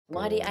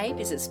Mighty Ape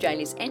is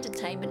Australia's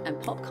entertainment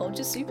and pop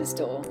culture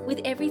superstore.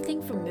 With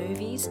everything from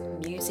movies,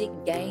 music,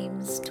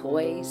 games,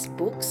 toys,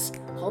 books,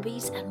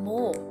 hobbies, and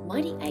more,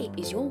 Mighty Ape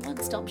is your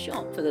one-stop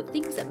shop for the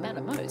things that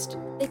matter most.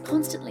 They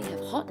constantly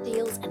have hot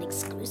deals and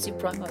exclusive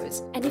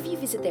promos. And if you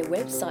visit their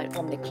website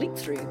on the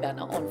click-through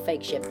banner on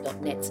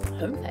fakechef.net's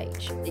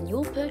homepage, then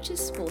your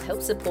purchase will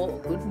help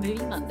support Good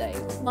Movie Monday.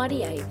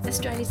 Mighty Ape,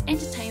 Australia's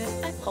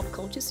entertainment and pop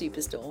culture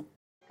superstore.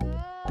 Good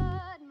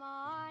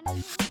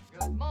morning.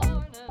 Good morning.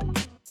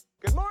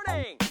 Good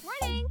morning!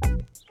 Morning.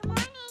 Good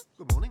morning.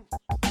 Good morning.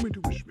 You mean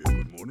to wish me a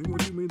good morning? What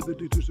do you mean that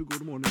it is a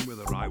good morning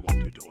whether I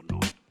want it or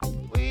not?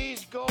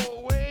 Please go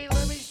away.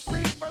 Let me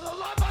sleep for the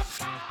love of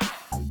God.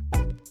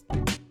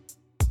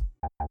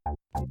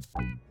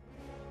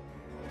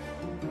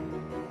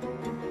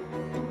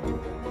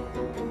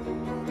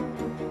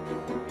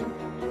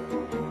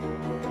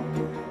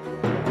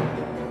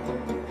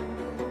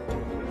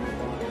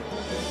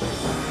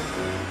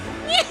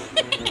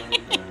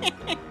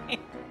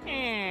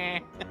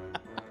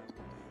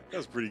 That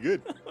was pretty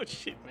good. Oh,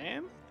 shit,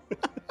 man.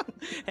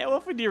 How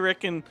often do you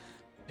reckon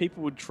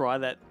people would try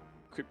that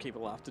Crypt Keeper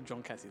laugh to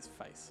John Cassie's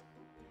face?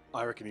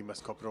 I reckon he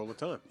must cop it all the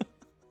time.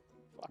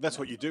 That's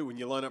what you do when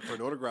you line up for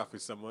an autograph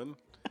with someone.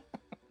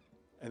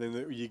 And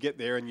then you get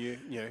there and you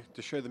know,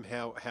 to show them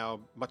how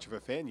much of a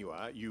fan you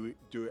are, you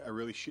do a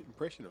really shit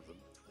impression of them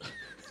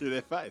to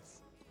their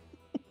face.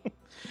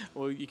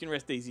 Well, you can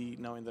rest easy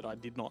knowing that I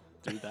did not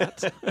do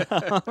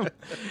that.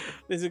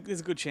 There's a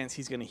good chance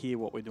he's going to hear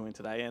what we're doing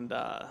today, and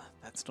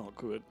that's not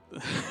good.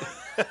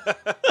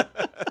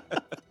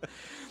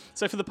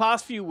 So for the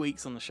past few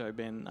weeks on the show,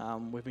 Ben,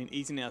 we've been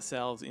easing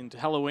ourselves into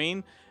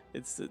Halloween.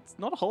 It's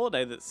not a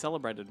holiday that's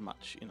celebrated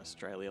much in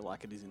Australia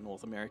like it is in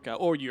North America,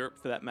 or Europe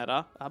for that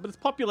matter, but its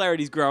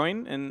popularity is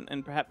growing,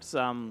 and perhaps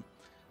our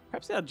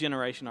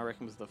generation, I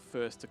reckon, was the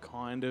first to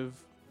kind of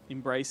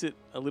embrace it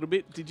a little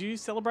bit. Did you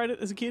celebrate it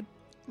as a kid?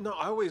 No,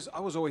 I was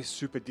always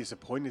super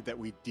disappointed that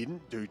we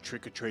didn't do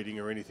trick-or-treating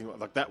or anything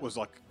like that. Was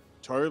like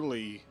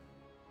totally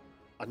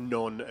a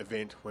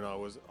non-event when I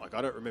was like,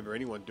 I don't remember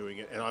anyone doing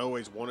it, and I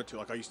always wanted to.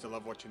 Like, I used to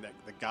love watching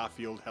the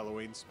Garfield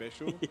Halloween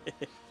special.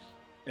 Yeah.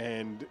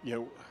 And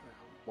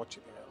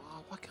watching,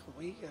 why can't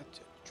we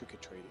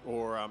trick-or-treating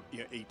or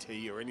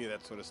E.T. or any of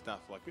that sort of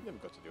stuff? Like, we never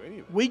got to do any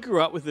of it. We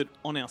grew up with it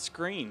on our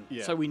screen,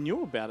 Yeah. so we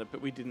knew about it,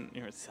 but we didn't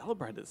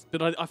celebrate it.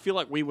 But I feel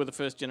like we were the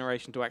first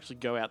generation to actually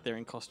go out there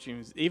in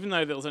costumes, even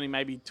though there was only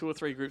maybe 2 or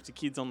 3 groups of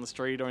kids on the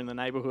street or in the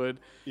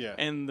neighbourhood. Yeah.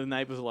 And the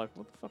neighbours are like,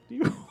 "What the fuck do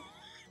you?"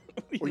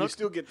 Well, you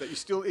still get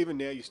that. Even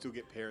now, you still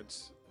get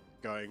parents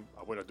going,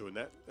 "Oh, we're not doing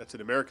that. That's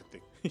an American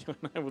thing. No,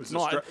 This it's is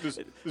not. this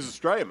is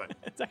Australia, mate."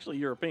 It's actually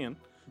European.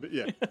 But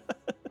yeah,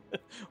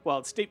 Well,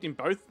 it's steeped in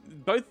both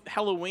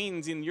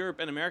Halloweens in Europe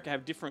and America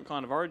have different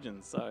kind of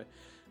origins, so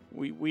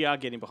we are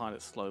getting behind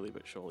it slowly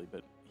but surely.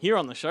 But here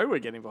on the show, we're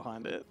getting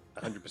behind it.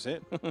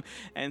 100%.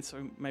 And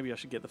so maybe I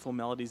should get the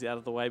formalities out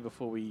of the way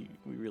before we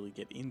really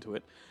get into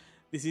it.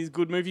 This is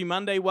Good Movie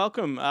Monday.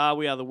 Welcome.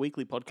 We are the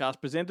weekly podcast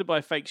presented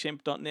by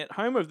fakeshemp.net,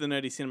 home of the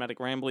nerdy cinematic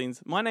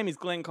ramblings. My name is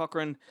Glenn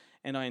Cochran,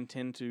 and I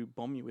intend to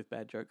bomb you with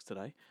bad jokes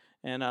today.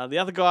 And the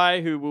other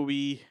guy who will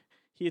be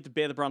here to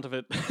bear the brunt of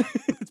it,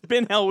 it's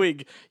Ben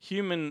Helwig,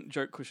 human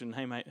joke cushion.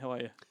 Hey, mate, how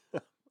are you?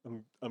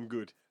 I'm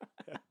good.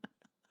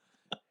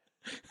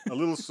 A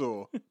little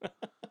sore.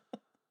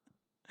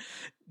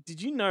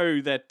 Did you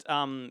know that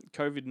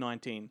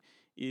COVID-19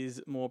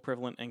 is more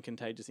prevalent and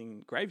contagious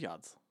in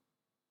graveyards?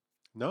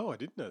 No, I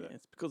didn't know that.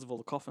 It's because of all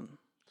the coffin.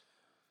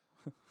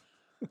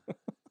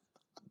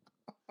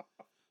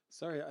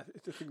 Sorry, I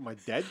think my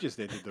dad just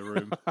entered the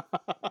room.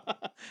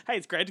 Hey,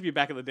 it's great to be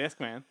back at the desk,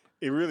 man.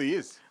 It really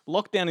is.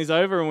 Lockdown is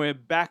over and we're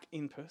back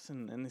in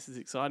person, and this is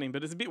exciting,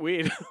 but it's a bit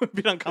weird, a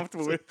bit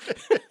uncomfortable.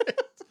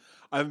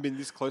 I haven't been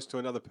this close to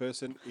another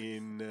person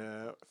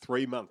in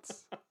 3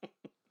 months.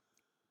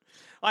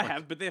 I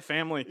have, but they're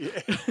family.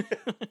 Yeah.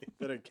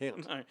 They don't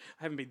count. No, I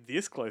haven't been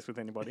this close with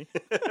anybody.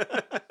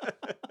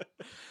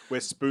 We're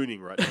spooning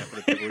right now for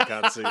the people who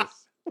can't see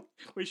us.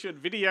 We should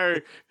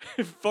video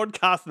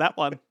podcast that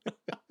one.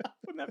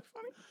 Wouldn't that be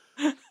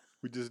funny?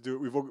 We just do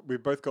it.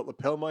 We've both got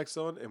lapel mics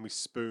on and we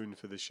spoon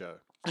for the show.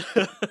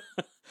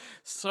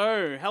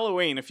 So,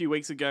 Halloween, a few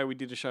weeks ago, we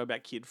did a show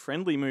about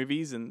kid-friendly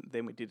movies, and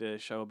then we did a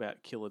show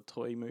about killer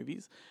toy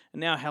movies.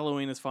 And now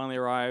Halloween has finally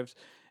arrived,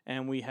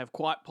 and we have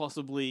quite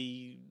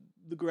possibly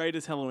the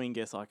greatest Halloween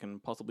guest I can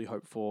possibly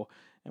hope for,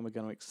 and we're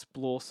going to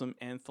explore some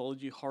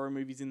anthology horror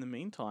movies in the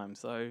meantime.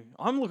 So,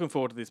 I'm looking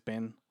forward to this,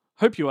 Ben.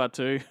 Hope you are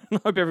too.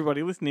 Hope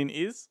everybody listening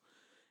is.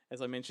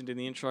 As I mentioned in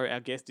the intro,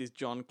 our guest is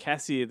John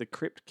Cassier, the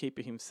Crypt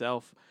Keeper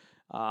himself,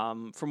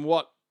 from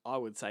what I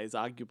would say is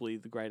arguably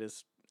the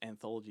greatest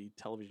anthology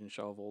television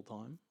show of all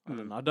time.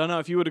 I don't know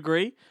if you would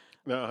agree.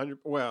 No, 100.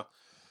 Well,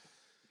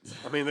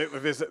 I mean,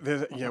 there's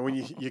when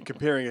you're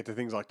comparing it to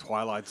things like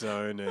Twilight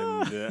Zone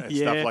and Yeah.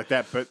 stuff like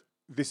that, but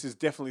this is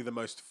definitely the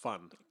most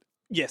fun.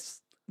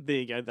 Yes, there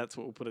you go. That's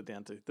what we'll put it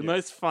down to. The Yeah.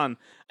 most fun.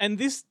 And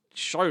this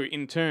show,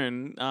 in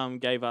turn,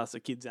 gave us a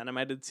kids'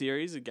 animated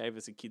series. It gave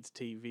us a kids'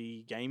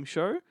 TV game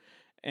show.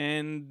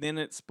 And then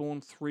it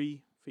spawned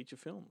 3 feature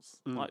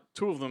films. Mm. Like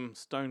 2 of them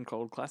stone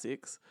cold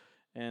classics,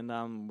 and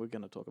we're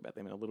going to talk about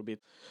them in a little bit.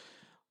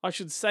 I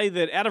should say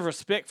that out of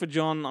respect for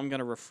John, I'm going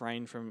to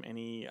refrain from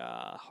any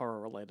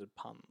horror-related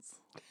puns.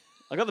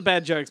 I got the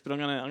bad jokes, but I'm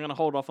gonna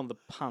hold off on the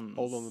puns.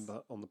 Hold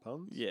on the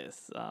puns.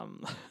 Yes. I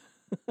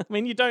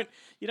mean, you don't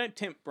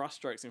tempt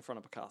brushstrokes in front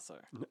of Picasso,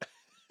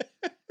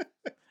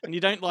 and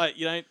you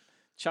don't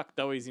chuck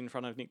doughies in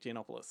front of Nick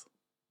Giannopoulos.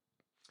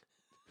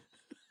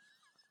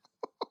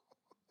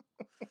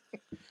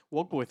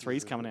 Wogboy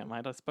 3's coming out,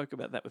 mate. I spoke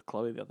about that with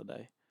Chloe the other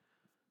day.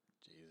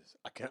 Jesus,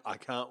 I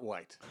can't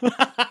wait.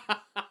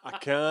 I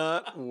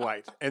can't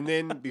wait. And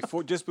then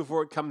just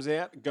before it comes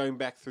out, going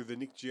back through the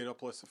Nick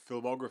Giannopoulos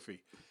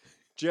filmography,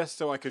 just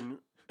so I can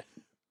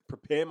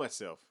prepare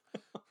myself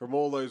from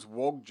all those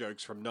Wog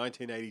jokes from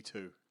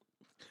 1982.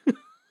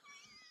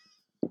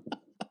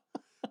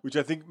 Which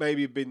I think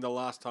maybe have been the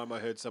last time I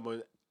heard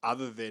someone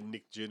other than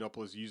Nick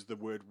Giannopoulos use the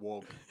word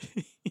Wog.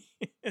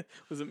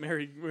 Was it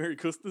Mary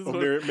Custis? Or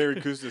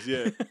Mary Custis,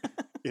 yeah.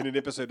 In an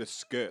episode of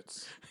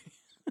Skirts.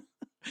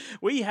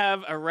 We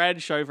have a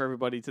rad show for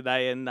everybody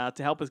today, and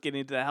to help us get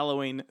into the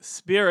Halloween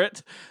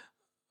spirit,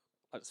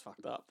 I just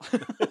fucked up.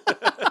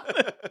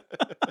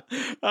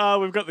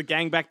 We've got the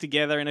gang back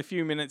together. In a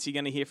few minutes, you're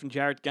going to hear from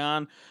Jarrett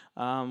Garn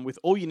with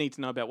all you need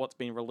to know about what's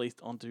been released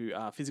onto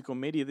physical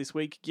media this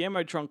week.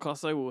 Guillermo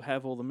Troncoso will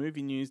have all the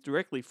movie news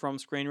directly from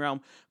Screen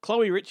Realm.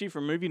 Chloe Ritchie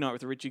from Movie Night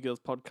with the Ritchie Girls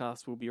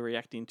podcast will be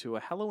reacting to a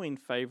Halloween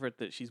favourite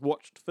that she's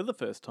watched for the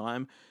first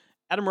time.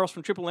 Adam Ross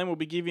from Triple M will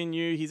be giving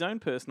you his own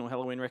personal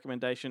Halloween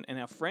recommendation. And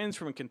our friends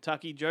from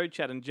Kentucky, Joe,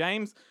 Chad and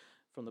James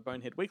from the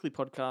Bonehead Weekly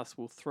podcast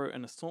will throw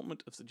an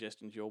assortment of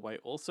suggestions your way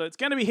also. It's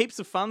going to be heaps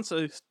of fun,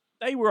 so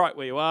stay right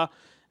where you are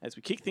as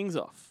we kick things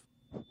off.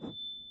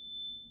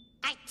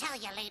 I tell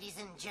you, ladies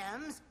and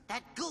germs,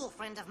 that ghoul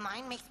friend of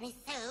mine makes me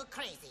so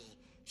crazy.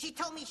 She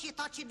told me she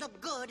thought she'd look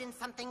good in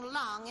something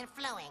long and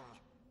flowing.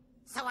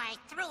 So I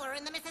threw her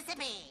in the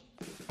Mississippi.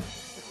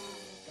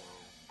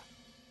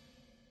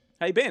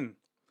 Hey, Ben,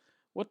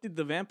 what did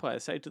the vampire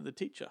say to the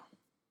teacher?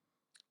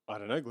 I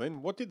don't know,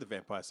 Glenn. What did the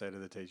vampire say to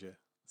the teacher?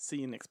 See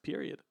you next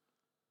period.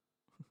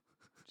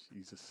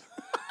 Jesus.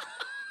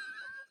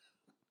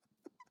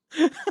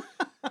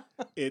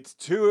 It's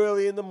too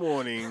early in the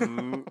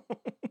morning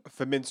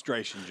for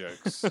menstruation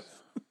jokes.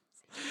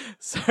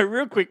 So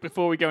real quick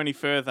before we go any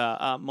further,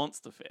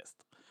 Monster Fest.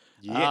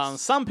 Yes.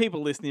 Some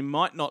people listening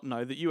might not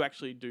know that you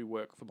actually do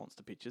work for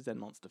Monster Pictures and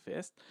Monster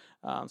Fest.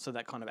 So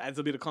that kind of adds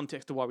a bit of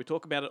context to why we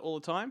talk about it all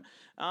the time.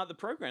 The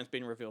program's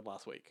been revealed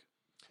last week.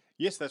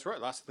 Yes, that's right.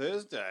 Last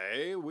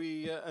Thursday,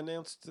 we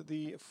announced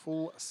the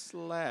full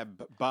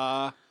slab,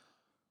 bar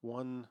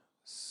one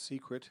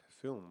secret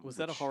film. Was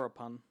that a which- horror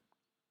pun?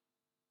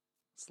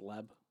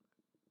 Slab.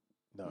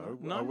 No.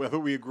 No? I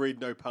thought we agreed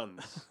no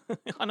puns.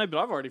 I know, but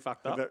I've already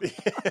fucked up.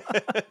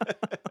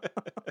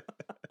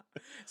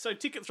 So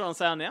tickets are on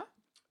sale now.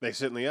 They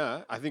certainly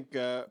are. I think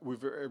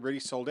we've already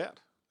sold out.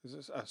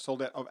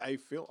 Sold out of a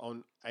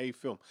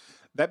film.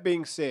 That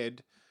being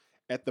said,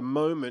 at the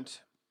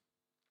moment,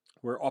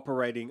 we're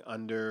operating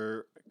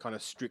under kind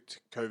of strict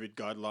COVID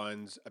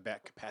guidelines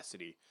about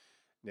capacity.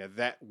 Now,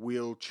 that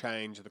will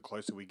change the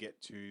closer we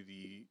get to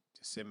the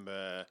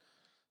December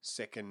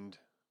 2nd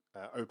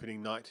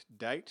opening night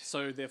date.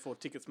 So therefore,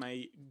 tickets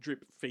may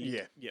drip feed.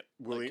 Yeah. Yep.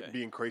 Will Okay. it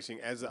be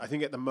increasing as I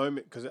think at the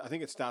moment, because I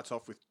think it starts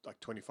off with like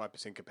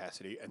 25%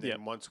 capacity, and then Yep.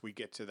 once we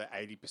get to the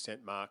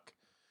 80% mark,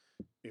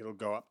 it'll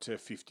go up to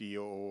 50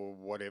 or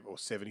whatever, or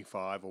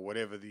 75 or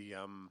whatever the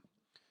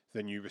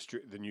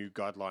new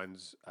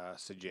guidelines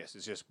suggest.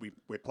 It's just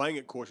we're playing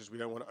it cautious. We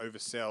don't want to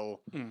oversell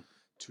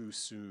too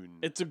soon.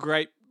 It's a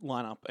great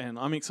lineup, and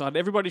I'm excited.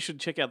 Everybody should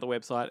check out the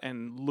website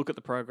and look at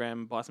the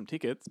program, buy some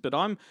tickets. But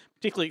I'm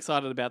particularly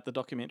excited about the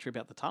documentary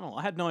about the tunnel.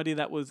 I had no idea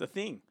that was a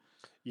thing.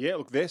 Yeah,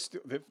 look,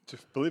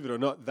 believe it or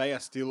not, they are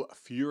still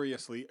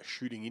furiously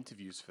shooting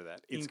interviews for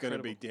that. It's going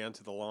to be down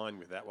to the line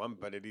with that one,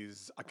 but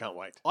I can't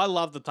wait. I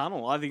love the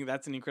tunnel. I think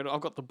that's an incredible.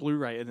 I've got the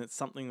Blu-ray, and it's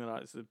something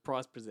that it's a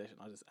prized possession.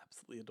 I just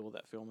absolutely adore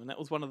that film, and that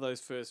was one of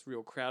those first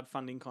real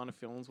crowdfunding kind of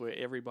films where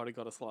everybody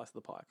got a slice of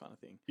the pie kind of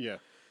thing. Yeah.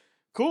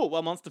 Cool.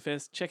 Well, Monster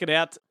Fest, check it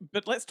out.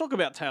 But let's talk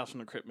about Tales from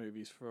the Crypt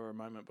movies for a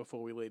moment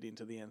before we lead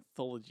into the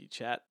anthology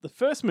chat. The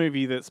first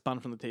movie that spun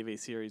from the TV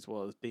series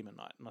was Demon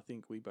Knight, and I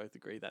think we both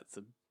agree that's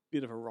a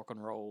bit of a rock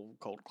and roll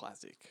cult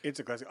classic. It's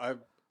a classic. I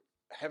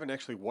haven't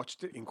actually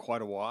watched it in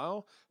quite a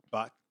while,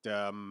 but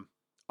I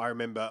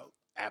remember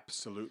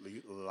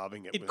absolutely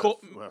loving it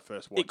when I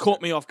first watched it. It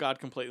caught me off guard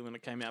completely when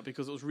it came out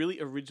because it was really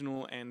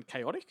original and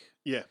chaotic.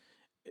 Yeah.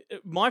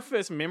 My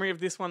first memory of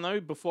this one, though,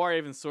 before I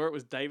even saw it,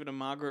 was David and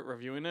Margaret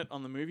reviewing it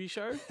on the movie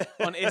show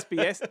on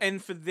SBS.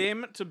 And for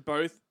them to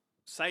both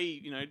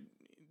say,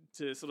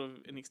 to sort of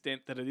an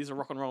extent that it is a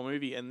rock and roll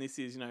movie and this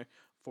is,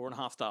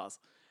 4.5 stars.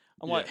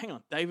 I'm like, hang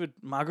on, David,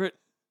 Margaret,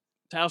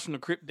 Tales from the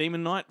Crypt,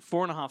 Demon Knight,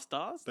 4.5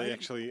 stars? They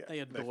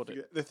adored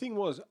it. The thing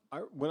was,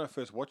 when I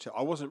first watched it,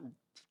 I wasn't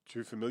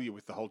too familiar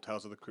with the whole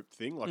Tales of the Crypt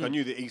thing. Like, I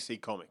knew the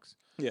EC comics.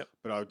 Yeah.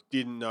 But I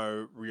didn't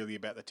know really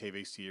about the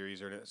TV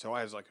series or anything. So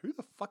I was like, who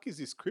the fuck is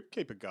this Crypt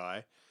Keeper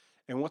guy?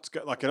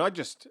 And and I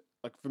just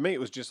like for me it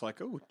was just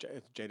like, oh, it's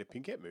a Jada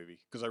Pinkett movie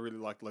because I really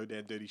like Low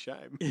Down Dirty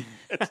Shame and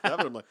stuff.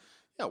 And I'm like,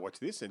 yeah, I'll watch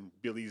this, and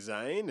Billy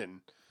Zane, and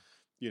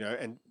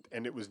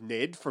and it was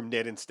Ned from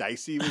Ned and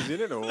Stacey was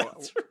in it, or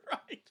That's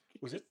right.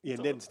 was it? Yeah,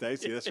 Ned and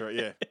Stacey. That's right.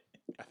 Yeah,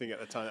 I think at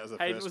the time that was the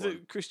Hayden, first was one.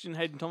 it Christian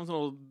Hayden Thompson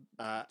or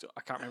Uh,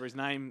 I can't remember his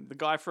name. The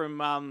guy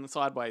from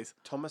Sideways.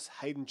 Thomas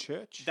Hayden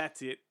Church.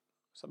 That's it.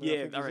 Something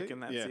Yeah, think I is it? reckon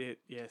that's yeah. it.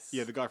 Yes.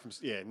 Yeah, the guy from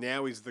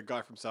now he's the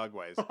guy from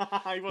Sideways,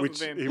 he wasn't which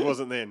then. he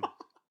wasn't then.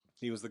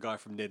 He was the guy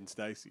from Ned and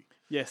Stacey.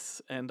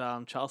 Yes, and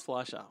Charles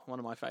Fleischer, one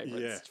of my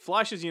favourites. Yeah.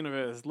 Fleischer's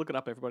Universe, look it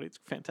up, everybody. It's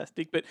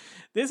fantastic. But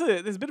there's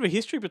a bit of a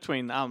history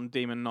between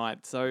Demon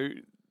Knight. So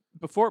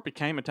before it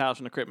became a Tales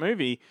from the Crypt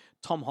movie,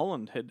 Tom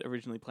Holland had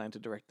originally planned to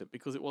direct it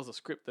because it was a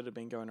script that had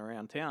been going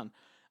around town.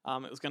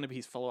 It was going to be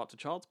his follow-up to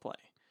Child's Play.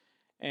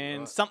 And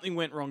Right. something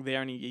went wrong there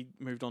and he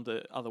moved on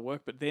to other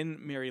work. But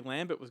then Mary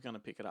Lambert was going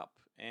to pick it up.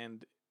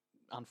 And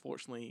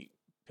unfortunately,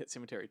 Pet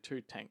Sematary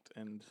 2 tanked.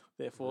 And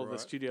therefore, the Right.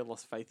 studio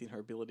lost faith in her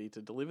ability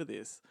to deliver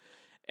this.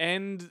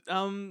 And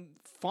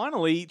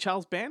finally,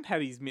 Charles Band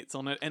had his mitts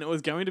on it, and it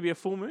was going to be a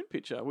full moon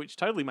picture, which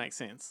totally makes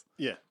sense.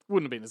 Yeah,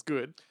 Wouldn't have been as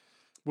good.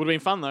 Would have been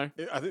fun, though.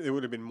 I think there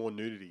would have been more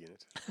nudity in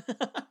it.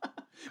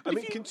 I if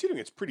mean, you- considering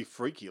it's pretty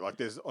freaky, like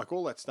there's like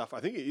all that stuff. I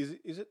think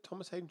is it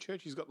Thomas Hayden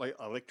Church? He's got like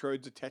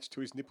electrodes attached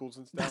to his nipples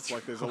and stuff.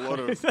 Like there's a lot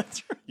of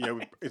That's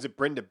right. Is it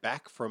Brenda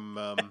Back from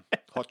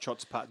Hot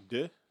Shots Part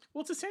 2?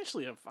 Well, it's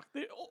essentially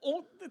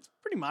it's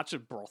pretty much a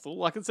brothel.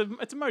 Like it's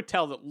a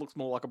motel that looks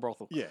more like a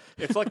brothel. Yeah,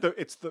 it's like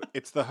it's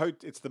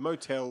the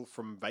motel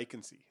from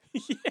Vacancy.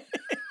 Yeah,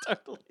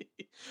 totally.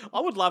 I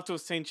would love to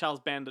have seen Charles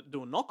Band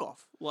do a knockoff.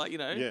 Like,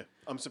 Yeah,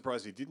 I'm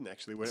surprised he didn't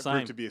actually. When it Same.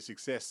 proved to be a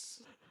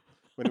success,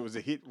 when it was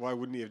a hit, why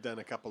wouldn't he have done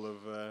a couple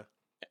of?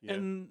 Yeah.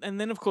 And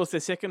then of course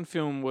their second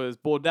film was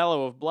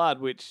Bordello of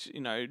Blood, which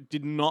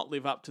did not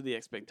live up to the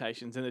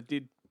expectations, and it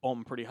did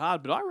bomb pretty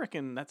hard. But I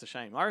reckon that's a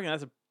shame. I reckon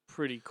that's a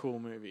pretty cool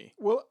movie.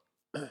 Well,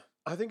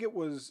 I think it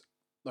was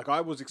like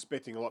I was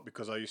expecting a lot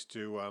because I used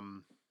to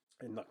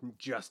and like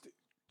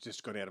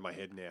just got out of my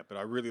head now, but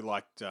I really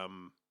liked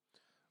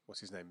what's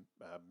his name,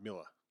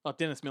 Miller. Oh,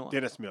 Dennis Miller.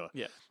 Dennis Miller.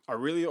 Yeah. I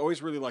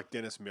always really liked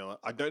Dennis Miller.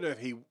 I don't know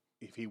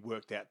if he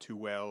worked out too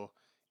well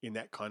in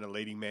that kind of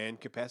leading man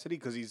capacity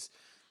because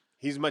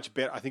he's much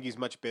better. I think he's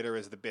much better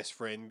as the best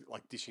friend,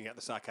 like dishing out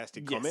the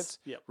sarcastic Yes. comments,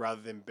 Yep.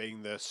 rather than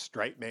being the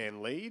straight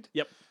man lead.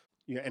 Yep.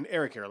 Yeah, and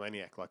Eric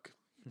Erlaniak, like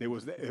it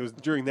was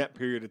during that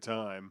period of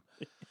time,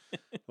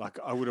 like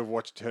I would have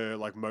watched her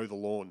like mow the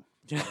lawn.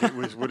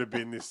 It would have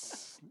been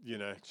this,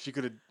 she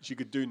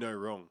could do no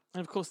wrong.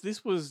 And of course,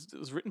 it was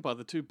written by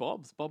the two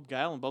Bobs, Bob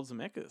Gale and Bob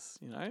Zemeckis,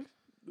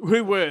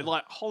 who were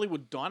like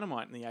Hollywood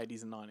dynamite in the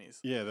 80s and 90s.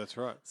 Yeah, that's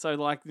right. So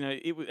like,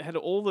 it had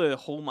all the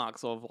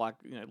hallmarks of like,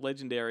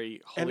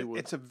 legendary And Hollywood.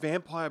 it's a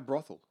vampire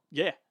brothel.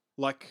 Yeah.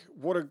 Like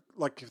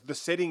the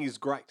setting is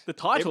great. The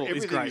title is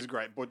Everything great. is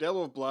great.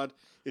 Bordello of Blood.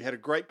 It had a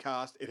great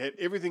cast. It had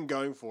everything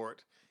going for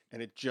it,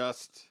 and it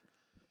just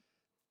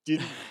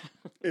didn't.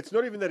 It's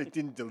not even that it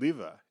didn't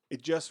deliver.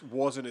 It just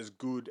wasn't as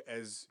good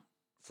as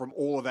from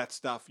all of that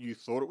stuff you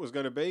thought it was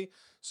going to be.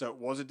 So it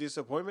was a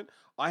disappointment.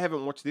 I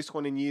haven't watched this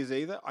one in years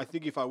either. I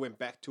think if I went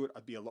back to it,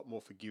 I'd be a lot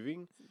more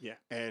forgiving. Yeah.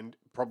 And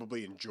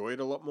probably enjoy it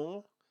a lot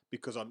more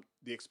because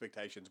the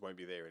expectations won't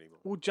be there anymore.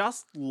 Well,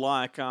 just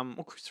like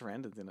Chris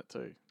Sarandon's in it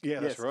too. Yeah,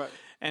 that's Yes. right.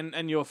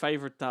 And your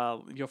favorite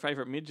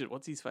midget,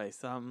 what's his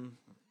face?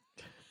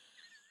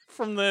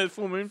 From the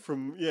Full Moon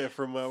From what's his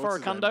name?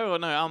 Faracundo or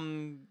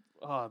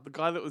no, the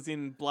guy that was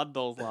in Blood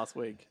Dolls last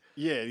week.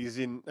 Yeah, he's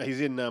in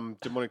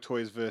Demonic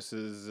Toys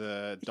versus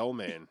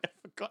Dollman. I've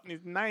forgotten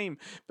his name,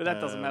 but that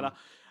doesn't matter.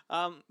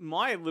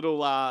 My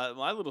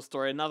little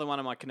story, another one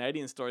of my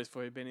Canadian stories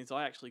for you, Ben, is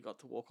I actually got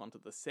to walk onto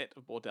the set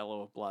of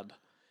Bordello of Blood.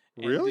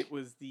 And Really? it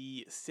was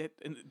the set,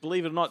 and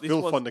believe it or not, this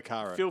Phil was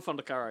Fondacaro. Phil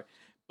Fondacaro.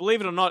 Believe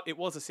it or not, it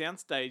was a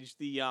soundstage.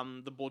 The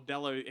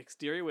Bordello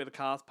exterior where the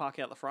cars park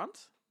out the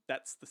front.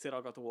 That's the set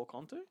I got to walk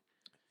onto.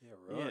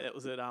 Yeah, Yeah, it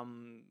was at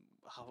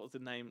what was the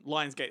name?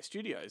 Lionsgate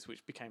Studios,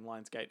 which became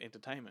Lionsgate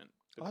Entertainment.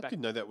 But I back-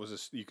 didn't know that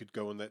was you could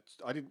go on that.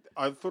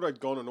 I thought I'd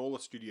gone on all the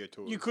studio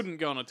tours. You couldn't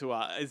go on a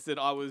tour. Is that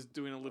I was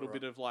doing a little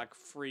Right. bit of like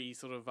free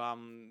sort of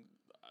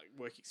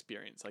work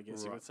experience, I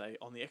guess you Right. would say,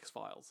 on the X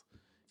Files.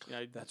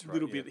 That's a right,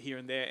 little yeah. bit here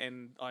and there,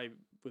 and I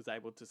was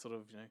able to sort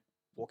of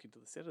walk into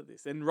the set of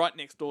this. And right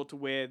next door to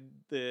where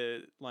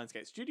the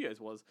Lionsgate Studios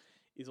was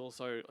is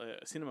also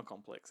a cinema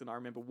complex. And I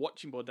remember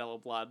watching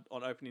Bordello Blood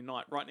on opening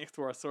night right next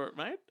to where I saw it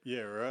made.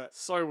 Yeah, right.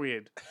 So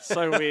weird,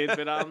 so weird.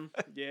 But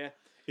yeah.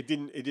 It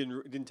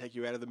didn't take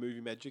you out of the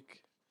movie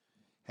magic,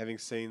 having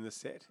seen the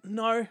set.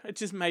 No, it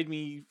just made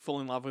me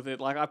fall in love with it.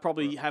 Like I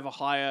probably have a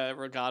higher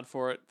regard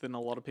for it than a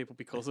lot of people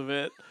because of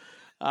it.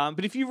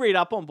 But if you read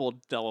up on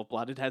Bordello of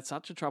Blood, it had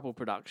such a troubled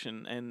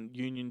production, and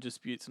union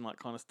disputes and that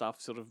kind of stuff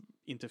sort of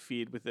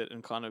interfered with it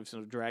and kind of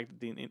sort of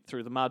dragged it in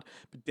through the mud.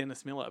 But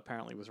Dennis Miller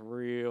apparently was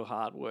real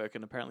hard work,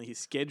 and apparently his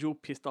schedule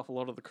pissed off a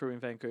lot of the crew in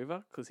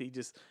Vancouver because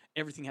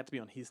everything had to be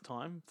on his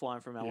time,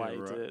 flying from LA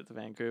right. to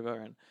Vancouver.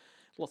 And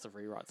lots of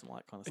rewrites and all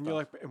that kind of And stuff. you're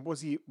like, and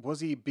was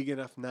he a big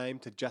enough name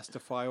to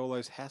justify all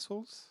those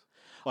hassles?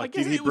 Like,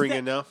 guess did he it was bring that-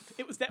 enough?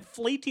 It was that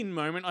fleeting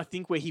moment, I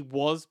think, where he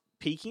was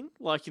peaking.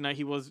 Like,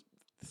 he was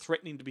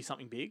threatening to be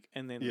something big,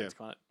 and then Yeah. it's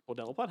kind of,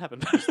 well, what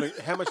happened? Like,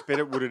 how much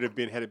better would it have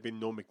been had it been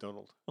Norm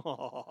Macdonald?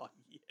 Oh,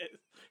 yes.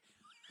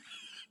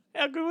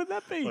 How good would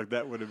that be? Like,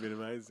 that would have been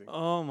amazing.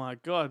 Oh, my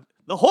God.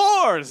 The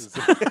whores!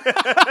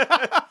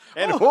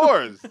 And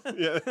whores.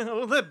 Yeah.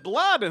 All that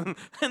blood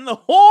and the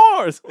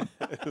whores!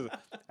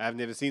 I've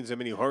never seen so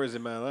many horrors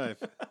in my life.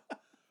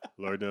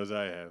 Lord knows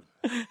I have.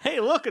 Hey,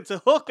 look, it's a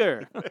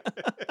hooker.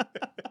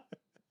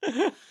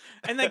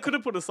 And they could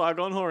have put a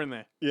Saigon whore in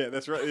there. Yeah,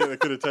 that's right. Yeah, they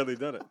could have totally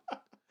done it.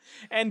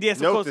 And yes,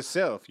 of Note course. to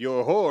self,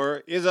 your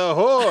whore is a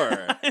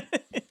whore.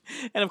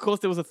 And of course,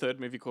 there was a third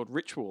movie called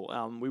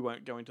Ritual. We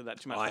won't go into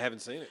that too much. I haven't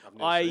seen it. I've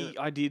never seen it.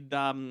 I did.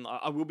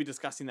 I will be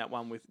discussing that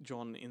one with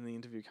John in the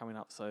interview coming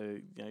up. So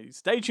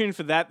stay tuned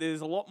for that.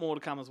 There's a lot more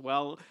to come as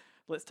well.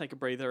 Let's take a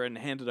breather and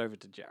hand it over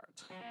to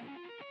Jarrett.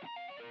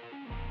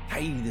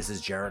 Hey, this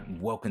is Jarrett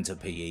and welcome to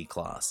PE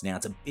Class. Now,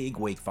 it's a big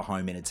week for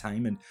home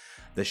entertainment.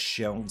 The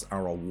shelves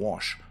are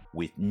awash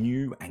with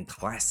new and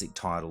classic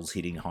titles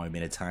hitting home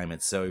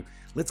entertainment. So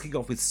let's kick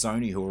off with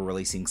Sony, who are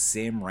releasing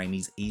Sam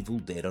Raimi's Evil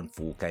Dead on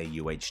 4K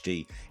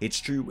UHD. It's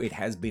true, it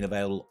has been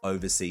available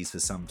overseas for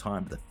some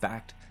time, but the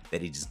fact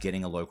that it is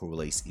getting a local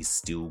release is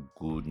still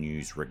good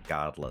news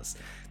regardless.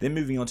 Then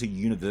moving on to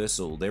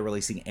Universal, they're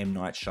releasing M.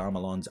 Night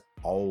Shyamalan's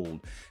Old.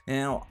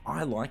 Now,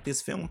 I like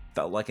this film,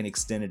 felt like an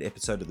extended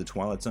episode of The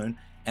Twilight Zone,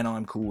 and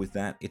I'm cool with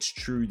that. It's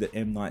true that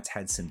M. Night's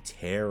had some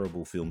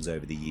terrible films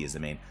over the years. I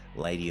mean,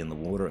 Lady in the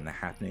Water and The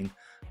Happening,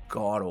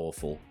 god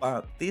awful.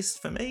 But this,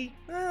 for me,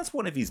 it's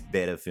one of his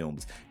better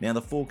films. Now,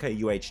 the 4K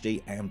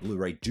UHD and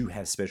Blu-ray do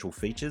have special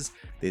features.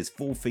 There's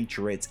full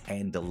featurettes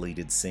and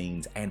deleted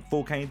scenes, and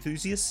 4K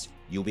enthusiasts,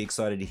 you'll be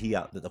excited to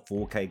hear that the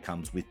 4K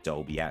comes with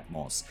Dolby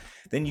Atmos.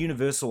 Then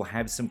Universal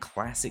have some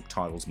classic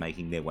titles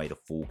making their way to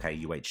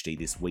 4K UHD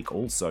this week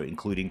also,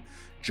 including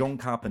John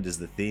Carpenter's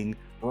The Thing,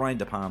 Brian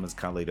De Palma's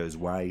Carlito's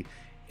Way,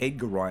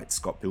 Edgar Wright's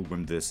Scott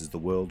Pilgrim vs. the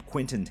World,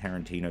 Quentin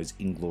Tarantino's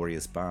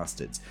Inglourious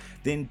Bastards.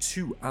 Then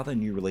two other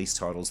new release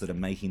titles that are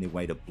making their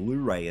way to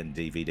Blu-ray and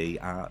DVD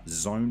are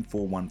Zone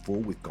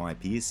 414 with Guy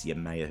Pearce, you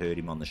may have heard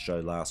him on the show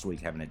last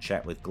week having a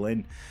chat with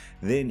Glenn.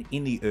 Then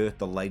In the Earth,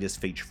 the latest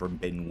feature from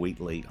Ben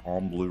Wheatley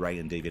on Blu-ray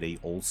and DVD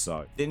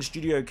also. Then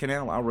Studio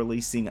Canal are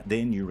releasing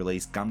their new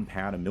release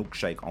Gunpowder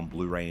Milkshake on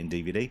Blu-ray and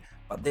DVD,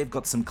 but they've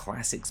got some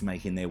classics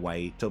making their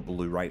way to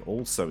Blu-ray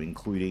also,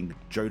 including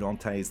Joe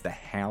Dante's The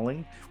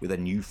Howling with a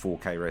new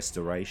 4K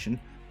restoration,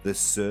 The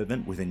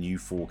Servant with a new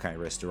 4K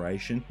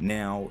restoration.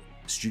 Now,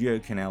 Studio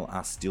Canal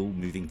are still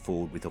moving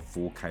forward with a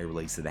 4K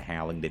release of The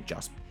Howling. They've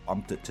just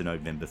bumped it to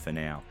November for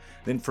now.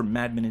 Then from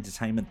Madman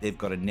Entertainment, they've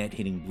got a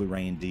net-hitting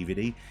Blu-ray and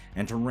DVD.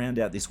 And to round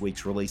out this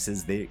week's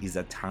releases, there is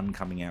a ton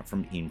coming out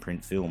from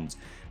Imprint Films.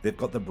 They've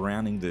got the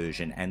Browning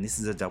version, and this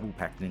is a double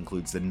pack that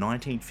includes the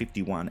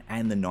 1951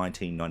 and the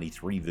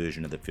 1993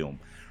 version of the film.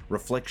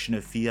 Reflection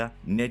of Fear,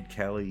 Ned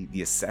Kelly,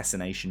 The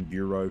Assassination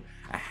Bureau,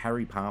 a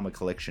Harry Palmer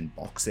collection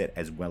box set,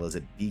 as well as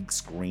a big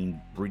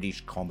screen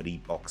British comedy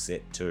box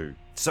set too.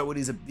 So it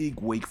is a big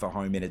week for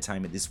home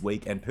entertainment this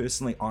week, and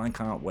personally I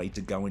can't wait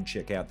to go and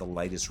check out the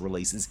latest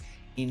releases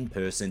in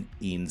person,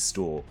 in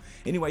store.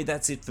 Anyway,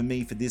 that's it for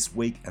me for this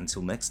week.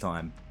 Until next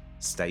time,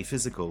 stay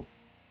physical.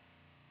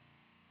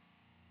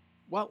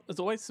 Well, there's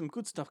always some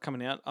good stuff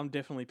coming out. I'm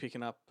definitely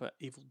picking up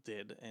Evil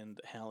Dead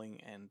and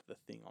Howling and The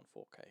Thing on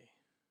 4K.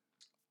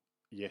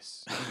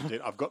 Yes,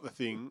 indeed. I've got The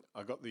Thing.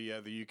 I got the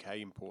UK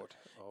import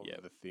of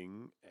Yep. The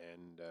Thing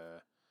and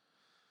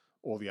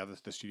all the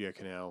others, the Studio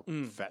Canal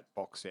fat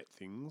box set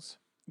things.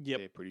 Yep.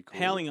 They're pretty cool.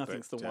 Howling, I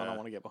think, is the but, one I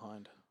want to get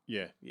behind.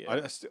 Yeah,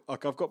 Yeah. I've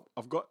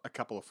got a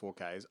couple of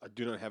 4Ks. I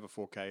do not have a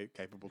 4K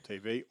capable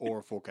TV or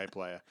a 4K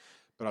player,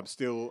 but I'm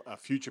still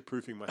future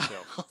proofing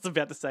myself. I was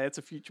about to say it's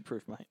a future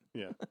proof, mate.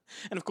 Yeah.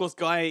 And of course,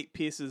 Guy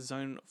Pearce's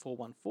Zone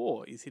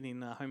 414 is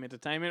hitting home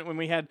entertainment. When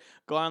we had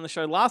Guy on the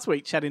show last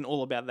week chatting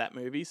all about that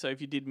movie. So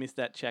if you did miss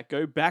that chat,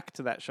 go back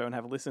to that show and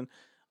have a listen.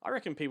 I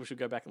reckon people should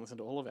go back and listen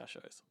to all of our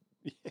shows.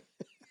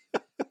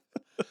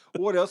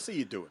 What else are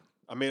you doing?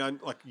 I mean,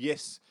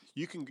 yes,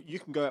 you can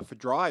go out for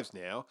drives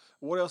now.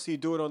 What else are you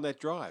doing on that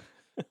drive?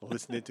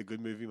 Listening to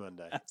Good Movie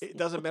Monday. It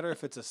doesn't matter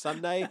if it's a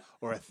Sunday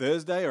or a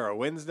Thursday or a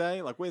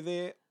Wednesday. Like, we're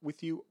there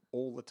with you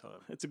all the time.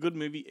 It's a good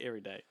movie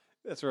every day.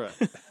 That's right.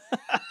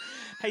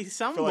 Hey, I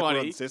feel like we're on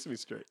somebody Sesame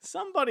Street.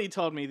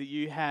 told me that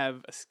you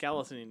have a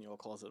skeleton in your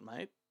closet,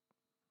 mate.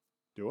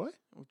 Do I?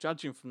 Well,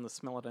 judging from the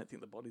smell, I don't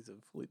think the bodies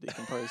have fully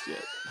decomposed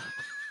yet.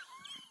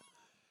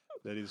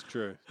 That is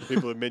true.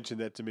 People have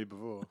mentioned that to me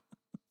before.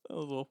 That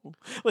was awful.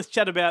 Let's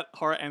chat about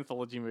horror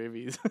anthology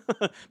movies.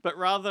 But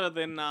rather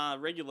than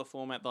regular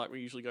format like we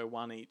usually go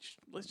one each,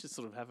 let's just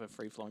sort of have a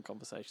free-flowing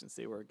conversation,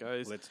 see where it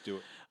goes. Let's do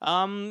it.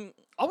 I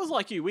was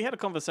like you. We had a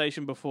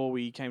conversation before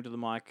we came to the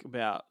mic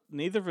about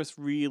neither of us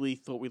really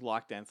thought we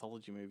liked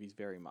anthology movies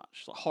very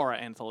much. Like horror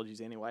anthologies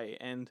anyway.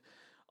 And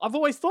I've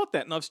always thought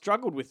that, and I've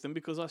struggled with them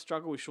because I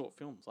struggle with short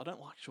films. I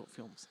don't like short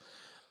films.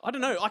 I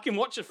don't know. I can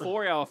watch a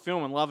 4-hour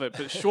film and love it,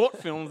 but short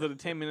films that are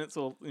 10 minutes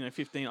or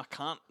 15, I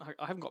can't.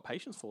 I haven't got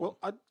patience for.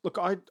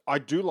 Well, I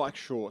do like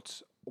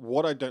shorts.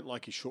 What I don't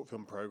like is short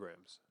film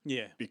programs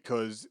Yeah.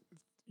 because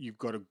you've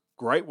got a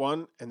great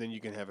one and then you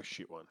can have a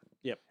shit one.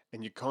 Yep.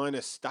 And you're kind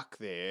of stuck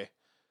there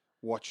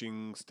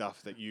watching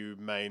stuff that you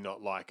may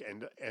not like.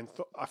 And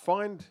I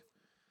find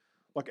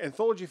like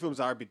anthology films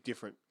are a bit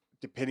different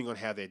depending on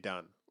how they're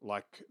done.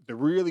 Like the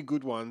really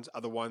good ones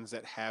are the ones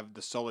that have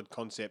the solid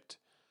concept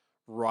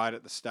right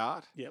at the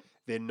start. Yep.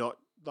 They're not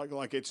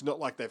like it's not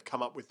like they've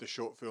come up with the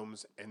short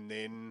films and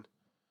then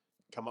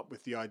come up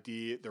with the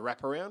idea, the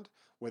wraparound,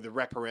 where the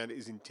wraparound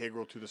is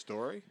integral to the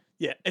story.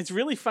 Yeah, it's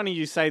really funny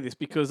you say this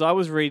because I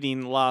was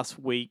reading last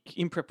week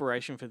in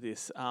preparation for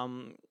this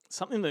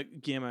something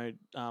that Guillermo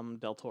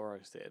del Toro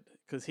said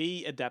because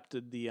he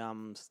adapted the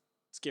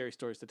Scary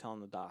Stories to Tell in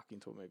the Dark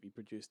into a movie,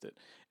 produced it.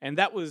 And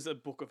that was a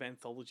book of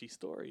anthology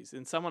stories.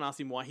 And someone asked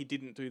him why he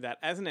didn't do that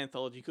as an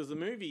anthology because the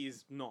movie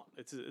is not.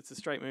 It's a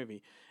straight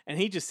movie. And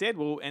he just said,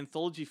 well,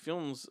 anthology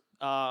films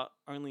are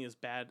only as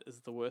bad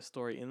as the worst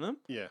story in them.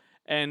 Yeah.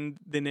 And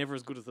they're never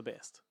as good as the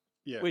best.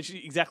 Yeah. Which is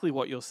exactly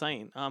what you're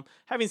saying.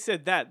 Having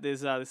said that,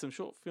 there's some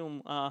short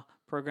film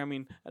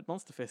programming at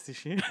Monster Fest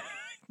this year.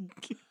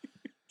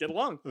 Get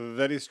along.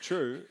 That is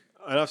true.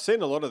 And I've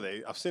seen a lot of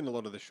these. I've seen a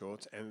lot of the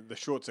shorts, and the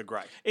shorts are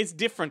great. It's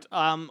different.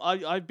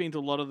 I've been to a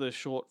lot of the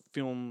short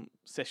film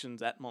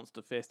sessions at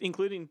Monster Fest,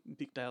 including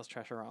Dick Dale's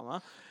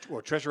Trasharama.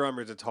 Well,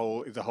 Trasharama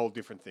is a whole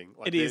different thing.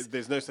 Like It is.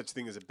 There's no such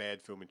thing as a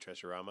bad film in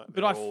Trasharama. But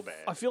They're all bad.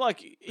 I feel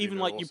like even in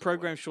like an you awesome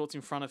program way. shorts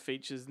in front of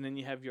features, and then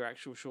you have your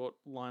actual short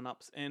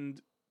lineups,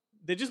 and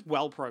they're just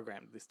well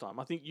programmed this time.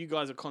 I think you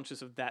guys are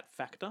conscious of that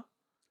factor.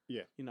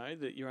 Yeah. You know,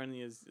 that you're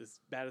only as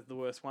bad as the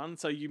worst one,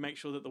 so you make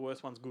sure that the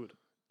worst one's good.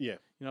 Yeah.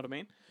 You know what I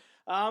mean?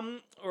 All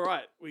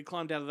right, we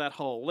climbed out of that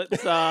hole.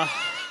 Let's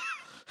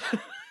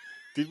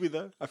Did we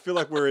though? I feel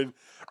like we're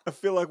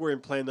in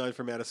Plan 9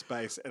 from outer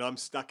space, and I'm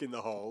stuck in the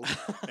hole,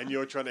 and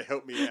you're trying to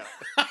help me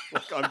out.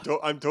 Like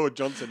I'm Tor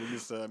Johnson in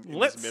this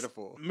let's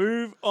metaphor.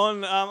 move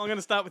on. I'm going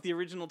to start with the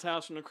original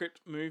Tales from the Crypt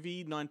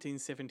movie,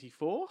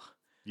 1974.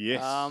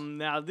 Yes.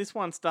 Now this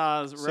one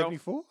stars Ralph.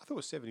 74? I thought it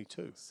was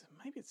 72.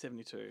 Maybe it's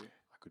 72.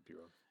 I could be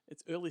wrong.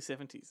 It's early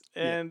 70s.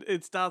 And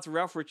it stars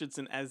Ralph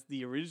Richardson as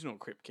the original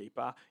Crypt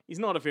Keeper. He's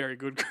not a very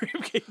good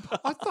Crypt Keeper.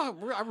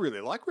 I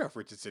really like Ralph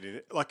Richardson in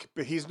it. Like,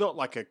 but he's not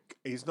like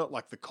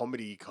the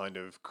comedy kind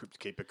of Crypt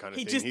Keeper kind of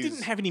He thing. just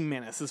didn't have any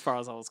menace as far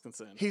as I was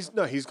concerned. He's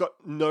got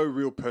no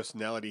real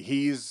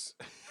personality.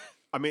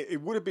 I mean,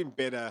 it would have been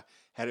better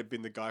had it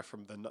been the guy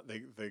from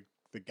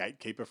the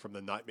gatekeeper from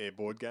the Nightmare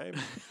board game.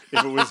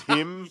 If it was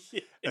him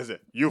as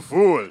a you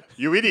fool,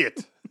 you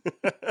idiot.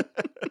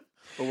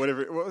 Or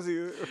whatever. What was he?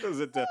 What was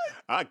it?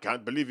 I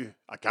can't believe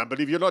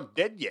you're not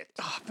dead yet.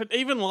 But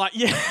even like,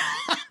 yeah,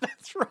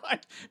 that's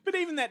right. But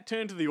even that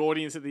turn to the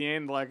audience at the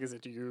end, like, is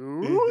it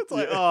you? It's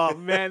like, oh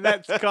man,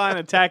 that's kind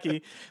of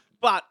tacky.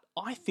 But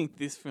I think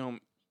this film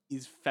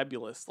is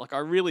fabulous. Like, I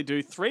really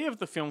do. 3 of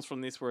the films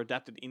from this were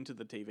adapted into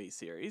the TV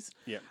series.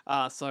 Yeah.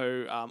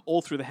 So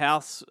All Through the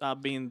House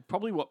being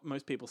probably what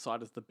most people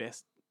cite as the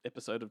best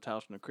episode of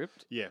Tales from the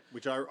Crypt. Yeah,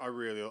 which I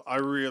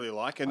really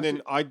like. And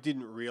then I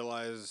didn't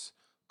realize,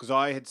 because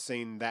I had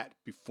seen that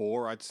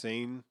before I'd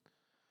seen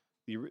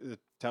the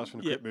Tales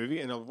from the Crypt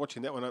movie, and I was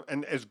watching that one.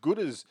 And as good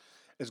as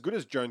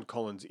Joan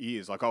Collins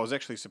is, like I was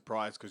actually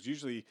surprised because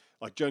usually,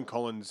 like Joan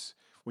Collins,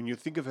 when you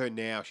think of her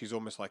now, she's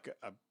almost like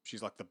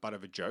she's like the butt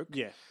of a joke.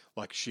 Yeah,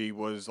 like she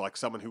was like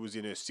someone who was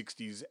in her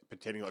 60s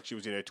pretending like she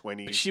was in her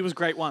 20s. She was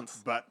great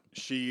once, but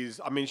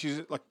she's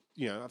like,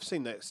 you know, I've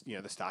seen that, you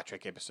know, the Star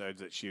Trek episodes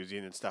that she was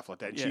in and stuff like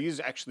that. And she is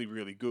actually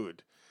really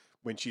good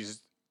when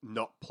she's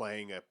not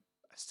playing a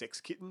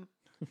sex kitten.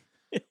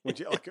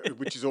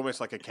 Which is almost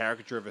like a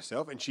caricature of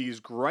herself, and she is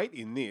great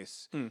in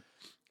this.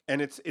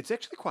 And it's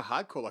actually quite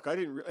hardcore. Like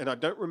I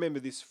don't remember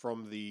this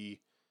from the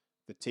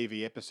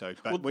TV episode,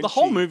 but well, when the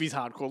whole movie's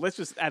hardcore. Let's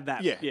just add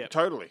that. Yeah,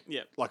 totally.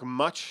 Yeah, like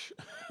much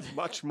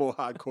more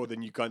hardcore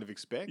than you kind of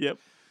expect. Yep.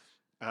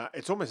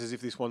 It's almost as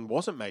if this one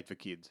wasn't made for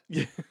kids.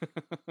 Yeah.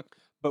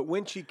 But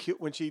when she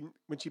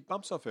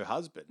bumps off her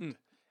husband,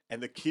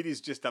 and the kid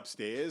is just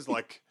upstairs,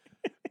 like.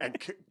 And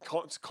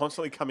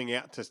constantly coming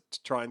out to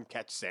try and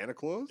catch Santa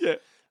Claus. Yeah.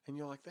 And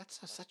you're like, that's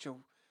such a...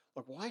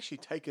 Like, why is she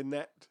taking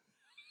that?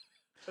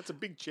 That's a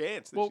big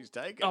chance that she's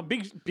taking. Oh,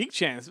 big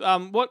chance.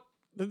 What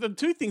the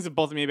 2 things that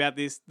bother me about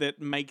this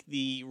that make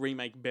the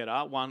remake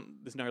better, one,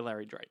 there's no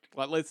Larry Drake.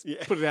 Like, let's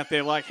put it out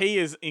there. Like, he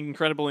is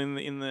incredible in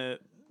the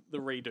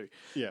redo.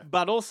 Yeah.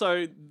 But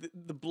also,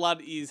 the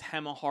blood is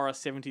Hammer Horror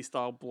 70s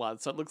style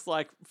blood. So it looks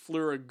like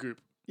fluoro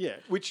goop. Yeah,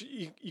 which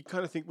you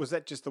kind of think, was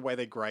that just the way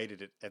they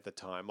graded it at the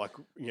time? Like,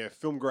 you know,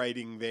 film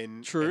grading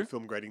then and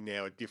film grading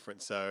now are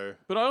different, so...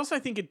 But I also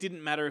think it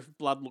didn't matter if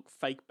blood looked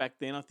fake back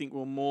then. I think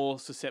we're more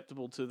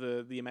susceptible to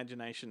the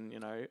imagination, you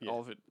know,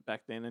 of it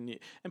back then.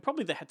 And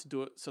probably they had to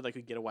do it so they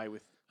could get away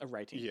with a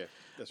rating. Yeah,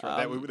 that's right.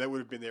 That would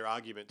have been their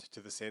argument to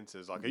the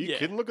censors. Like, are you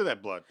kidding? Look at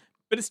that blood.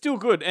 But it's still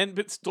good.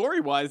 But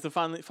story-wise, the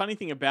funny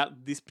thing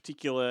about this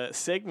particular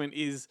segment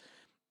is...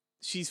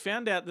 she's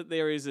found out that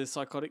there is a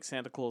psychotic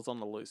Santa Claus on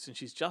the loose, and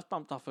she's just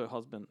bumped off her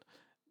husband.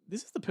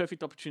 This is the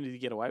perfect opportunity to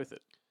get away with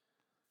it.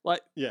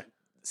 Like, Yeah.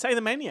 say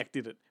the maniac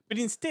did it, but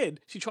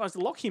instead she tries to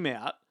lock him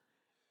out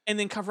and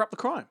then cover up the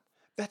crime.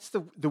 That's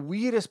the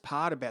weirdest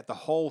part about the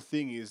whole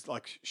thing is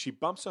like she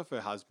bumps off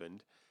her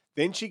husband,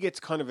 then she gets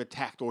kind of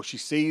attacked, or she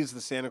sees the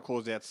Santa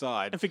Claus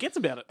outside, And forgets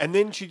about it. and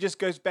then she just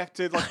goes back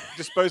to like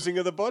disposing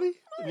of the body.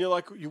 And you're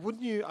like, you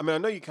wouldn't you? I mean, I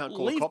know you can't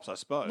call the cops, I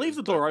suppose. Leave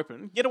the but- door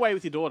open, get away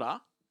with your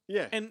daughter,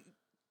 Yeah. and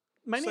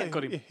maniac So,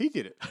 got him. yeah, he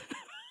did it.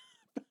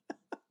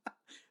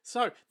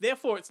 So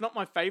therefore, it's not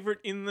my favorite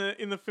in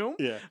the film.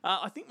 Yeah.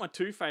 I think my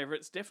two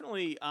favorites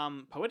definitely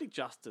Poetic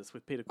Justice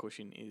with Peter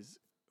Cushing is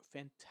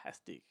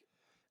fantastic.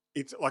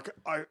 It's like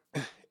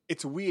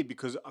it's weird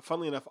because,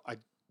 funnily enough, I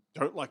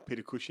don't like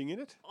Peter Cushing in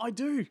it. I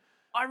do.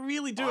 I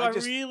really do. I I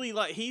just- really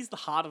like. He's the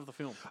heart of the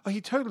film. Oh,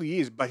 he totally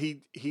is, but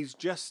he's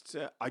just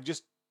I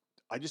just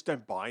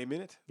don't buy him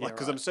in it. Yeah, Like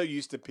because right. I'm so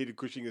used to Peter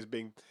Cushing as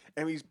being,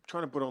 and he's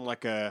trying to put on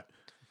like I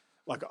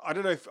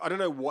don't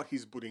know what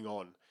he's putting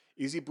on.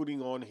 Is he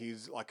putting on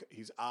his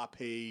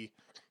RP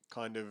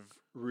kind of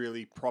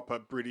really proper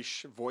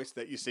British voice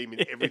that you see him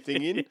in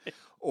everything in,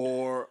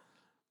 or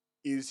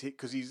is he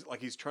because he's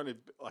trying to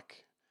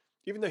like.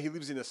 Even though he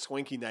lives in a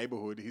swanky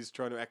neighborhood, he's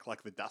trying to act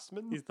like the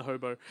dustman. He's the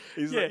hobo.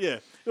 He's yeah. like, yeah.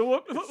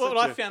 What such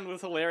I a- found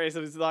was hilarious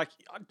was like,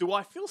 do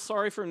I feel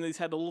sorry for him that he's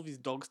had all of his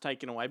dogs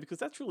taken away? Because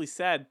that's really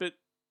sad. But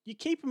you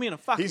keep him in a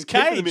fucking He's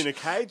cage. keeping them in a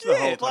cage the Yeah,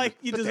 whole time. like,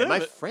 you but deserve they're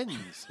my it.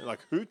 friends. Like,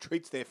 who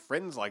treats their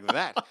friends like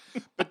that?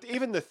 But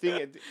even the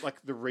thing, like,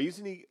 the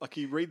reason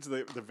he reads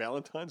the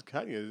Valentine's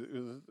card,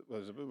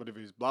 whatever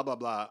it is, blah, blah,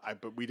 blah,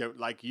 but we don't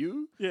like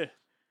you? Yeah.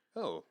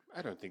 Oh,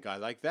 I don't think I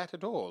like that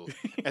at all.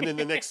 And then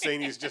the next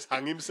scene, he's just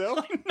hung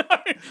himself. No,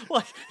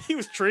 like he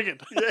was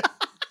triggered. Yeah.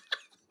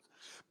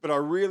 But I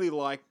really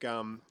like,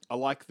 I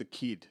like the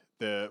kid.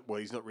 Well,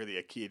 he's not really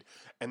a kid.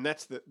 And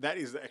that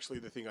is actually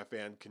the thing I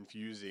found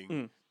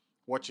confusing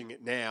watching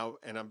it now.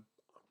 And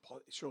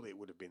surely it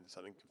would have been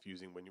something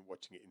confusing when you're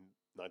watching it in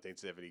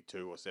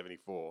 1972 or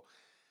 74.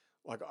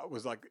 Like, I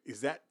was like,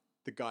 is that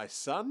the guy's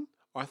son?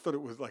 I thought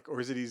it was like, or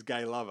is it his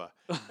gay lover?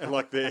 And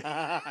like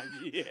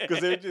because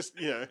they're just,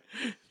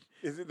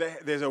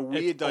 there's a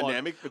weird odd.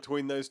 dynamic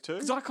between those two.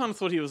 Because I kind of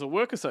thought he was a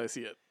work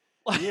associate.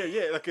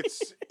 Yeah, like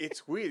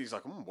it's weird. He's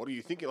like, what are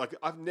you thinking? Like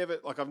I've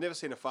never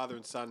seen a father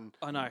and son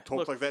I know. talk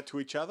Look, like that to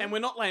each other. And we're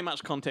not laying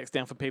much context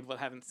down for people that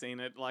haven't seen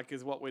it. Like,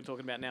 is what we're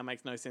talking about now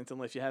makes no sense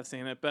unless you have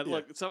seen it. But Yeah.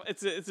 look, so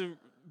it's a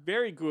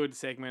very good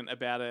segment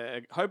about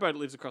a hobo that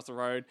lives across the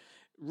road,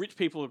 rich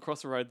people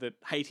across the road that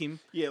hate him.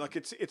 Yeah, like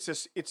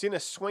it's in a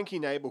swanky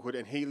neighborhood,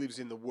 and he lives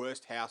in the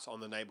worst house on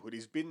the neighborhood.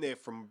 He's been there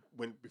from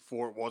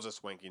before it was a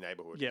swanky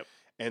neighborhood. Yep.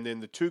 And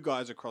then the two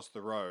guys across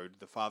the road,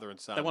 the father and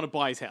son, They want to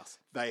buy his house.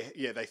 they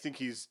think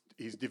he's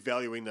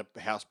devaluing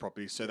the house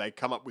property, so they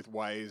come up with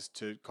ways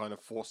to kind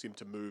of force him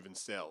to move and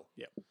sell.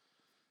 Yep.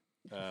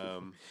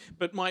 Um,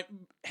 But my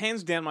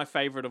hands down, my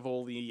favorite of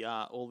all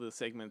the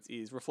segments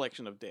is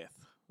Reflection of Death,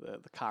 the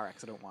car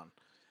accident one.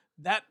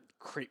 That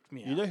creeped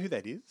me out. you know who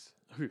that is?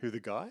 Who? The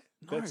guy?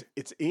 No.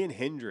 It's Ian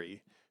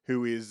Hendry,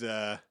 who is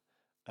I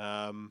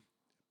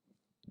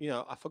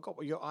forgot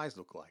what your eyes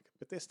look like,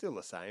 but they're still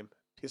the same.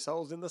 Piss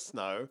holes in the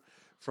snow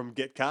from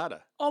Get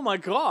Carter. Oh my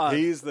god!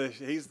 He's the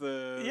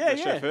Yeah, yeah.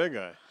 chauffeur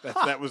guy.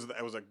 That was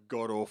a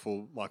god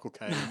awful Michael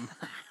Caine.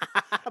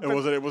 It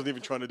wasn't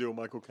even trying to do a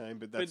Michael Caine,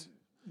 but But that's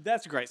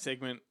that's a great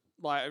segment.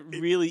 Like, it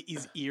really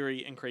is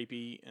eerie and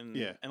creepy and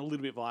Yeah. and a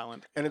little bit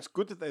violent. and it's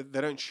good that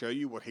they don't show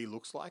you what he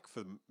looks like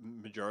for the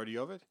majority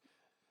of it.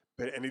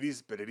 But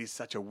it is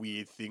such a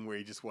weird thing where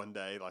he just one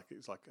day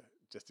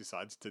just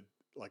decides to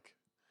like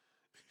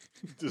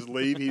just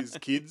leave his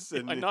kids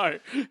and I know.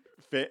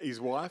 his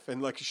wife,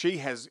 and like she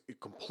has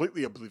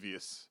completely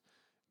oblivious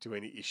to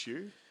any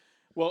issue.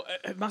 Well,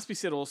 it must be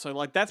said also,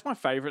 like, that's my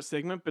favorite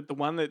segment, but the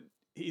one that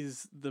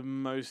is the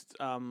most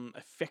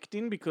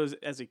affecting, because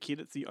as a kid,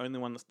 it's the only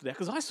one that stood out.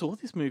 Because I saw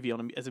this movie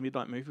as a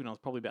midnight movie when I was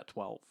probably about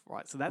 12,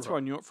 right? So that's where I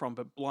knew it from.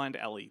 But Blind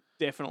Alley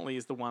definitely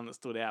is the one that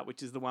stood out,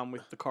 which is the one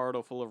with the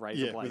corridor full of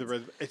razor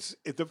blades.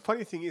 The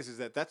funny thing is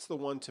that that's the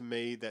one to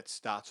me that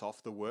starts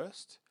off the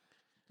worst.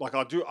 Like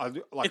I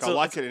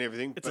like it and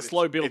everything. it's but a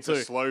slow build It's too.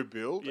 a slow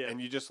build, Yeah. and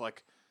you just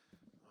like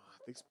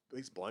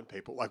these blind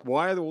people. Like,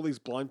 why are all these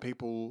blind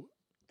people?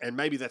 And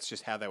maybe that's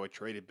just how they were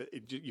treated. But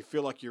you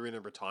feel like you're in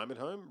a retirement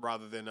home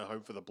rather than a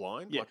home for the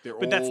blind. Yeah, Like they're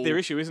but that's their all-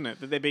 issue, isn't it?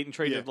 That they're being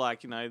treated Yeah.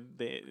 like,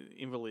 they're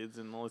invalids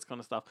and all this kind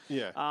of stuff.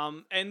 Yeah.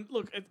 And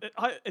look,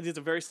 it is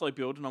a very slow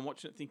build, and I'm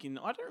watching it thinking,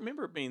 I don't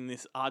remember it being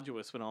this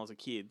arduous when I was a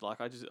kid. Like,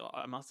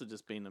 I must have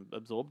just been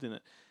absorbed in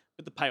it.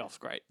 But the payoff's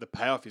great. The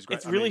payoff is great.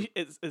 It's I really,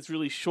 mean, it's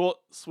really short,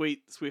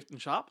 sweet, swift, and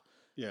sharp.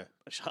 yeah.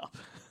 Sharp.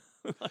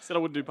 I said I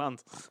wouldn't do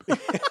puns.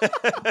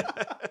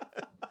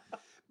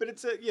 But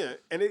it's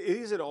and it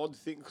is an odd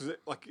thing because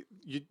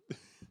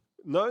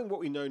knowing what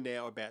we know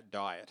now about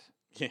diet,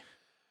 Yeah.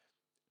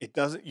 it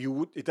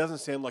doesn't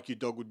sound like your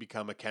dog would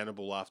become a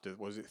cannibal after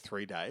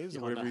 3 days Yeah,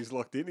 or I whatever know. he's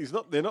locked in.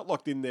 They're not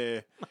locked in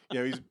there.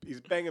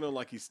 He's banging on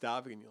like he's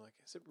starving, and you're like,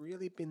 has it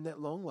really been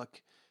that long?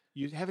 Like,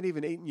 You haven't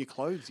even eaten your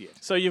clothes yet.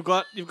 So you've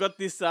got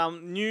this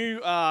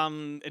new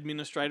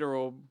administrator,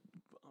 or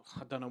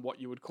I don't know what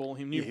you would call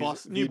him, new Yeah,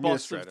 boss the of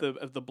administrator.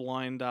 the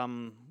blind.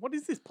 What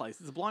is this place?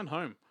 It's a blind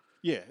home.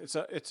 Yeah, it's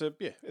a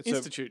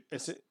Institute.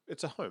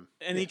 It's a home.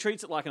 And he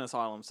treats it like an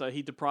asylum. So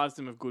he deprives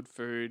them of good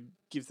food,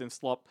 gives them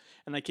slop,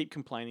 and they keep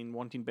complaining,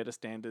 wanting better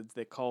standards.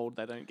 They're cold,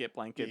 they don't get Yeah,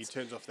 blankets. he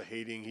turns off the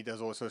heating. He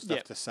does all sorts of stuff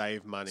Yeah. to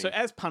save money. So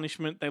as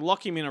punishment, they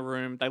lock him in a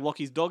room, they lock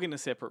his dog in a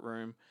separate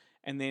room,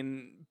 and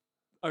then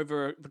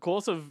over the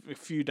course of a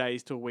few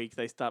days to a week,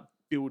 they start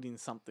building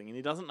something, and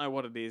he doesn't know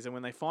what it is. And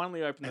when they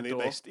finally open and the then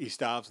door, he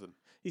starves them.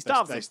 he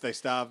starves they, them. They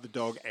starve the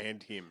dog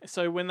and him.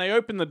 So when they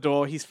open the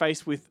door, he's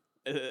faced with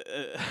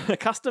a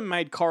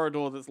custom-made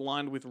corridor that's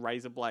lined with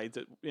razor blades,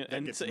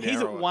 and gets so he's at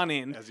narrower one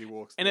end, as he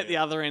walks and at the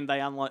down. other end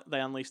they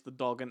unleash the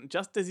dog. And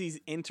just as he's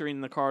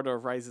entering the corridor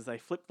of razors, they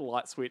flip the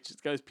light switch.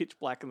 It goes pitch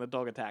black, and the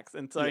dog attacks.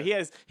 And so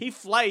Yeah. he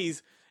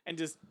flays and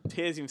just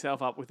tears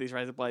himself up with these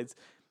razor blades.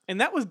 And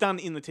that was done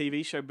in the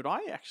TV show, but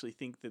I actually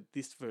think that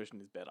this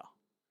version is better.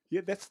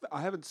 Yeah,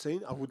 I haven't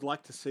seen. I would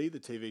like to see the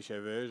TV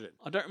show version.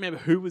 I don't remember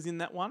who was in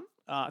that one.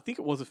 I think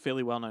it was a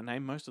fairly well-known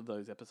name. Most of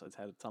those episodes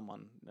had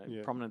someone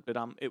Yeah. prominent, but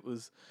it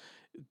was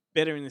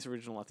better in this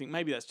original. I think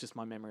maybe that's just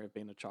my memory of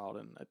being a child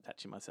and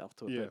attaching myself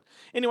to it. Yeah. But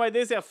anyway,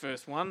 there's our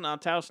first one,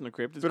 Tales from the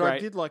Crypt. It's But great. I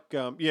did like.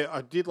 I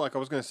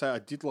was going to say I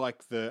did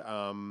like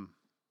the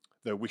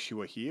Wish You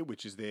Were Here,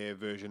 which is their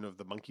version of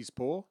the Monkey's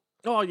Paw.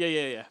 Oh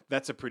yeah.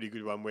 That's a pretty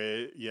good one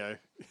where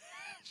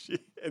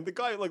and the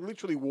guy like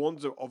literally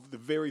warns of the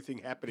very thing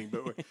happening.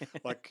 But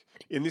like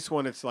in this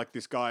one, it's like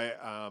this guy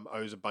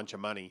owes a bunch of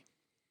money,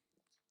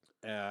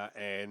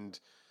 and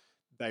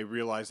they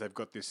realize they've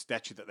got this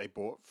statue that they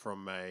bought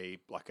from a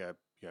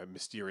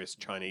mysterious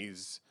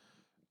Chinese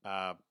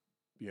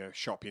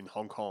shop in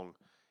Hong Kong,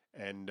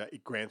 and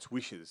it grants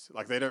wishes.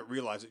 Like they don't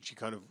realize that she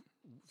kind of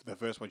the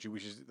first one she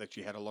wishes that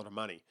she had a lot of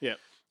money. Yeah.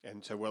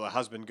 And so, her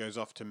husband goes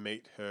off to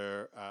meet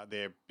her,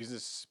 their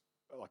business,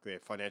 like their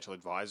financial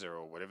advisor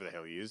or whatever the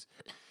hell he is.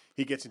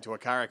 He gets into a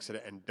car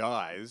accident and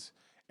dies.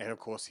 And of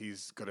course,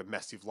 he's got a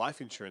massive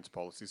life insurance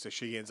policy. So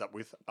she ends up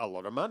with a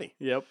lot of money.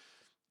 Yep.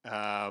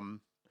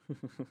 And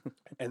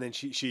then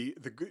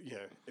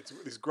it's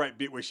this great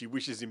bit where she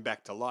wishes him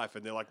back to life.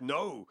 And they're like,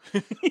 no.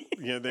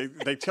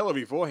 They tell her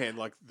beforehand,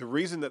 like, the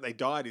reason that they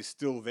died is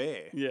still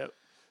there. Yeah.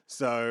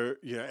 So,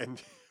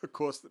 and of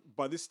course,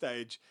 by this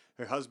stage,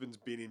 her husband's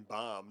been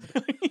embalmed.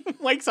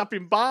 Wakes up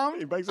embalmed.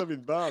 He wakes up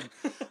embalmed.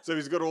 So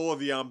he's got all of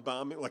the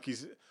embalming,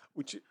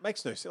 which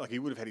makes no sense. Like he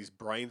would have had his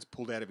brains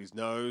pulled out of his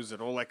nose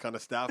and all that kind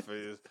of stuff.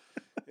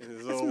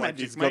 It's all like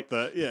magic,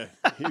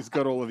 he's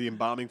got all of the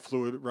embalming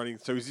fluid running.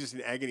 So he's just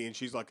in agony, and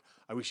she's like,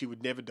 I wish he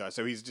would never die.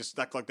 So he's just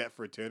stuck like that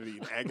for eternity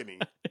in agony.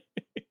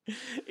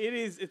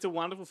 It's a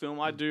wonderful film.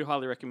 I do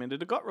highly recommend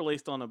it. It got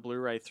released on a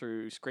Blu-ray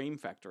through Scream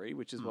Factory,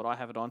 which is what I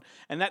have it on.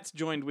 And that's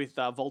joined with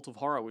Vault of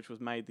Horror, which was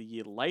made the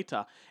year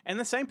later. And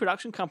the same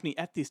production company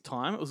at this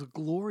time. It was a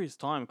glorious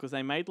time because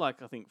they made I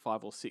think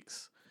 5 or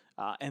 6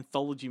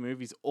 anthology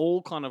movies,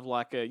 all kind of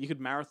you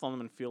could marathon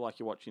them and feel like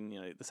you're watching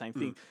the same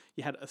thing.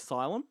 You had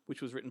Asylum,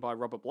 which was written by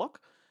Robert Bloch.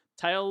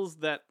 Tales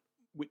That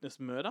Witness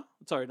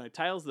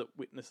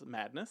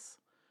Madness.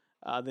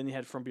 Then you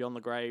had From Beyond the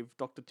Grave,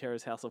 Dr.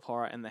 Terror's House of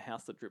Horror, and The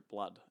House That Dripped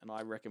Blood. And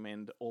I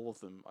recommend all of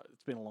them.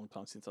 It's been a long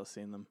time since I've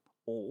seen them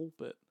all,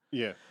 but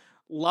Yeah.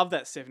 love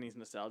that 70s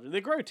nostalgia.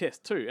 They're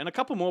grotesque too. And a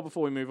couple more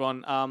before we move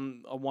on.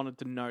 I wanted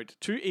to note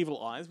Two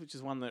Evil Eyes, which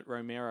is one that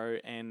Romero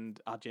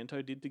and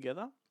Argento did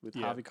together with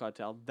Harvey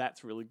Keitel.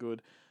 That's really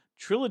good.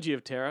 Trilogy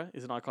of Terror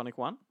is an iconic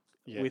one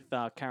with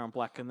Karen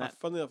Black. And that.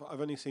 Funnily enough,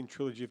 I've only seen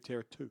Trilogy of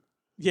Terror 2.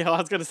 Yeah,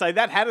 I was going to say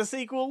that had a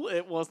sequel.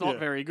 It was not Yeah.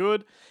 very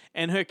good.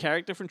 And her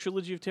character from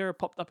Trilogy of Terror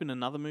popped up in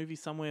another movie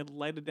somewhere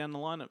later down the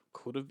line. It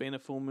could have been a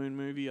Full Moon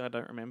movie. I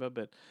don't remember.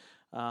 But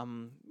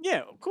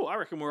yeah, cool. I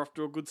reckon we're off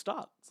to a good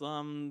start.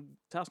 Tales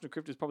from the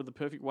Crypt is probably the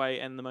perfect way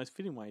and the most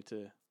fitting way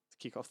to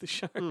kick off this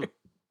show.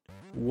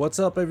 What's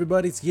up,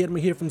 everybody? It's Guillermo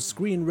here from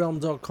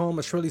ScreenRealm.com,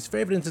 Australia's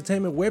favorite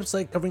entertainment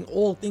website covering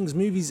all things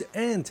movies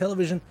and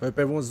television. Hope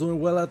everyone's doing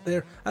well out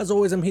there. As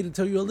always, I'm here to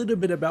tell you a little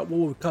bit about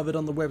what we've covered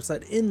on the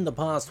website in the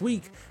past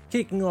week,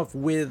 kicking off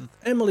with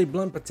Emily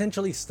Blunt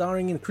potentially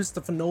starring in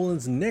Christopher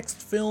Nolan's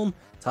next film,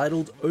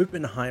 titled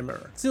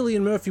Oppenheimer.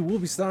 Cillian Murphy will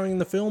be starring in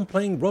the film,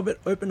 playing Robert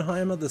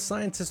Oppenheimer, the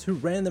scientist who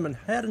ran the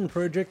Manhattan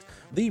Project,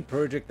 the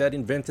project that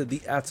invented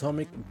the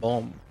atomic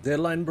bomb.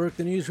 Deadline broke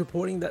the news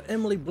reporting that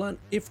Emily Blunt,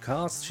 if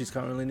cast, she's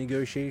currently in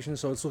negotiations,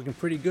 so it's looking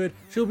pretty good,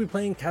 she'll be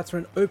playing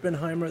Catherine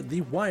Oppenheimer,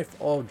 the wife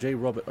of J.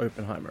 Robert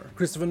Oppenheimer.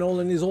 Christopher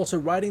Nolan is also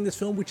writing this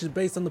film, which is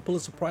based on the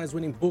Pulitzer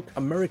Prize-winning book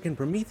American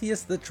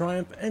Prometheus, The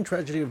Triumph and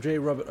Tragedy of J.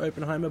 Robert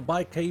Oppenheimer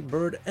by Kate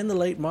Bird and the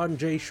late Martin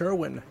J.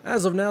 Sherwin.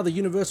 As of now, the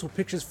Universal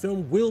Pictures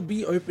film will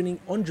be opening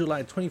on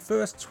July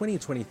 21st,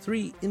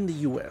 2023 in the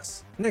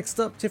US. Next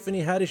up,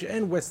 Tiffany Haddish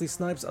and Wesley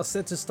Snipes are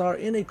set to star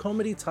in a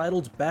comedy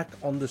titled Back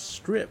on the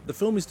Strip. The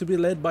film is to be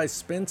led by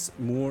Spence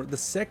Moore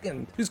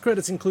II, whose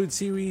credits include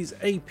series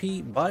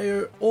AP,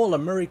 Bio, All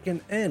American,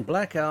 and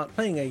Blackout,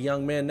 playing a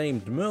young man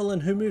named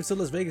Merlin who moves to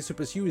Las Vegas to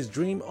pursue his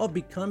dream of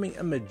becoming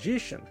a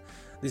magician.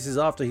 This is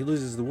after he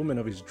loses the woman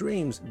of his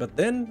dreams, but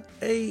then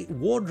a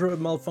wardrobe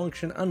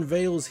malfunction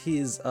unveils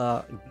his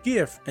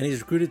gift and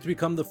he's recruited to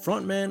become the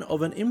frontman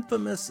of an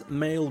infamous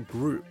male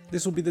group.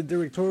 This will be the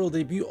directorial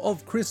debut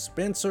of Chris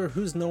Spencer,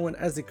 who's known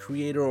as the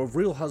creator of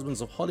Real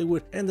Husbands of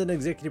Hollywood and an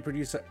executive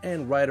producer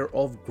and writer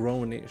of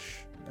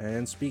Grownish.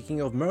 And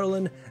speaking of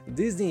Merlin,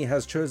 Disney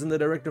has chosen the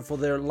director for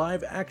their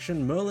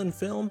live-action Merlin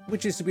film,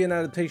 which is to be an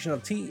adaptation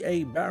of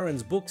T.A.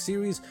 Barron's book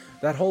series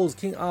that holds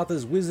King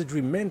Arthur's wizardry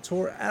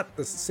mentor at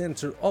the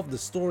center of the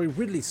story.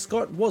 Ridley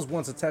Scott was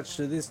once attached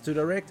to this to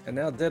direct, and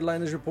now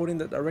Deadline is reporting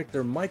that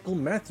director Michael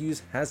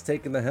Matthews has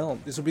taken the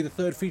helm. This will be the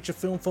third feature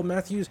film for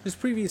Matthews, whose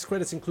previous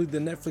credits include the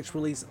Netflix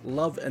release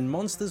Love and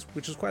Monsters,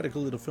 which is quite a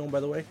cool little film by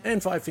the way,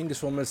 and Five Fingers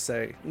for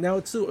Marseille. Now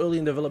it's still early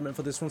in development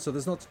for this one, so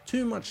there's not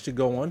too much to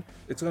go on.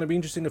 It's going to be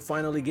interesting to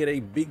finally get a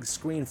big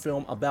screen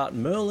film about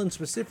Merlin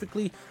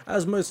specifically,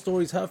 as most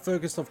stories have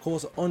focused of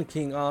course on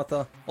King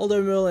Arthur,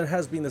 although Merlin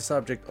has been the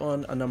subject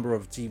on a number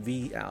of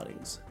TV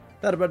outings.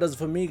 That about does it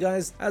for me,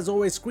 guys. As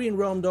always,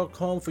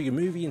 ScreenRealm.com for your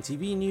movie and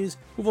TV news.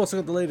 We've also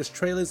got the latest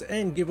trailers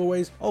and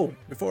giveaways. Oh,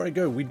 before I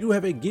go, we do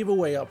have a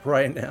giveaway up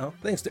right now.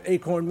 Thanks to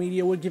Acorn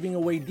Media, we're giving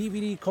away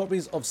DVD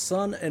copies of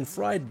Son and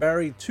Fried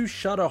Barry, 2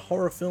 Shudder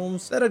horror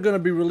films that are going to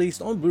be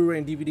released on Blu-ray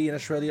and DVD in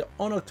Australia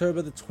on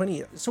October the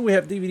 20th. So we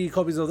have DVD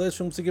copies of those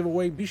films to give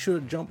away. Be sure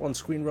to jump on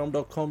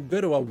ScreenRealm.com,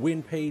 go to our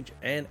win page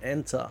and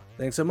enter.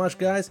 Thanks so much,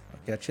 guys. I'll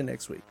catch you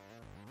next week.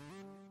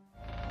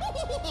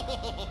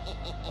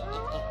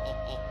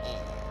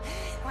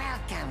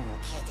 Welcome,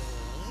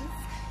 kiddies.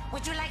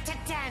 Would you like to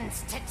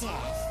dance to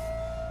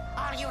death?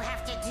 All you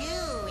have to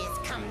do is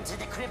come to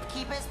the Crypt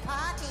Keeper's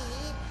party.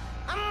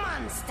 A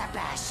monster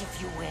bash,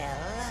 if you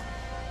will.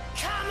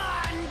 Come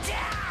on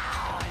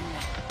down!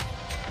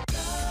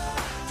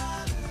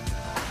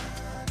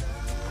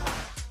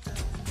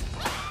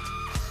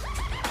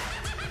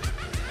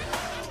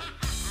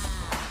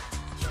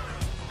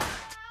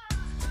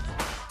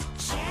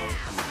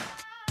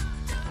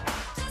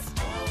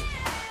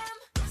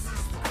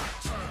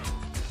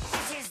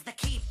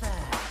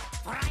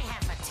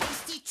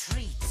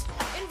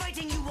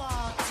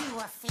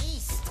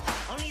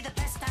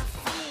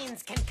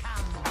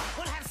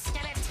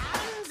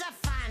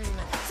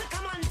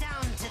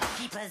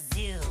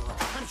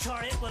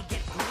 Sure it will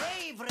get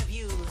grave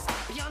reviews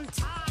beyond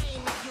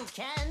time if you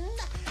can.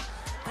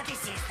 But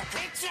this is the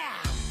Crypt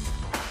Jam.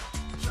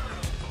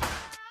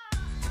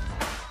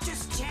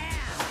 Just jam.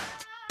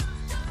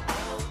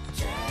 Oh,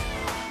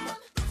 jam.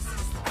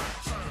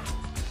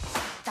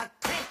 The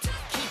Crypt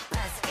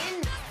Keeper's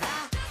in the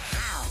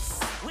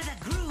house with a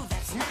groove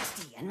that's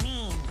nasty and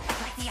mean,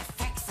 like the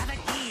effects of a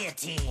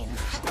guillotine.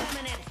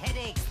 Permanent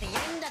headaches, the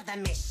end of the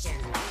mission.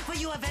 For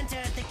you have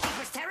entered the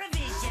Keeper's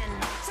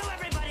TerraVision. So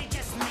everybody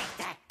just make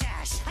that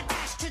a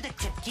dash to the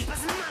Crypt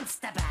Keeper's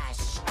Monster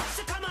Bash.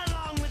 So come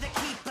along with the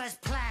Keeper's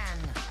plan.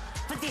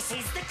 For this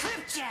is the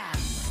Crypt Jam.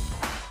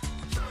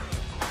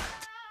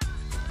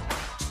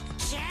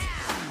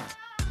 Jam.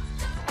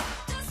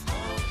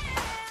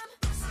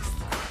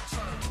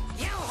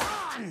 You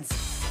horns.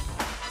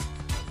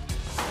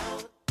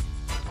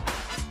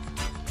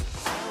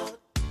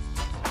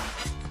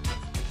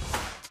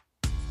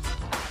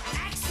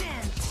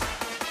 Accent.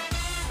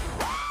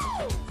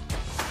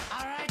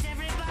 All right,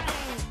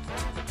 everybody.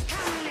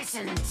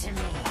 Listen to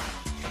me.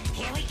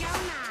 Here we go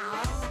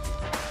now.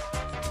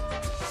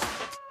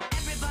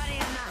 Everybody in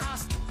the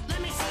house, let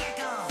me see you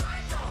go.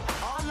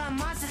 All the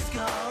monsters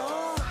go.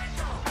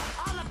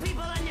 All the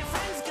people and your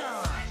friends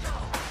go.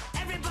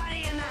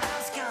 Everybody in the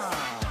house go.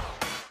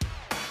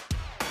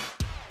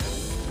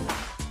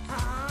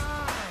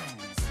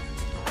 Horns.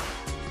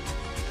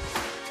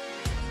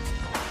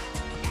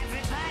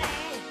 Everybody.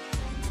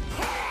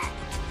 Hit it.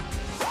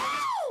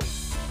 Woo!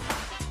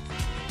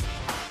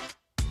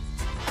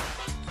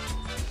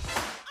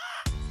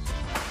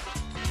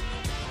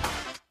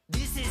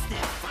 This is the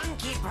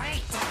funky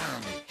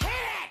breakdown. Hit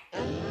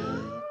it!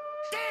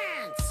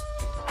 Dance!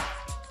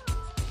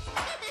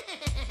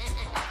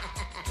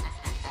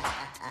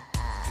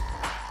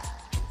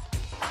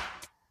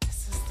 This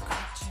is the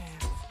Crypt Jam.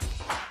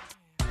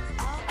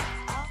 Oh,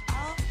 oh,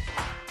 oh.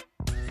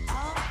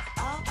 Oh,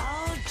 oh,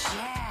 oh,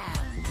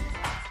 jam.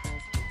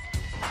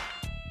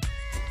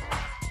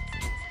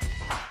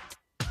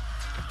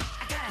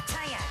 I gotta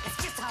tell ya, it's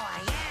just how I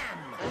am.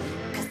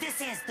 'Cause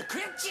this is the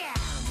Crypt Jam.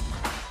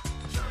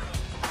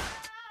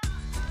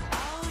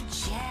 Oh,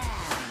 jam.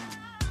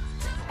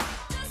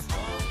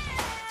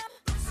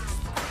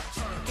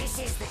 This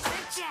is the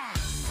Crypt Jam.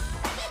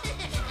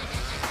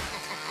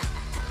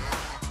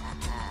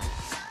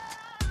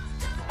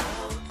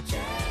 Oh,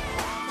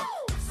 jam.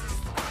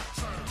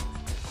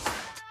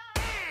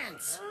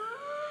 Dance.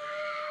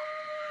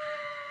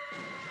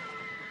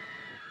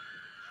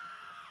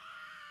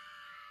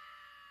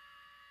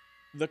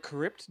 The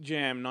Crypt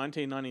Jam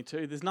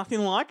 1992. There's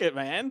nothing like it,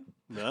 man.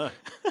 No.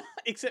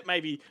 Except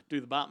maybe Do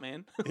the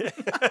Bartman.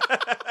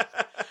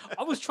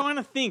 I was trying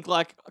to think,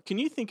 like, can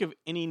you think of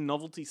any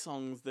novelty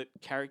songs that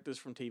characters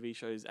from TV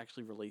shows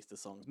actually released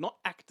as songs? Not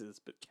actors,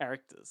 but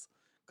characters.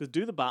 Because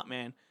Do the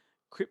Bartman,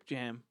 Crip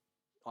Jam,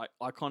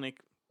 iconic.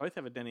 Both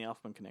have a Danny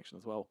Elfman connection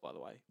as well, by the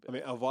way. I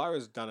mean,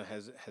 Elvira's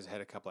has had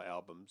a couple of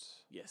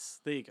albums. Yes,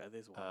 there you go.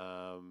 There's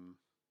one.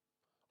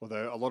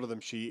 Although a lot of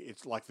them,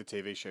 it's like the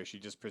TV show. She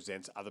just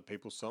presents other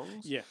people's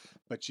songs. Yeah.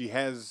 But she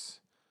has.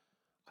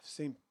 I've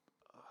seen.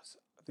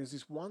 There's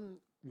this one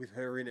with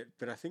her in it,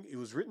 but I think it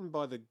was written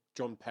by the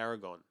John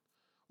Paragon,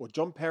 or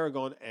John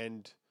Paragon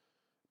and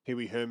Pee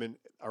Wee Herman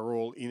are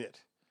all in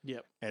it.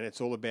 Yep. And it's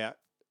all about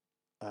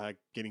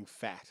getting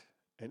fat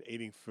and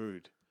eating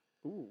food.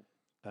 Ooh.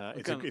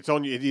 It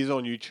is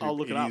on YouTube. I'll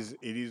look it up.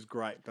 It is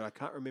great, but I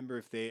can't remember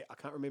if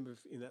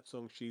in that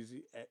song she's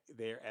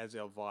there as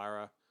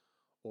Elvira,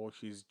 or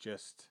she's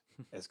just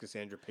as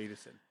Cassandra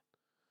Peterson.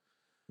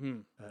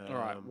 All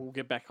right, we'll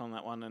get back on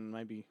that one and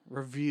maybe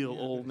reveal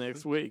all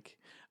next week.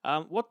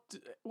 What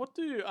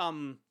do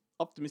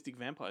optimistic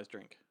vampires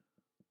drink?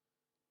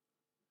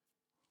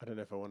 I don't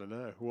know if I want to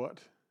know what.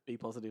 Be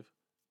positive.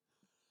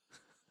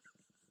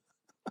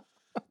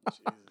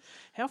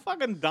 How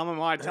fucking dumb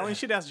am I? Telling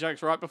shit-ass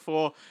jokes right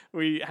before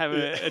we have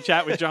a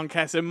chat with John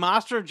Casser,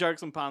 master of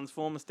jokes and puns,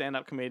 former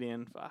stand-up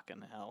comedian.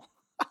 Fucking hell.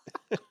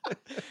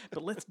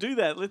 But let's do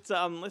that.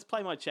 Let's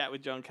play my chat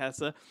with John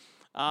Casser.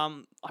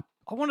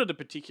 I wanted a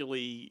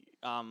particularly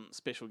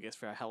special guest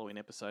for our Halloween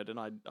episode, and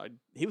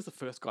he was the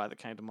first guy that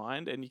came to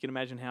mind, and you can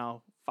imagine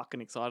how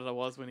fucking excited I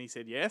was when he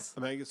said yes.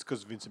 I mean, it's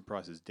because Vincent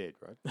Price is dead,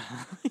 right?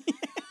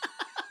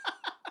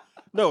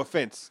 No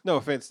offense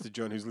to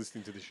John who's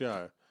listening to the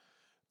show.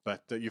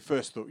 But your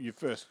first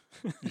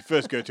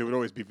go-to would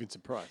always be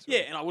Vincent Price. Right?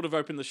 Yeah, and I would have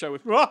opened the show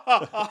with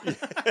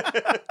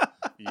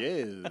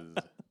Yes.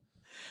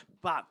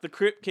 But the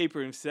Crypt Keeper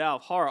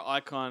himself, horror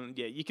icon,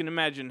 yeah, you can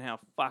imagine how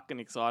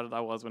fucking excited I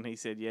was when he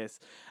said yes.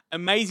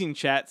 Amazing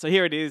chat. So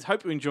here it is.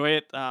 Hope you enjoy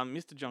it.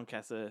 Mr. John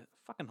Casser,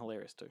 fucking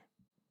hilarious too.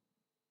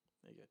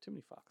 There you go. Too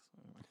many fucks.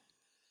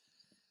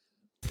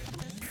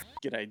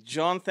 G'day,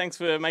 John. Thanks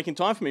for making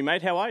time for me,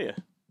 mate. How are you?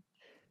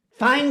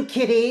 Fine,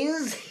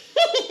 kiddies.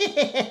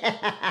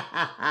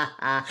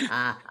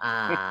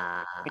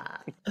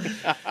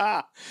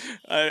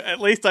 At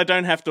least I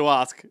don't have to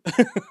ask.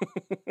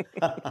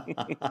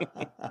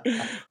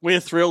 We're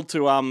thrilled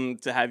to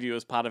have you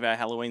as part of our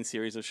Halloween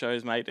series of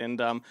shows, mate.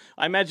 And I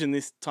imagine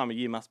this time of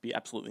year must be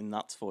absolutely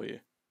nuts for you.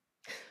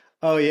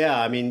 Oh, yeah.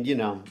 I mean,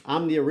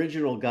 I'm the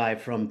original guy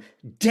from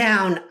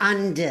Down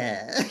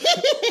Under.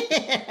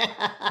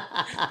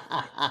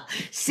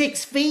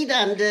 6 feet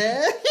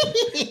under.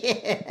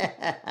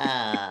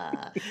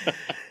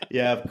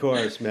 Yeah, of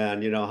course,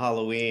 man.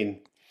 Halloween.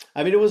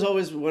 I mean, it was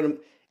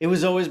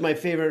always my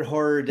favorite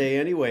horror day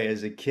anyway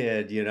as a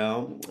kid,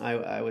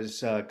 I was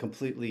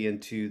completely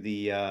into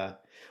the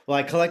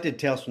I collected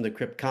Tales from the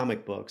Crypt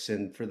comic books,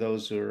 and for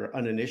those who are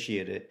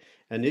uninitiated,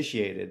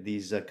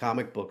 these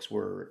comic books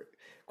were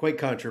quite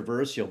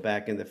controversial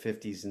back in the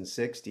 50s and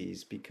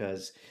 60s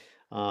because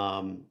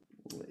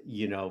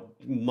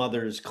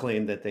mothers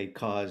claimed that they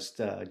caused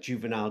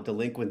juvenile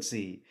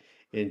delinquency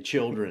in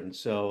children.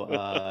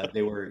 So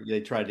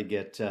they tried to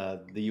get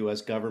the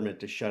U.S. government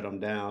to shut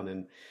them down.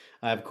 And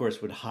I, of course,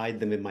 would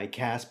hide them in my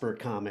Casper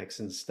comics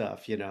and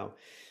stuff,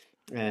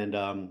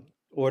 and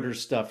order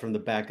stuff from the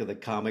back of the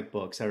comic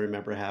books. I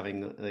remember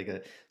having like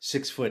a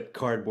 6-foot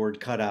cardboard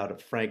cutout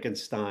of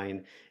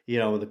Frankenstein,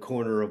 in the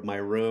corner of my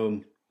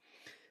room.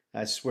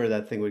 I swear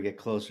that thing would get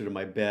closer to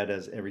my bed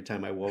as every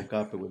time I woke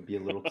up, it would be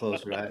a little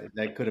closer.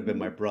 That could have been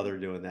my brother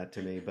doing that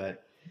to me,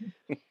 but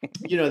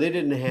they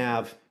didn't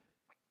have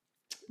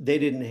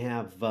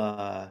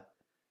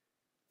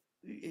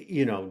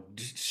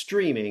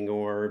streaming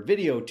or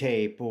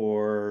videotape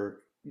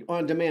or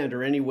on demand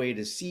or any way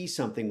to see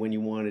something when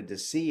you wanted to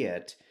see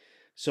it.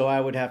 So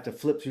I would have to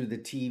flip through the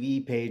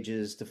TV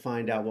pages to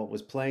find out what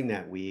was playing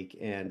that week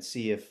and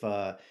see if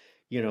the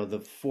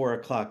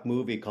 4:00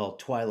 movie called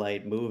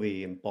Twilight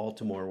Movie in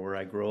Baltimore, where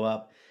I grew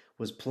up,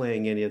 was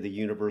playing any of the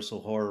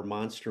Universal horror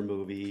monster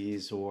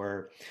movies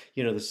or,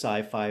 the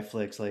sci-fi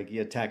flicks like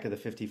Attack of the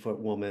 50-Foot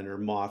Woman or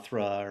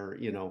Mothra or,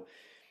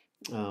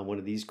 one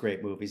of these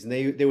great movies. And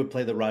they would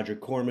play the Roger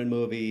Corman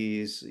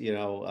movies,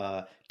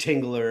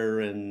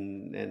 Tingler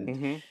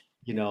and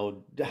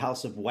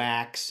House of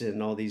Wax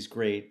and all these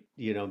great,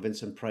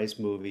 Vincent Price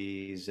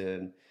movies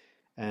and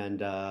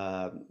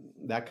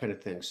that kind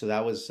of thing. So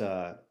that was,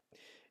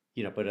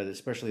 but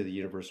especially the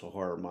Universal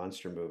horror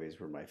monster movies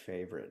were my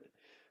favorite.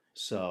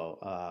 So,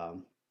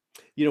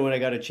 when I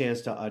got a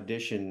chance to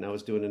audition, I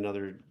was doing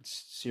another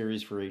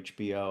series for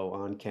HBO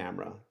on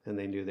camera, and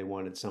they knew they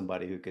wanted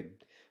somebody who could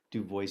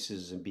do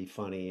voices and be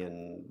funny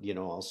and,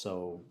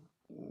 also,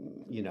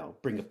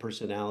 bring a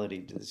personality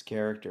to this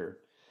character.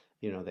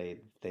 They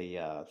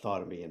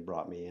thought of me and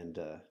brought me in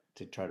to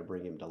try to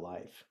bring him to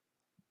life.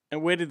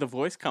 And where did the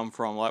voice come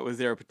from? Like, was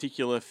there a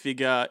particular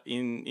figure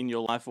in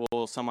your life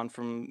or someone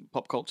from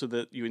pop culture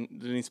that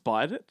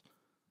inspired it?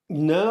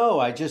 No,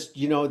 I just,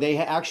 they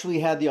actually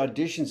had the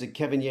auditions at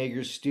Kevin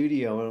Yeager's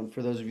studio. And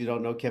for those of you who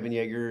don't know, Kevin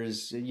Yeager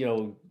is,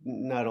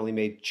 not only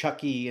made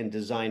Chucky and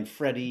designed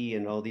Freddy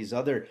and all these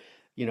other,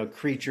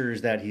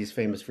 creatures that he's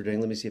famous for doing.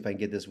 Let me see if I can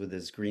get this with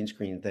this green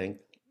screen thing.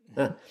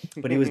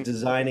 but he was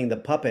designing the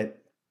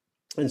puppet,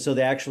 and so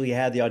they actually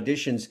had the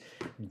auditions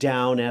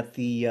down at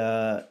the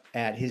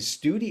at his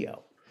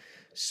studio.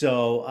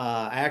 So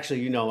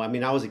actually, I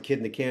mean, I was a kid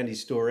in the candy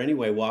store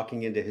anyway,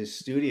 walking into his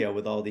studio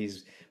with all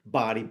these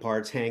body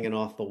parts hanging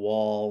off the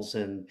walls,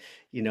 and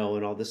and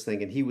all this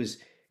thing, and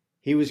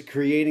he was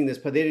creating this,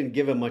 but they didn't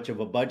give him much of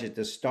a budget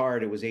to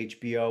start. It was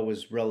HBO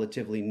was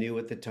relatively new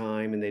at the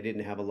time, and they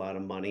didn't have a lot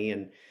of money,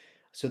 and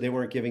so they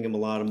weren't giving him a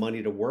lot of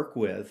money to work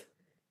with,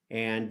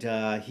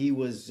 and he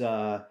was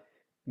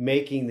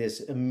making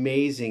this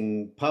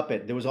amazing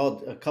puppet. There was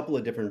a couple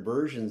of different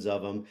versions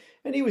of him,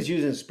 and he was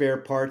using spare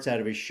parts out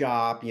of his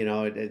shop.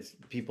 It's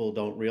people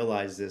don't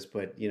realize this,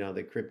 but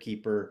the Crypt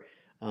Keeper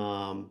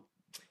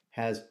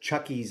has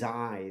Chucky's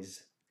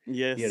eyes.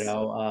 Yes.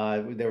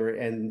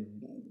 And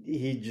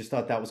he just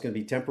thought that was going to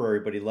be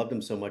temporary, but he loved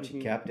him so much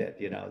he kept it.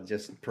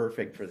 Just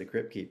perfect for the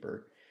Crypt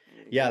Keeper.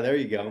 Yeah, there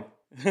you go.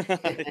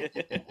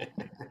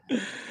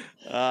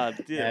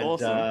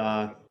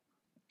 Awesome.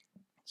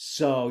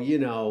 So,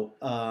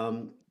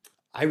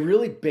 I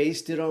really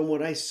based it on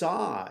what I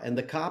saw and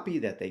the copy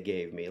that they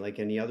gave me, like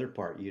any other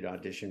part you'd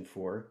audition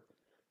for.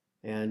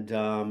 And,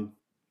 I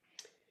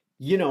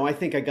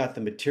think I got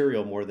the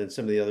material more than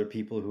some of the other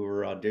people who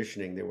were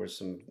auditioning. There were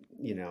some,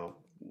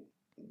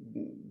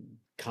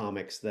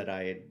 comics that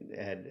I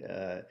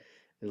had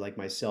like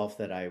myself,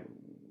 that I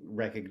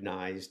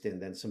recognized,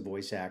 and then some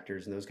voice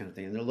actors and those kind of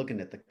things. And they're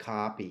looking at the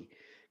copy,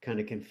 kind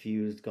of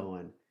confused,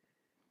 going,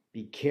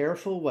 "Be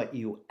careful what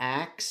you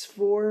ask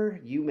for.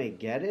 You may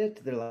get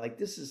it." They're like,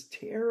 "This is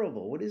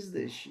terrible. What is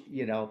this?"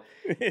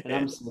 And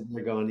I'm sitting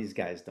there going, "These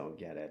guys don't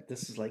get it.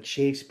 This is like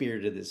Shakespeare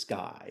to this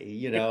guy."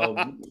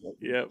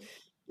 Yep.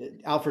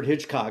 Alfred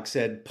Hitchcock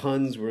said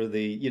puns were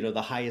the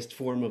highest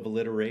form of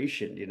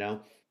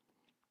alliteration.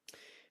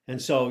 And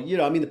so,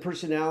 I mean, the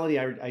personality,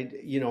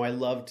 I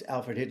loved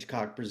Alfred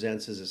Hitchcock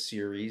Presents as a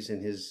series,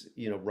 and his,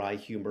 wry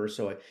humor.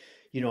 So,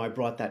 I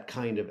brought that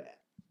kind of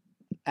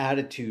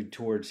attitude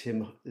towards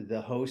him,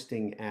 the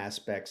hosting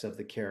aspects of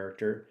the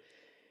character.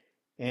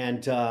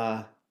 And,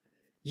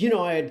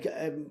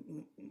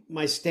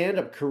 my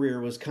stand-up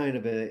career was kind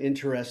of an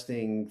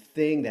interesting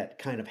thing that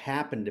kind of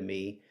happened to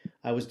me.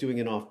 I was doing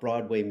an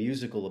off-Broadway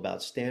musical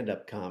about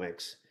stand-up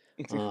comics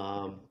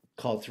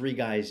called Three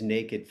Guys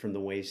Naked from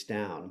the Waist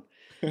Down.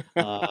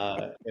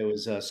 It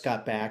was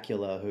Scott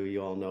Bakula, who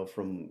you all know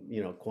from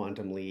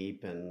Quantum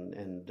Leap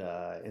and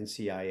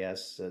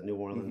NCIS New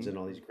Orleans and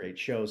all these great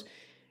shows.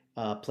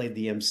 Played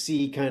the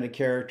MC kind of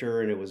character,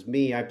 and it was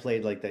me. I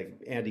played like the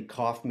Andy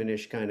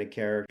Kaufman-ish kind of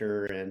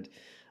character, and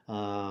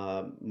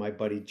my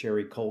buddy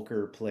Jerry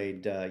Colker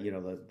played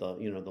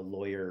the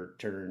lawyer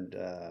turned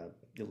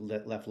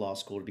left law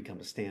school to become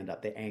a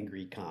stand-up, the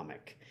angry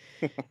comic,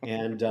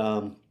 and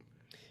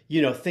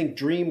think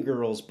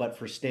Dreamgirls, but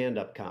for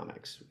stand-up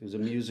comics. It was a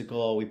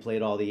musical. We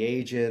played all the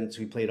agents.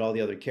 We played all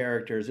the other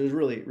characters. It was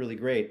really, really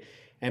great.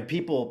 And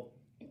people,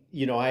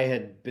 I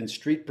had been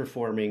street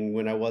performing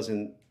when I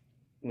wasn't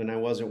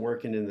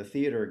working in the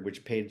theater,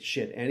 which paid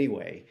shit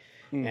anyway.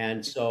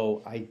 And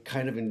so I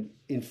kind of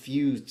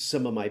infused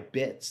some of my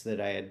bits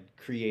that I had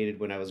created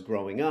when I was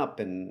growing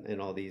up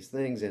and all these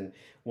things. And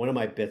one of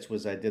my bits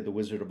was I did The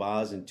Wizard of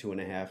Oz in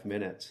 2.5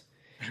 minutes.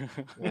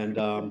 And,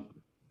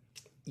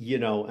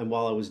 and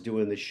while I was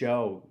doing the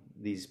show,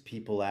 these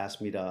people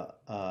asked me to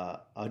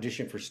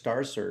audition for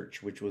Star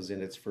Search, which was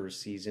in its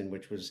first season,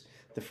 which was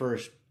the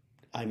first,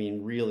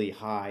 really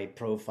high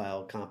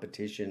profile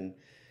competition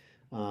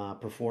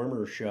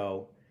performer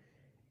show.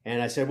 And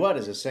I said, "What,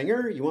 as a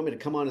singer? You want me to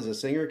come on as a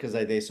singer?" Because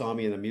they saw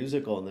me in the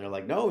musical, and they're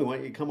like, "No, we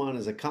want you to come on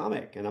as a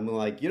comic." And I'm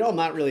like, I'm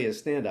not really a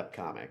stand-up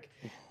comic.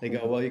 They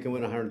go, "Well, you can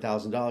win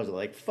 $100,000. They're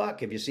like,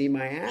 "Fuck, have you seen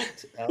my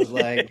act?" I was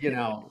like,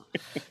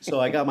 So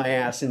I got my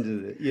ass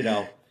into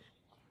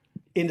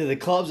the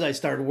clubs. I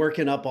started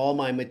working up all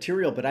my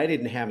material, but I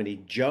didn't have any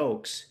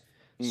jokes.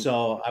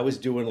 So I was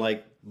doing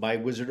like my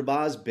Wizard of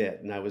Oz bit,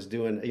 and I was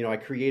doing, I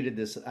created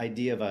this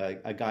idea of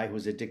a guy who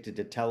was addicted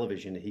to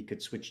television. He could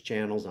switch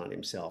channels on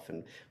himself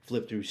and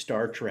flip through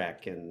Star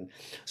Trek and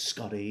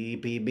Scotty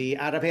BB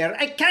out of here.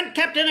 "I can't,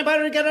 Captain, about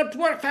to get up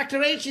to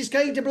Factor 8. She's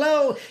going to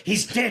blow.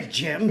 He's dead,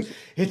 Jim.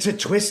 It's a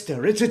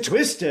twister. It's a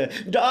twister.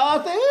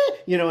 Dorothy."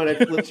 And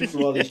I flipped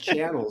through all these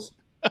channels.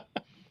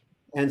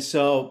 And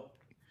so,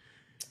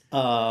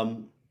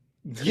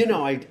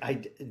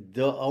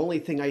 the only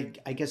thing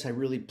I guess I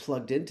really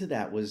plugged into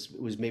that was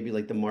maybe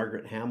like the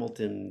Margaret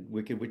Hamilton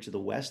Wicked Witch of the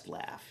West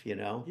laugh,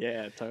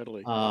 Yeah,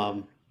 totally.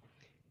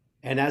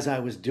 And as I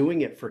was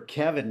doing it for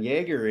Kevin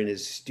Yeager in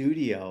his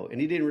studio,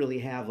 and he didn't really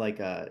have like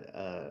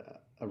a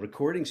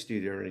recording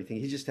studio or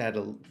anything. He just had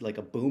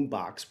a boom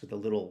box with a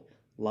little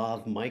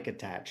lav mic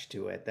attached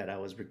to it that I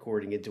was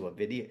recording into a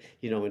video,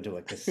 into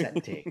a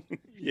cassette tape.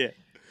 Yeah.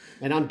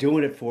 And I'm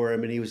doing it for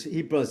him, and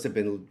he must have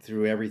been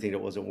through everything that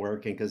wasn't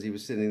working, because he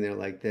was sitting there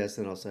like this,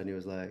 and all of a sudden he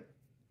was like,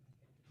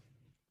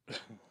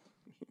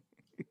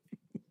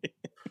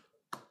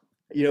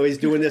 he's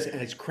doing this,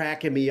 and it's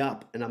cracking me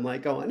up, and I'm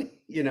like going,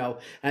 and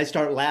I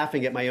start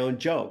laughing at my own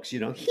jokes,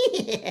 and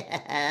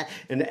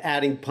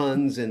adding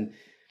puns, and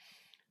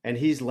and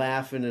he's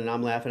laughing and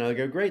I'm laughing. I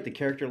go, great, the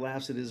character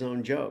laughs at his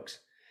own jokes.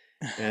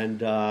 And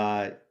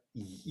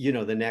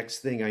the next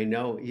thing I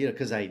know,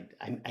 because I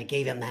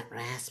gave him that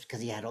rasp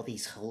because he had all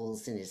these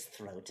holes in his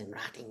throat and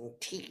rotting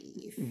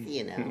teeth,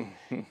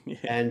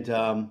 And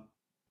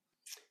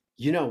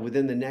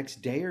within the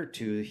next day or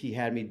two, he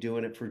had me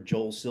doing it for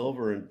Joel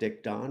Silver and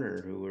Dick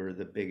Donner, who were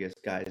the biggest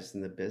guys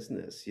in the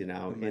business, in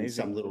Amazing.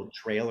 some little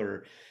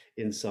trailer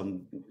in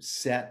some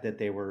set that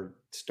they were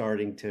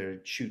starting to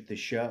shoot the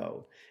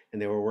show.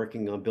 And they were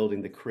working on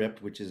building the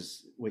crypt, which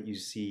is what you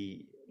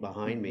see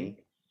behind me.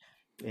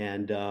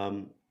 And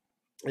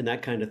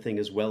that kind of thing,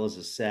 as well as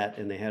a set.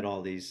 And they had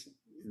all this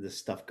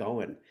stuff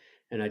going.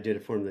 And I did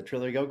it for him in the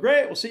trailer. He go,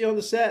 great, we'll see you on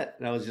the set.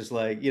 And I was just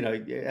like,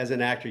 as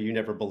an actor, you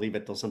never believe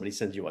it till somebody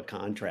sends you a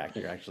contract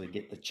and you actually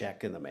get the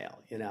check in the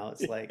mail.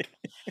 It's like,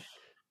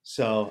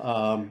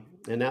 so,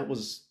 and that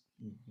was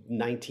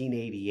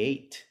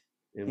 1988.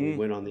 And we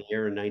went on the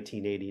air in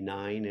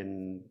 1989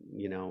 and,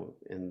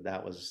 and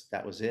that was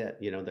it.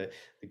 The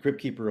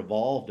Crypt Keeper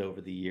evolved over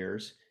the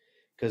years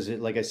because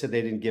like I said,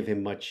 they didn't give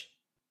him much,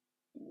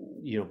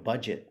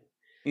 budget.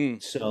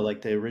 So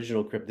like the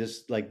original Crypt,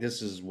 this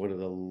is one of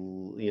the,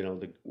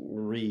 the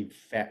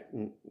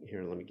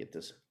here, let me get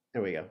this.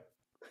 There we go.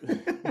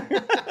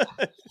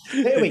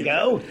 There we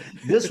go.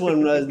 This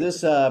one was,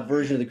 this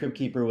version of the Crypt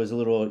Keeper was a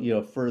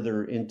little,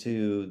 further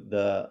into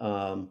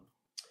the,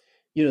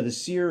 the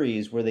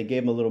series where they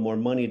gave him a little more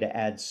money to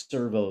add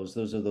servos.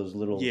 Those are those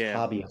little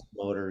hobbyist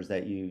motors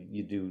that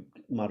you do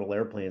model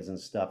airplanes and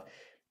stuff,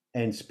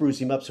 and spruce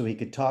him up so he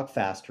could talk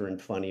faster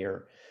and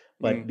funnier.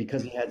 But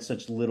because he had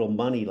such little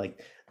money, like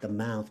the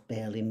mouth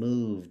barely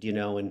moved,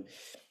 and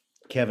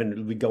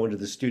Kevin would go into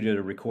the studio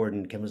to record,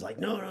 and Kevin was like,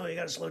 no, you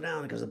got to slow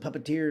down because the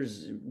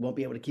puppeteers won't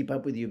be able to keep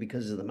up with you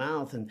because of the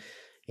mouth. And,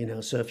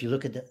 so if you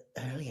look at the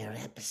earlier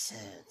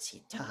episodes,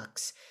 he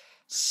talks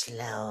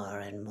slower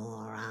and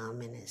more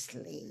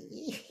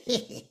ominously.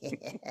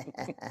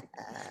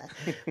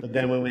 But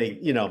then when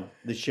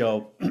the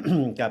show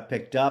got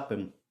picked up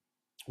and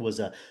was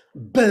a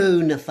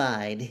bona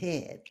fide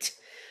hit,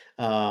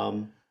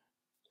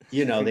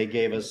 they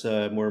gave us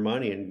more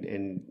money,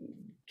 and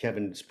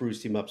Kevin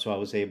spruced him up, so I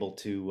was able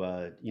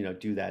to,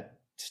 do that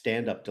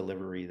stand-up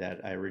delivery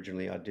that I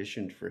originally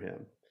auditioned for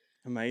him.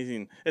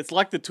 Amazing. It's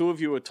like the two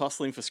of you were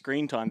tussling for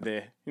screen time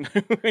there.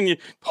 When you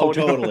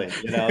totally.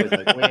 It's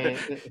like,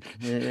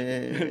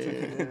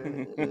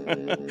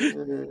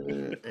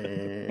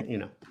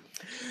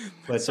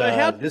 But so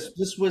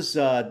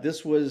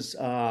this was.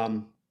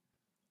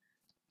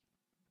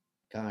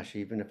 Gosh,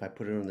 even if I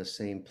put it on the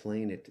same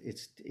plane,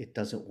 it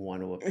doesn't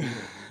want to appear.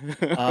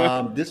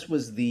 This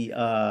was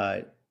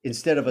the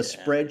instead of a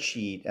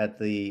spreadsheet at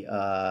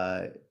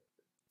the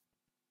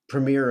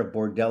premiere of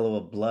Bordello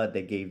of Blood,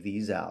 they gave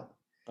these out.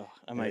 Oh,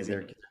 amazing.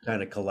 They're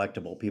kind of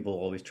collectible. People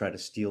always try to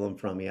steal them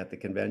from me at the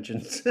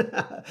conventions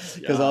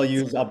because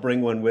I'll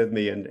bring one with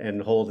me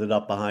and hold it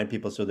up behind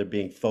people so they're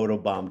being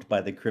photobombed by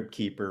the Crypt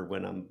Keeper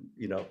when I'm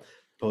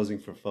posing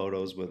for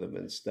photos with them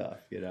and stuff.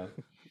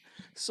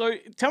 So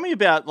tell me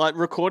about like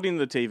recording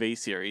the TV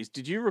series.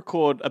 Did you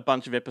record a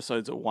bunch of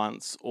episodes at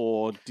once,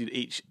 or did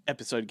each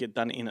episode get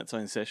done in its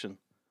own session?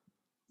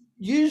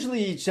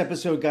 Usually each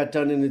episode got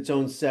done in its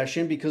own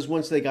session because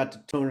once they got the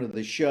tone of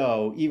the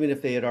show, even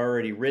if they had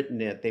already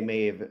written it, they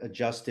may have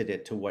adjusted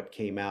it to what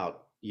came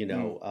out,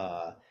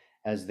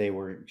 as they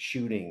were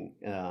shooting.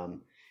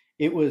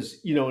 It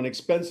was, an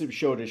expensive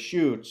show to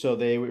shoot, so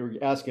they were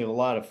asking a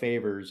lot of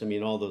favors. I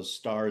mean, all those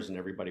stars and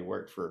everybody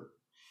worked for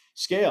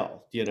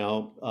scale,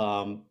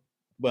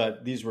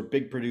 but these were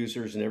big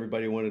producers and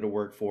everybody wanted to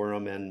work for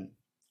them. And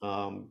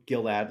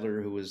Gil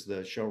Adler, who was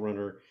the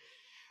showrunner,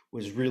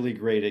 was really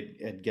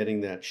great at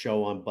getting that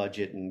show on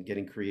budget and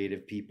getting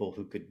creative people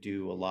who could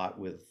do a lot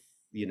with,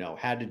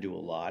 had to do a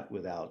lot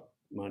without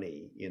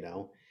money,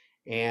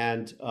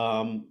 And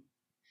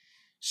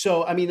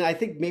so, I mean, I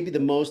think maybe the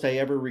most I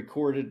ever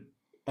recorded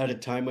at a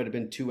time would have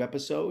been 2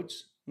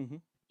 episodes.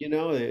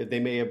 They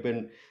may have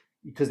been,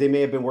 because they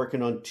may have been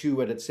working on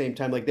 2 at the same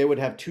time. Like they would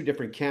have 2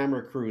 different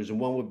camera crews, and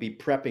one would be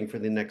prepping for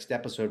the next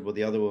episode while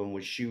the other one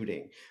was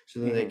shooting. So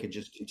then they could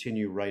just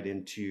continue right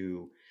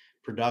into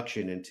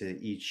production into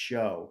each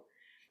show.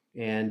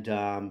 And,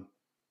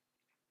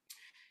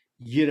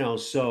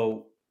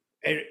 so,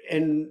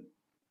 and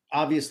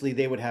obviously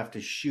they would have to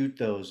shoot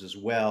those as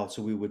well.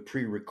 So we would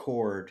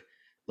pre-record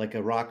like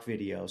a rock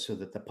video so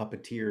that the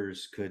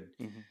puppeteers could,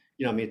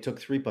 it took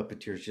 3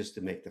 puppeteers just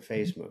to make the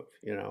face move,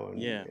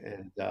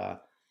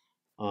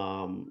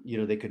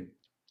 they could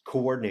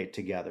coordinate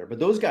together. But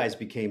those guys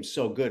became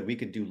so good, we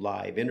could do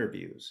live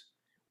interviews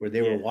where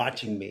they were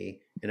watching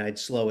me and I'd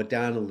slow it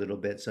down a little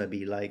bit. So I'd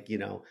be like,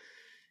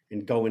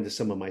 and go into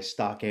some of my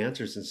stock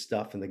answers and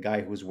stuff. And the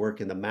guy who was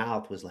working the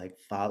mouth was like,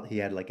 he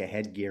had like a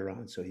headgear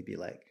on. So he'd be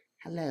like,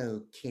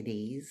 hello,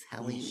 kiddies.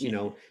 How are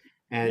you?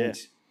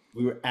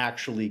 We were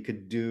actually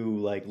could do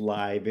like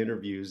live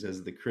interviews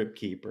as the Crypt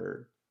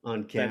Keeper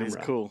on camera. That is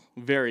cool.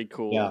 Very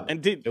cool. Yeah,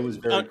 And it was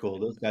very cool.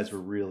 Those guys were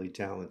really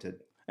talented.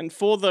 And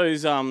for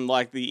those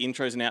like the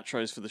intros and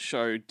outros for the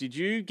show, did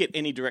you get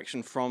any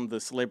direction from the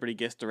celebrity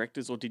guest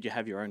directors, or did you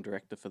have your own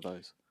director for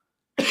those?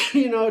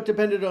 It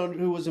depended on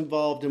who was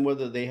involved and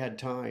whether they had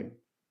time.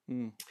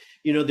 Mm.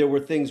 There were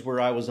things where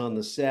I was on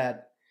the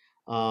set.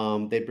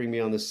 They'd bring me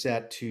on the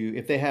set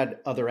if they had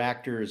other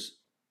actors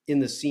in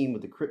the scene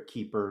with the Crypt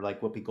Keeper,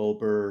 like Whoopi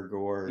Goldberg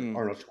or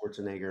Arnold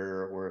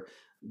Schwarzenegger or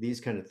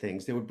these kind of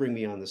things, they would bring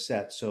me on the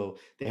set. So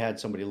they had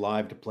somebody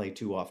live to play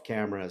to off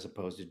camera as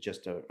opposed to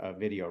just a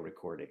video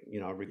recording,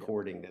 a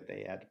recording that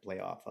they had to play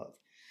off of.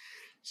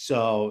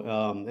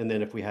 So, and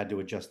then if we had to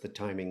adjust the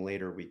timing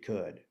later, we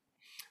could.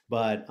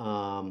 But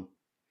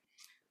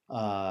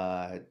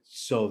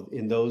so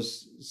in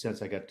those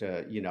sense, I got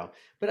to,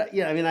 but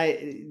yeah, I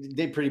mean,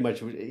 they pretty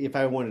much, if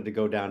I wanted to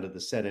go down to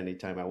the set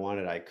anytime I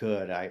wanted, I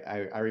could.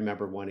 I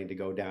remember wanting to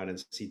go down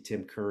and see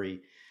Tim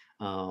Curry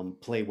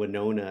play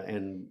Winona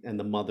and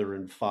the mother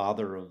and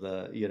father of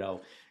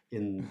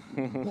in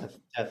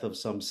Death of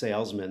Some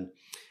Salesman.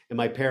 And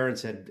my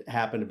parents had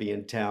happened to be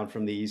in town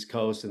from the East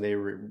Coast, and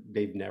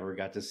they've never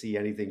got to see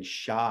anything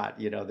shot.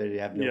 They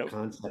have no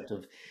concept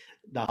of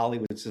the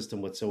Hollywood system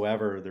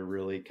whatsoever. They're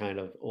really kind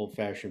of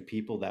old-fashioned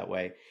people that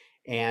way.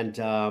 And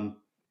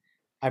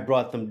I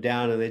brought them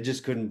down, and they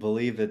just couldn't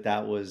believe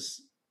that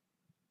was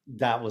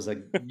a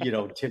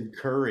Tim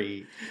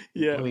Curry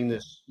doing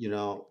this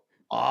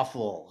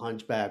awful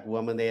hunchback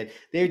woman. They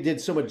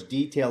did so much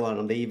detail on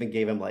him. They even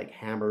gave him like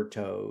hammer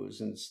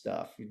toes and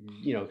stuff,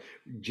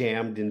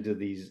 jammed into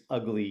these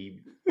ugly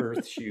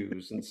earth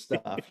shoes and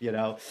stuff,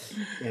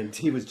 and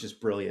he was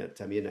just brilliant.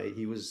 I mean,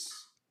 he was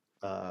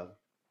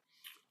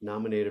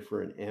nominated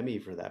for an Emmy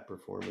for that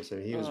performance. I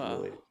mean, he was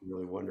really,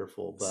 really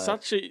wonderful.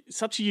 But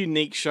such a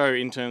unique show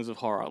in terms of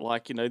horror.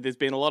 Like, there's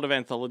been a lot of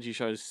anthology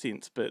shows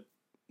since, but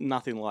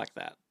nothing like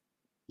that.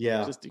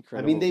 Yeah. Just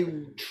incredible. I mean,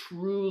 they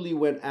truly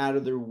went out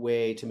of their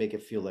way to make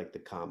it feel like the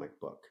comic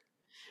book.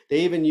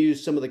 They even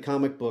used some of the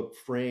comic book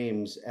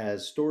frames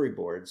as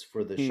storyboards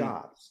for the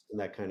shots and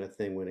that kind of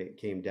thing when it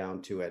came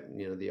down to it,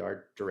 the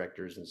art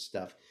directors and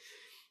stuff.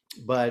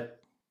 But,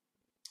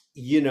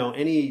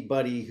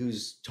 anybody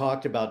who's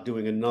talked about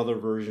doing another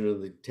version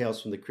of the Tales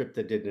from the Crypt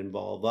that didn't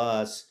involve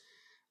us,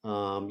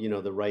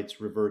 the rights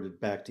reverted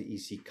back to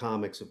EC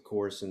Comics, of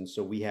course. And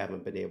so we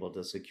haven't been able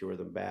to secure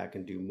them back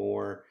and do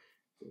more.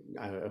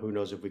 Who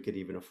knows if we could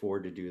even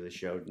afford to do the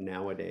show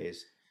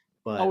nowadays.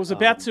 But I was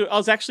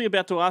actually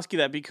about to ask you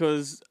that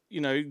because,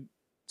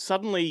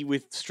 suddenly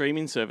with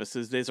streaming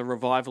services, there's a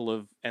revival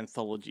of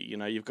anthology.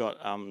 You've got,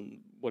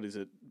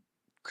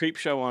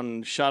 Creepshow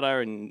on Shudder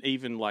and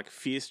even like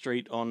Fear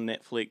Street on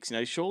Netflix.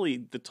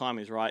 Surely the time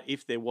is right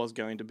if there was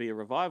going to be a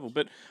revival.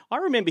 But I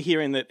remember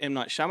hearing that M.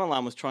 Night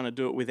Shyamalan was trying to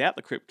do it without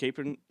the Crypt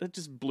Keeper, and that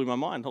just blew my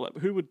mind.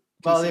 Who would?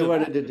 Well, they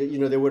wanted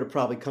to, they would have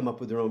probably come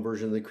up with their own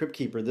version of the Crypt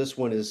Keeper. This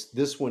one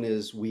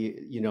is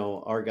we,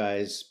 our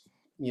guys,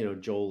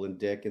 Joel and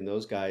Dick and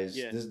those guys,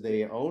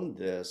 they own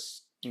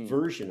this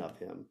version of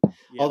him.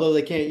 Yeah. Although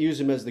they can't use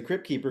him as the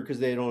Crypt Keeper because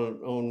they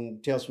don't own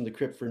Tales from the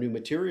Crypt for new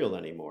material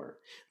anymore.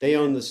 They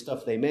own the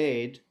stuff they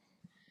made,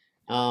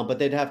 but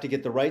they'd have to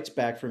get the rights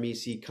back from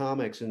EC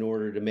Comics in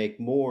order to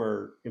make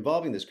more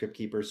involving this Crypt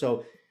Keeper.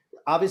 So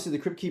obviously the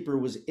Crypt Keeper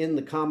was in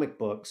the comic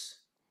books,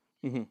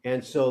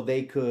 and so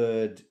they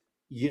could,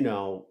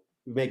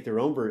 make their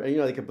own version.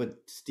 They could put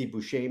Steve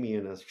Buscemi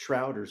in a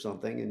shroud or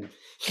something, and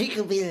he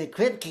could be the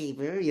Crypt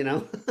Keeper.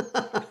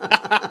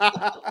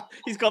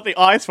 He's got the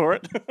eyes for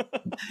it.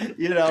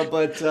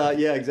 But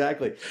yeah,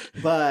 exactly.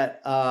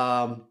 But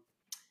I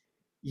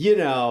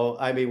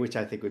mean, which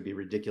I think would be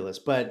ridiculous.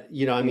 But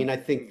I mean, I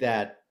think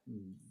that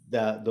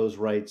those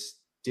rights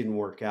didn't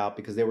work out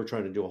because they were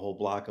trying to do a whole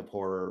block of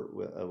horror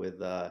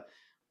with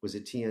was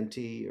it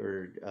TNT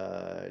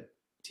or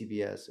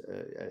TBS?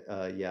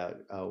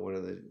 One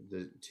of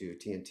the two,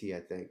 TNT, I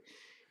think.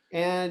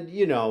 And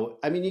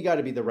I mean, you got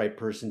to be the right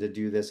person to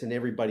do this. And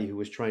everybody who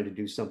was trying to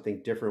do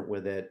something different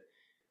with it,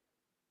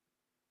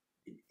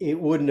 it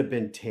wouldn't have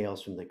been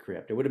Tales from the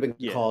Crypt. It would have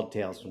been called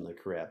Tales from the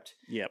Crypt.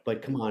 Yeah.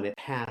 But come on, it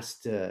has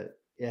to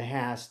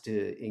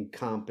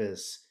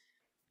encompass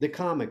the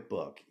comic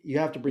book. You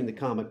have to bring the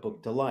comic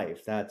book to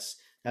life. That's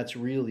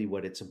really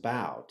what it's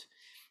about.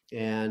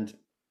 And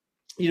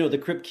the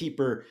Crypt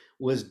Keeper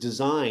was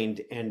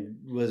designed and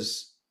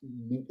was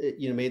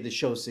made the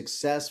show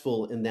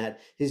successful in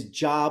that his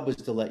job was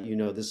to let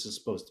this is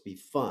supposed to be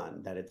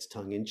fun, that it's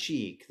tongue in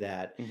cheek,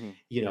 that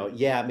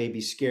it may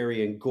be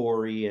scary and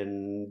gory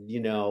and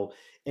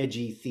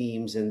edgy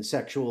themes and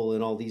sexual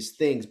and all these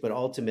things, but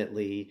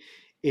ultimately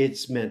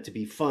it's meant to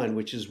be fun,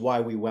 which is why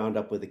we wound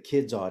up with a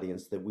kids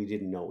audience that we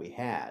didn't know we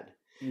had.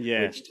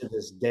 Yeah, which to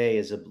this day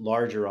is a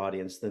larger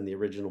audience than the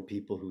original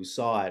people who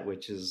saw it,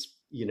 which is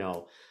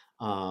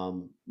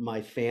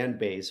my fan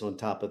base on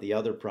top of the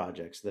other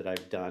projects that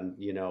I've done,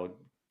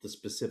 the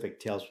specific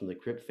Tales from the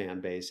Crypt fan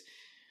base,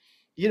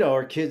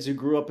 are kids who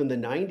grew up in the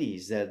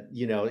 90s that,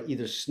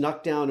 either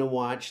snuck down and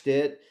watched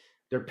it.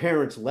 Their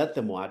parents let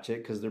them watch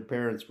it because their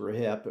parents were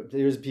hip.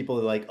 There's people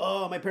that are like,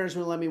 oh, my parents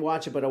wouldn't let me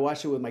watch it, but I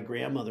watched it with my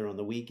grandmother on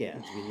the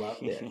weekends. We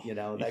loved it,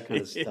 that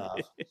kind of stuff.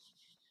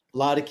 a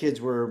lot of kids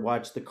were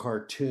watch the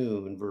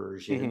cartoon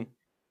version.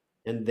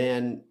 And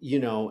then,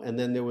 and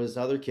then there was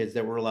other kids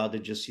that were allowed to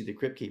just see the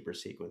Crypt Keeper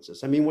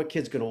sequences. I mean, what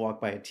kid's going to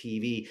walk by a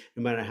TV,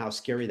 no matter how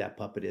scary that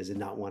puppet is, and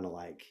not want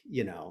to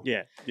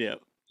Yeah.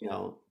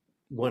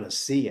 want to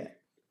see it?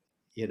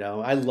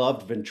 I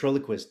loved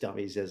ventriloquist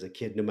dummies as a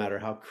kid, no matter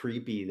how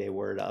creepy they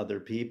were to other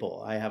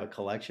people. I have a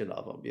collection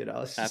of them,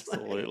 It's just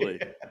Absolutely.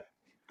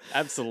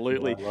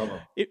 Absolutely. I love them.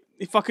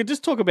 If I could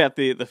just talk about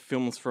the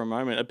films for a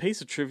moment, a piece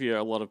of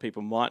trivia a lot of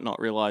people might not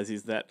realize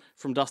is that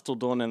From Dusk Till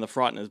Dawn and The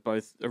Frighteners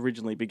both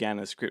originally began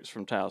as scripts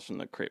from Tales from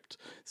the Crypt.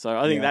 So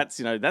I think that's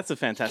a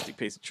fantastic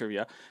piece of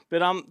trivia.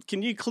 But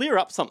can you clear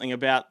up something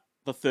about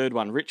the third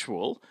one,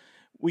 Ritual?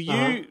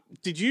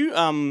 Did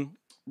you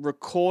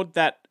record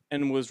that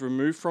and was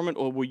removed from it,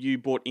 or were you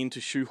brought in to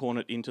shoehorn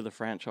it into the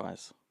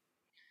franchise?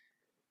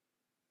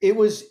 It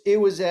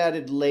was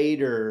added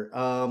later.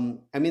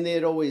 I mean, they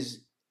had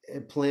always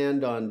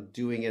planned on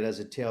doing it as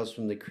a Tales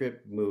from the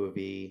Crypt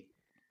movie,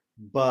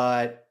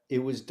 but it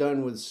was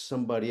done with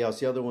somebody else.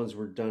 The other ones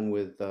were done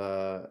with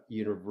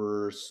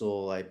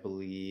Universal, I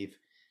believe,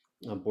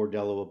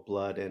 Bordello of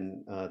Blood,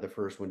 and the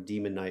first one,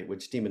 Demon Knight,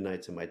 which Demon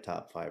Knight's in my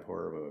top 5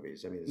 horror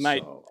movies. I mean, it's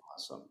so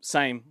awesome.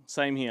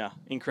 Same here.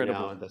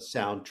 Incredible. The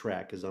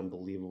soundtrack is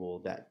unbelievable.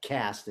 That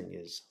casting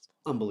is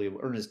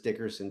unbelievable. Ernest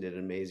Dickerson did an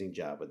amazing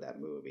job with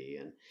that movie,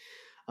 and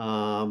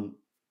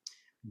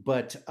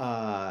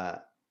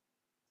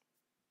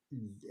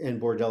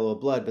Bordello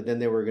of Blood. But then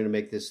they were going to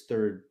make this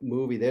third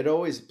movie. They'd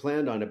always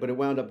planned on it, but it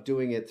wound up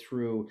doing it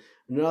through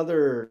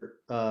another.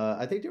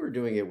 I think they were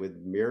doing it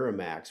with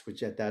Miramax,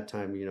 which at that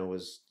time,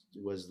 was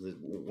the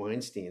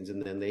Weinsteins,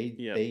 and then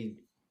they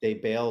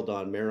bailed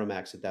on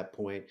Miramax at that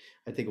point.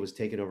 I think it was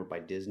taken over by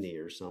Disney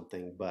or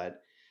something,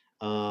 but.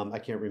 I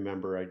can't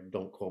remember.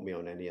 Don't quote me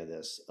on any of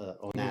this,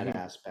 on that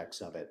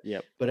aspects of it.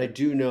 Yep. But I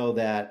do know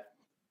that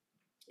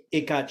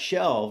it got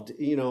shelved.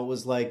 It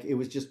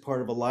was just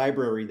part of a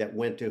library that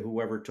went to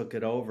whoever took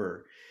it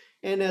over.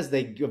 And as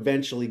they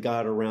eventually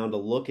got around to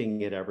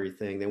looking at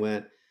everything, they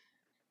went,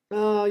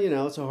 oh,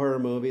 it's a horror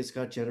movie. It's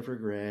got Jennifer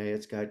Grey.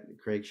 It's got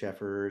Craig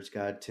Sheffer. It's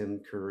got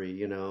Tim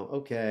Curry.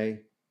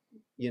 Okay.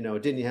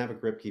 It didn't have a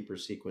Crypt Keeper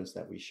sequence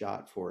that we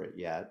shot for it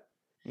yet.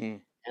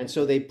 And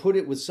so they put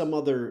it with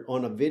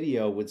on a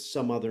video with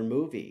some other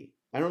movie.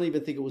 I don't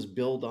even think it was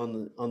billed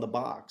on the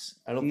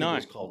box. I don't think it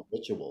was called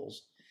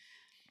Rituals.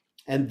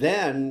 And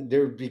then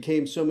there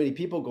became so many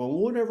people going,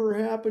 whatever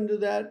happened to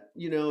that?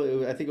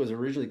 I think it was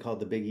originally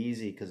called The Big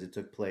Easy because it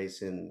took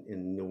place in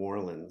New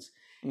Orleans.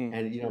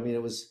 And,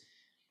 it was,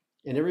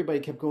 and everybody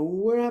kept going,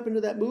 what happened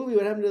to that movie?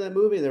 What happened to that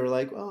movie? And they were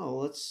like, oh,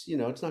 let's,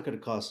 it's not going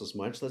to cost us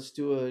much. Let's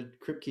do a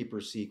Crypt Keeper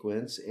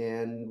sequence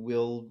and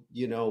we'll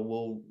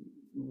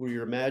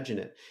reimagine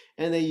it.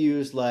 And they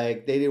used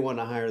they didn't want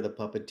to hire the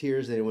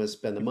puppeteers, they didn't want to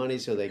spend the money,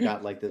 so they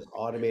got this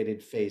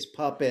automated face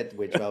puppet,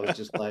 which I was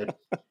just like,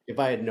 if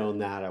I had known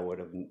that, I would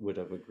have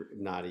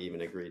not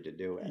even agreed to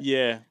do it.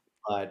 Yeah.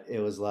 But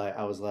it was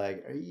I was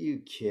like, are you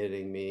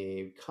kidding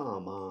me?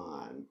 Come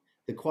on.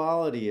 The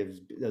quality of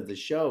the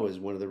show is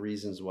one of the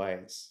reasons why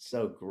it's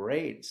so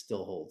great. It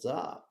still holds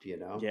up,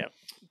 Yeah,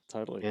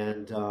 totally.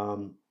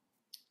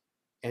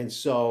 And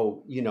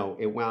so,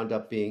 it wound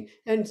up being,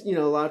 and,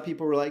 a lot of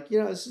people were like,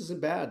 this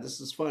isn't bad.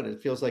 This is fun.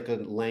 It feels like a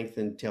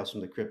lengthened Tales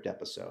from the Crypt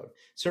episode.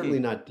 Certainly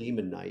not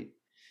Demon Knight.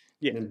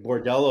 Yeah. And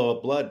Bordello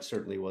of Blood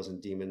certainly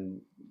wasn't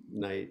Demon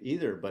Knight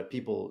either. But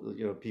people,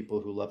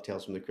 people who love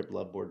Tales from the Crypt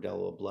love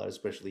Bordello of Blood,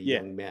 especially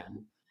young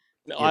men.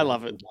 I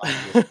love it.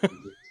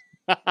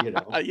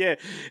 Yeah,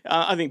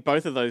 I think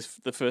both of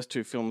the first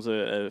two films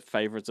are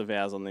favorites of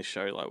ours on this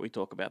show. We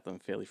talk about them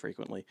fairly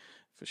frequently,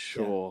 for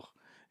sure. Yeah.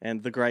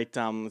 And the great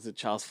is it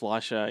Charles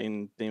Fleischer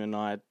in Demon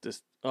Knight?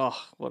 Just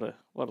what a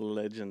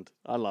legend!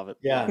 I love it.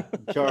 Yeah,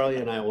 Charlie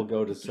and I will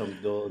go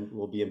to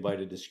we'll be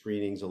invited to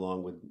screenings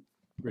along with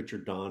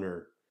Richard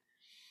Donner,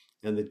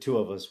 and the two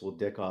of us will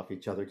dick off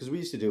each other because we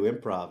used to do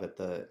improv at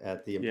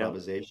the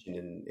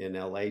improvisation in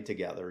LA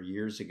together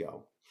years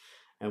ago,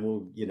 and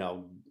we'll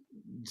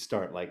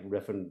start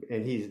riffing.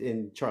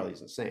 And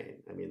Charlie's insane.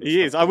 I mean,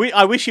 he is. I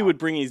wish he would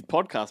bring his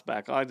podcast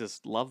back. I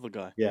just love the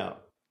guy. Yeah.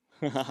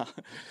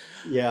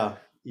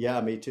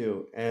 Yeah, me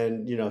too.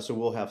 And so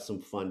we'll have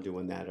some fun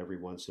doing that every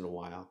once in a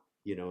while.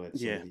 At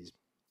some of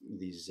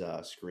these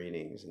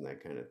screenings and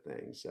that kind of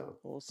thing. So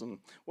awesome.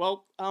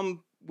 Well,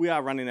 we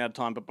are running out of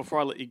time, but before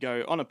I let you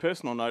go, on a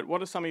personal note,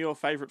 what are some of your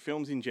favorite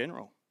films in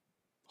general,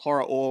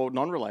 horror or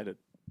non-related?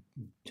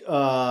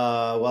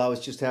 Well, I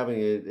was just having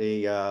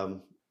a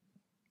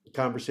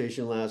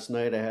conversation last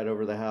night. I had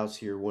over the house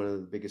here one of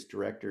the biggest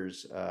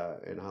directors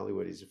in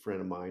Hollywood. He's a friend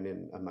of mine,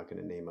 and I'm not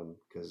going to name him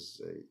because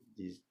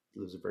he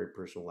lives a very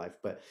personal life.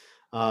 But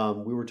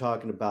we were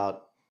talking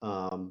about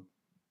how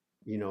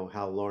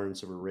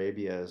Lawrence of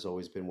Arabia has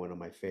always been one of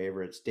my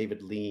favorites.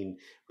 David Lean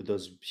with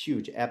those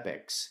huge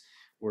epics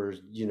were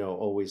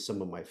always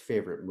some of my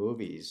favorite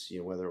movies.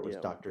 Whether it was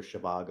Dr.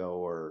 Zhivago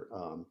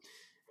or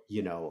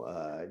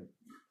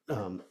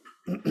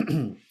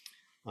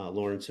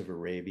Lawrence of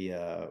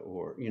Arabia,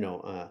 or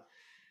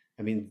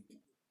I mean,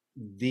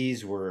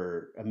 these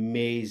were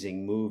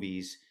amazing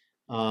movies.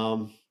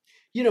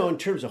 In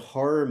terms of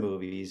horror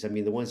movies, I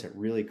mean, the ones that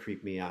really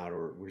creeped me out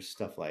were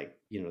stuff like,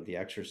 The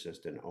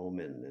Exorcist and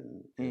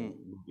Omen and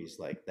movies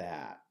like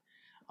that.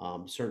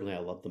 Certainly, I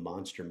love the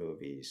monster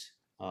movies.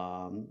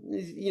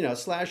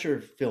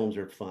 Slasher films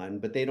are fun,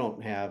 but they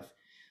don't have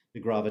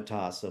the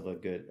gravitas of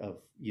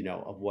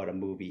what a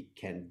movie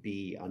can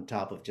be on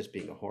top of just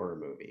being a horror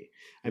movie.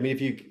 I mean,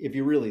 if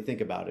you really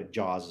think about it,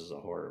 Jaws is a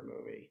horror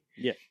movie.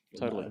 Yeah,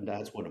 totally. And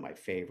that's one of my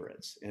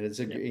favorites, and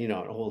it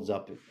holds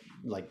up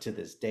like to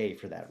this day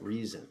for that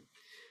reason.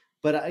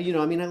 But I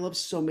love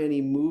so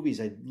many movies.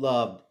 I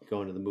loved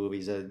going to the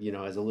movies. As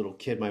a little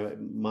kid, my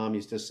mom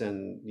used to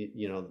send.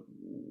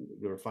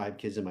 There were 5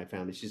 kids in my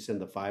family. She'd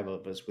send the 5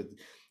 of us with,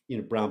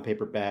 brown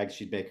paper bags.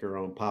 She'd make her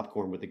own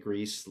popcorn with the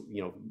grease,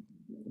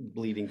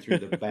 bleeding through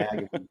the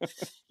bag. And,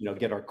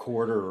 get our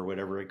quarter or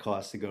whatever it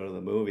costs to go to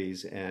the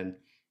movies. And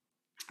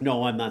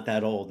no, I'm not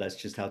that old. That's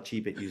just how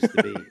cheap it used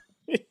to be.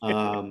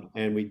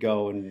 And we'd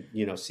go and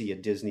see a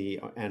Disney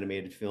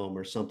animated film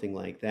or something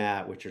like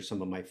that, which are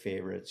some of my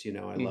favorites.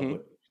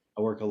 I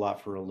work a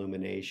lot for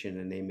Illumination,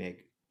 and they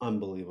make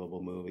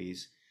unbelievable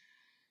movies.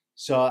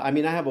 So I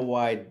have a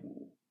wide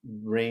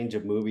range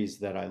of movies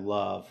that I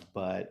love,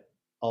 but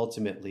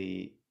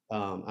ultimately, I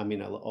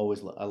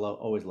always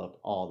loved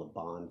all the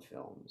Bond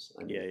films.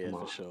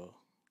 For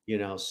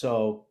sure.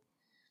 So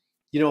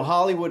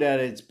Hollywood at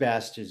its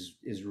best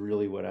is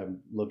really what I'm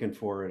looking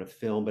for in a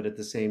film. But at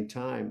the same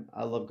time,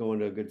 I love going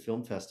to a good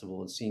film festival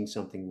and seeing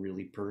something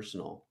really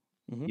personal.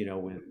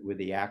 With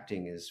the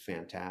acting is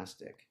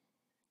fantastic.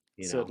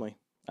 Certainly.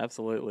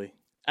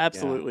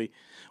 Absolutely.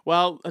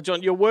 Well,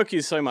 John, your work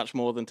is so much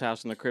more than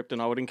Tales from the Crypt, and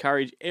I would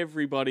encourage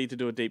everybody to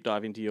do a deep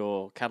dive into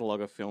your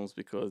catalogue of films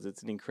because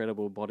it's an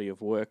incredible body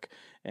of work.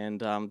 And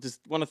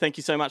just want to thank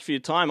you so much for your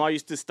time. I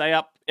used to stay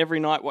up every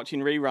night watching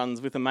reruns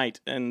with a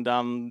mate, and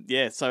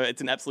so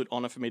it's an absolute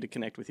honour for me to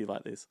connect with you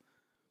like this.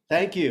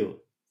 Thank you.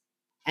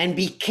 And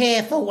be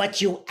careful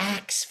what you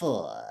ask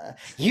for.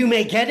 You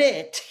may get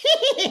it.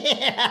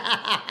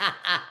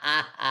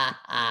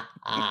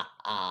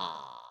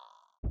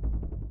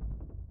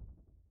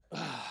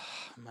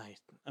 Mate,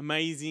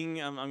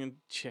 amazing. I'm going to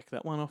check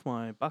that one off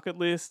my bucket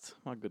list.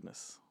 My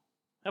goodness.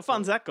 How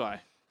fun's that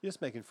guy? You're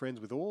just making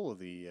friends with all of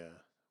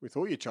with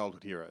all your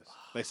childhood heroes.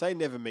 They say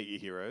never meet your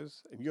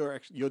heroes, and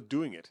you're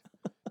doing it.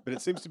 But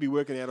it seems to be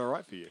working out all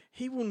right for you.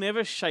 He will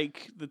never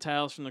shake the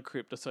Tales from the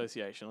Crypt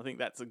Association. I think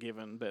that's a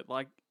given. But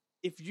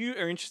if you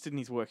are interested in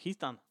his work, he's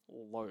done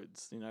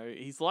loads.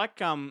 He's like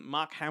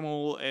Mark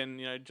Hamill and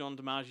John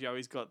DiMaggio.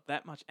 He's got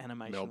that much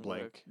animation Mel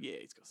Blanc. work. Yeah,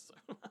 he's got so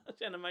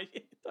much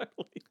animation.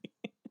 Totally.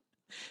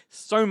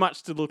 So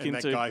much to look and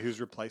into. That guy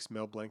who's replaced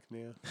Mel Blanc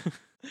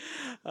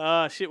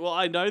now. Shit. Well,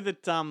 I know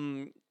that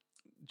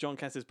John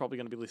Cass is probably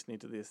going to be listening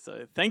to this.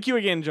 So thank you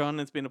again, John.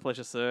 It's been a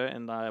pleasure, sir.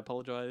 And I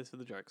apologise for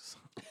the jokes.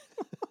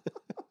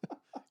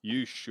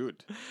 You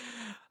should.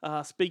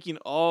 Speaking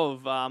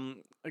of,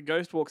 a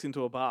ghost walks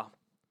into a bar,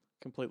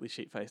 completely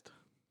sheet-faced.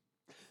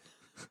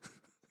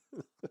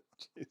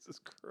 Jesus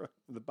Christ.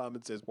 The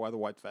barman says, "Why the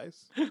white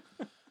face?"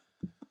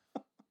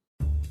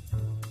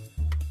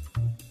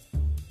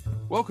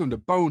 Welcome to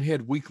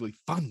Bonehead Weekly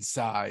Fun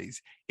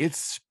Size. It's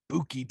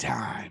spooky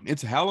time.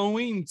 It's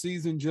Halloween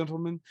season,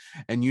 gentlemen.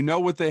 And you know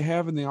what they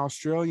have in the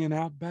Australian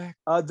outback?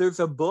 There's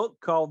a book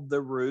called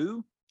The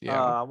Roo.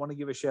 Yeah. I want to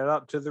give a shout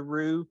out to The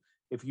Roo.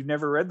 If you've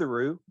never read The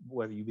Roo,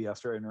 whether you be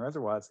Australian or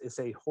otherwise, it's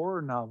a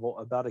horror novel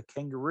about a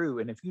kangaroo.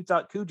 And if you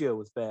thought Cujo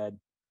was bad,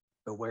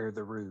 beware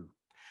The Roo.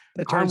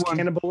 That turns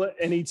cannibal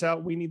and eats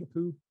out Weenie the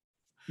Pooh.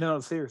 No,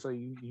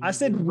 seriously. I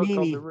said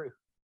Weenie.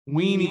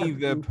 Weenie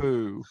the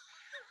Pooh.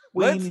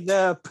 Weenie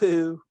the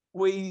Pooh.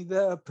 Weenie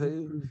the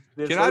Pooh.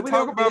 Can I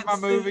talk about my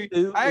movie?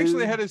 I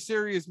actually had a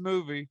serious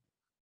movie.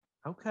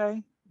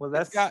 Okay. Well,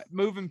 that's got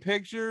moving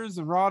pictures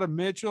and Rhoda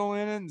Mitchell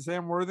in it and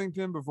Sam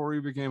Worthington before he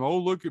became, oh,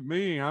 look at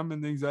me, I'm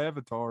in these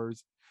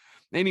avatars.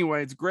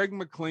 Anyway, it's Greg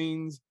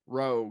McLean's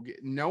Rogue.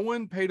 No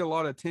one paid a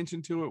lot of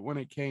attention to it when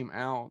it came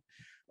out,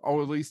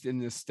 or at least in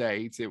the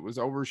States. It was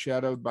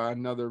overshadowed by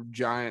another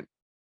giant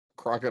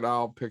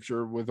crocodile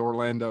picture with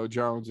Orlando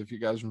Jones, if you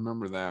guys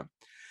remember that.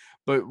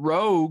 But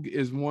Rogue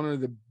is one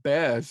of the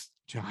best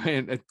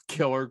giant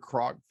killer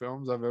croc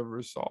films I've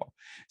ever saw.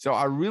 So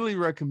I really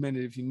recommend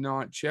it. If you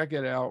not, check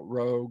it out,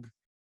 Rogue.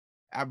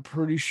 I'm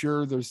pretty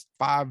sure there's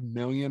 5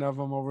 million of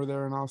them over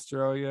there in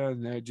Australia,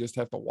 and they just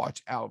have to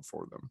watch out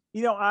for them.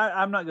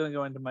 I'm not going to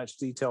go into much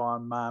detail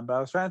on mine, but I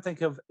was trying to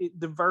think of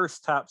diverse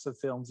types of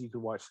films you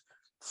could watch.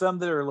 Some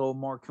that are a little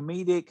more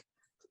comedic,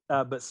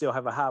 but still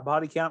have a high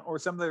body count, or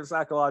some that are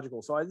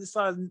psychological. So I just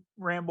thought I'd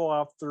ramble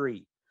off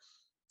 3.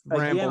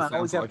 Again, I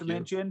always have to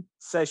mention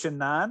Session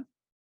 9.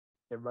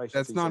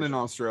 That's not in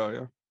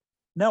Australia.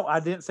 No, I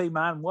didn't say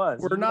mine was.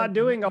 We're not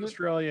doing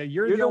Australia.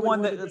 You're the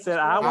one that said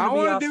I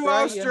want to do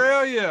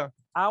Australia.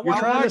 You're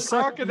trying to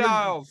suck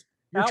crocodiles.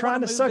 You're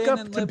trying to suck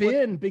up to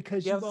Ben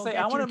because you won't say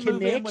get I want your to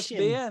move in with connection.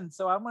 Ben.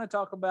 So I'm going to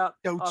talk about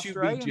Don't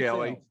Australian you be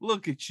jelly. films.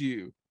 Look at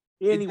you.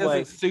 Anyway, it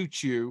doesn't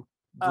suit you,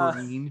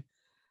 Green.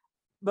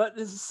 But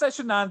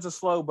Session 9's a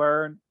slow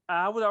burn.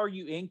 I would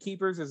argue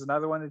Innkeepers is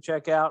another one to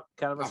check out,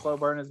 kind of a slow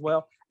burn as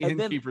well. And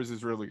then Innkeepers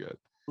is really good.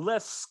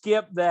 let's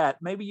skip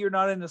that. Maybe you're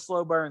not into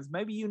slow burns.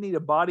 Maybe you need a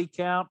body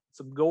count,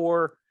 some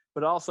gore,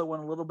 but also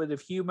want a little bit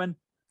of humor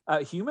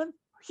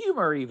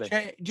even.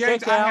 James,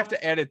 Check I out have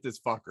to edit this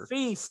fucker.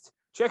 Feast.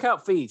 Check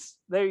out Feast.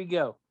 There you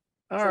go.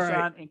 All Session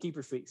right. 9 and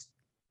Keeper's Feast.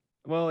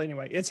 Well,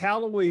 anyway, it's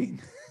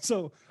Halloween.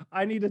 So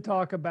I need to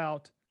talk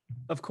about,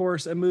 of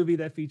course, a movie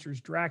that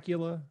features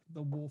Dracula,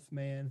 the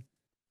Wolfman,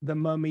 the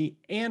Mummy,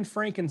 and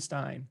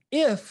Frankenstein,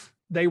 if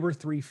they were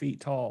 3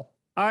 feet tall.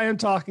 I am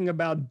talking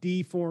about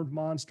Deformed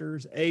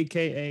Monsters,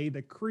 aka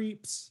The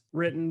Creeps,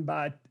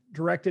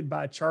 directed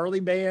by Charlie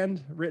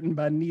Band, written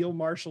by Neil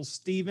Marshall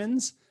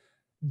Stevens.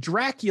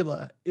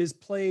 Dracula is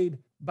played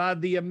by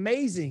the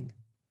amazing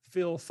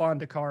Phil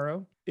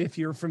Fondacaro. If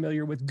you're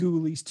familiar with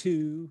Ghoulies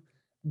 2,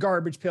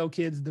 Garbage Pail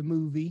Kids, the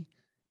movie,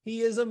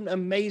 he is an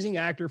amazing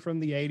actor from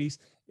the 80s.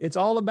 It's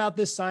all about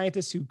this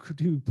scientist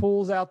who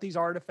pulls out these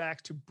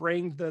artifacts to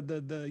bring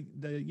the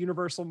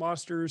universal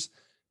monsters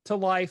to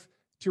life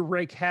to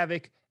wreak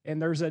havoc.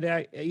 And there's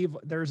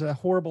a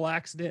horrible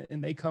accident,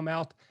 and they come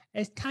out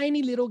as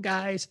tiny little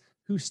guys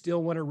who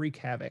still want to wreak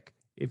havoc.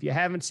 If you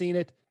haven't seen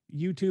it,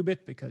 YouTube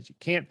it, because you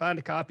can't find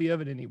a copy of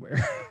it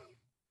anywhere.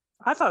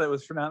 I thought it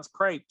was pronounced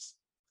crepes,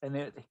 and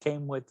it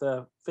came with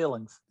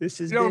fillings.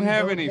 This is You don't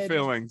have any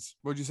fillings.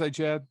 What'd you say,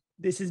 Chad?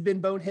 This has been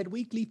Bonehead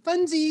Weekly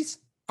Funsies.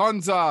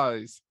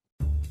 Funsies.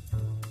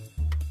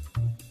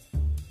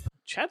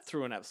 Chad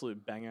threw an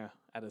absolute banger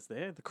at us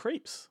there. The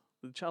Creeps,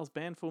 the Charles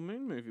Band Full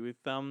Moon movie with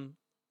Phil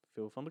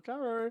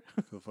Fondacaro.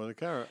 Phil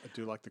Fondacaro. I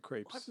do like The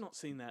Creeps. I've not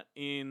seen that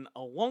in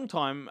a long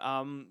time.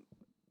 I'm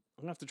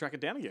gonna have to track it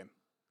down again.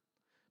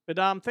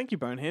 But thank you,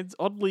 Boneheads.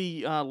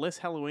 Oddly less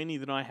Halloweeny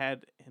than I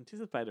had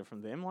anticipated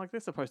from them. Like, they're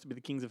supposed to be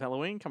the kings of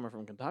Halloween, coming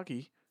from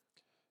Kentucky.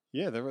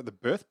 Yeah, they're at the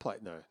birthplace.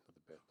 No, not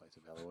the birthplace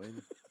of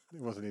Halloween. It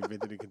wasn't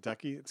invented in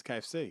Kentucky. It's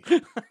KFC.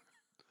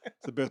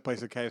 It's the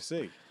birthplace of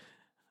KFC.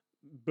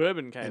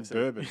 Bourbon And KFC.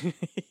 bourbon.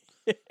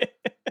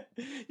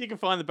 You can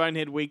find the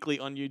Bonehead Weekly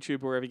on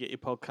YouTube, wherever you get your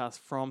podcast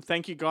from.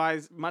 Thank you,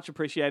 guys. Much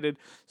appreciated.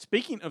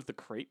 Speaking of The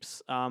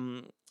Creeps,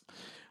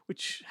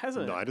 which has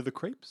a... Night of the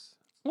Creeps?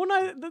 Well,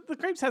 no, the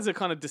Creeps has a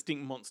kind of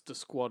distinct Monster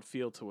Squad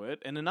feel to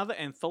it. And another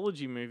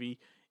anthology movie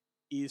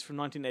is from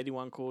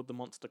 1981 called The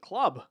Monster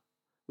Club,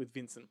 with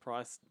Vincent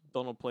Price,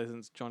 Donald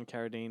Pleasance, John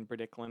Carradine,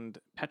 Britt Eklund,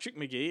 Patrick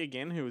McGee,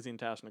 again, who was in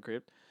Tales from the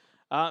Crypt.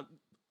 I'm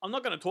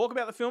not going to talk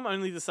about the film,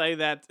 only to say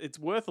that it's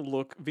worth a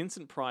look.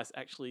 Vincent Price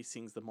actually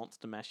sings the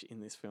Monster Mash in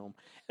this film.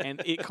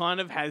 And it kind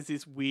of has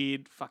this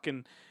weird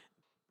fucking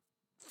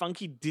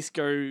funky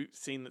disco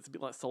scene that's a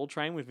bit like Soul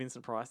Train with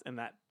Vincent Price, and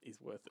that is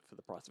worth it for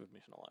the price of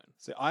admission alone.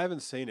 So I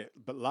haven't seen it,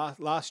 but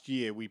last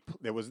year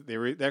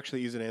there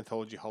actually is an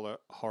anthology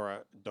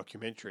horror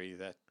documentary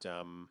that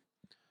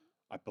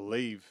I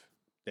believe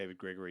David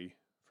Gregory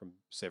from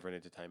Severin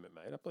Entertainment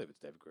made. I believe it's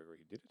David Gregory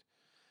who did it.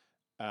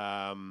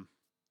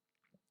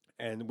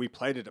 And we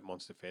played it at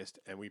Monster Fest,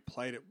 and we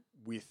played it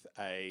with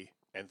a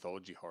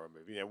anthology horror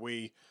movie. Now,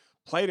 we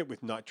played it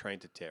with Night Train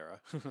to Terror,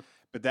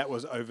 but that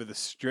was over the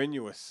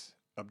strenuous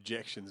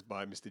objections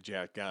by Mr.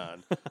 Jarrett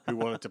Garn, who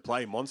wanted to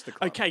play Monster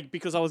Club. Okay,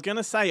 because I was going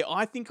to say,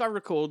 I think I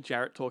recalled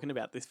Jarrett talking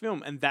about this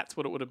film, and that's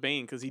what it would have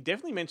been, because he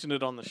definitely mentioned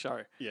it on the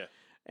show. Yeah.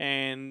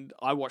 And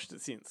I watched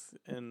it since,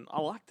 and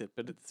I liked it,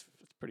 but it's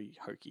pretty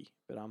hokey.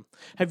 But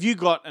have you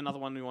got another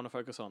one we want to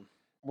focus on?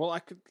 Well, I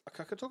could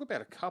talk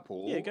about a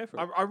couple. Yeah, go for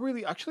it.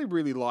 I actually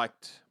really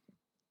liked.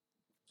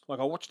 Like,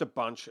 I watched a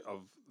bunch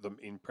of them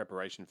in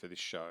preparation for this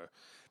show.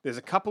 There's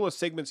a couple of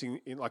segments in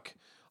like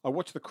I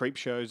watched the Creep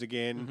shows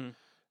again.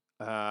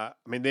 Mm-hmm. I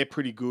mean, they're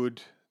pretty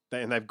good.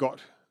 They've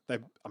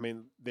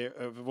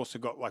also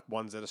got like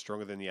ones that are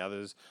stronger than the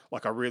others.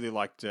 Like, I really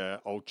liked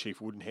Old Chief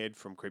Woodenhead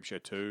from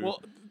Creepshow 2.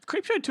 Well,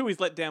 Creepshow 2 is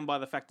let down by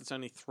the fact it's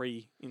only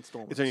 3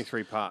 installments. It's only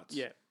 3 parts.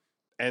 Yeah.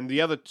 And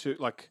the other two,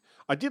 like,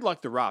 I did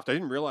like The Raft. I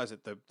didn't realize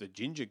that the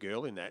ginger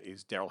girl in that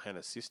is Daryl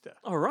Hannah's sister.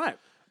 Oh, right.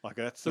 Like,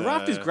 that's The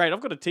Raft is great. I've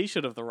got a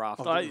T-shirt of The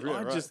Raft. Oh, I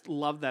really? Right. just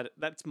love that.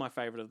 That's my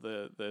favorite of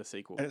the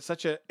sequel. And it's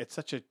such a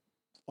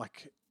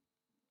like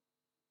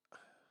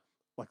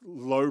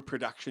low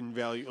production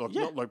value,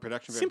 not low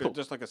production value, but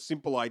just like a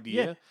simple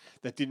idea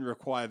that didn't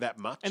require that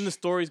much. And the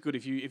story's good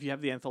if you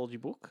have the anthology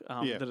book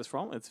that it's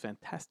from. It's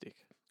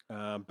fantastic.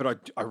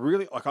 But I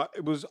really like.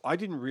 I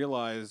didn't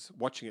realize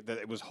watching it that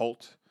it was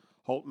Holt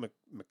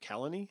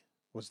McCallany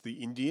was the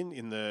Indian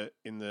in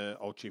the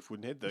Old Chief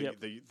Woodenhead,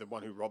 the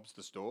one who robs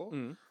the store.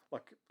 Mm.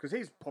 Like, because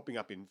he's popping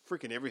up in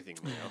freaking everything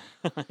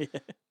now.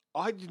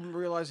 I didn't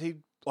realize I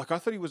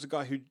thought he was a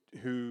guy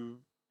who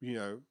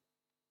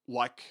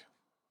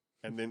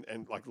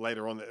and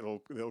later on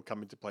it'll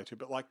come into play too,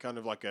 but like kind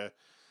of like a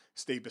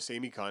Steve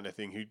Buscemi kind of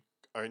thing who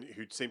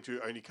seemed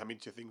to only come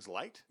into things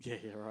late. Yeah,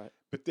 right.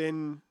 But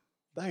then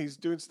he's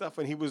doing stuff,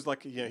 and he was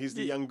like, he's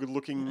the young,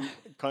 good-looking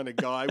kind of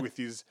guy with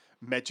his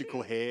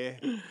magical hair.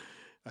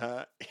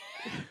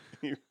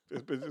 It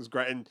was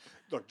great, and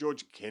like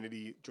George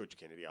Kennedy,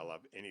 I love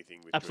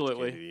anything with Absolutely.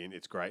 George Kennedy, and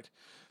it's great.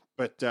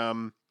 But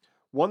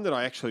One that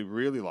I actually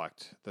really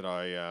liked that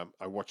I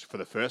watched for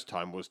the first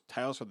time was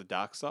Tales from the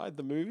Dark Side,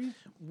 the movie.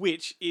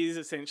 Which is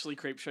essentially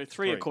Creepshow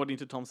 3, according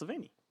to Tom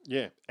Savini.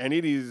 Yeah, and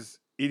it is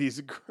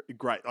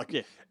great.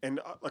 Like, and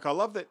like I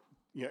love that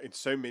in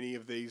so many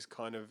of these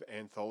kind of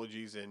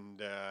anthologies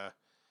and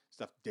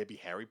stuff, Debbie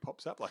Harry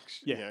pops up. Like,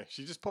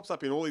 she just pops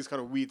up in all these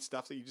kind of weird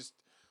stuff that you just,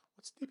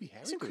 what's Debbie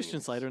Harry? Isn't doing Christian in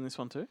this? Slater in this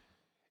one too?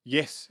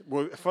 Yes.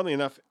 Well, funnily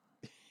enough,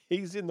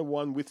 he's in the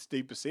one with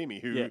Steve Buscemi,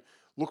 who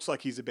looks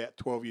like he's about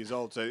 12 years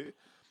old. So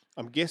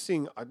I'm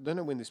guessing, I don't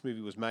know when this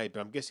movie was made, but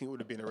I'm guessing it would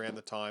have been around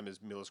the time as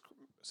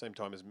same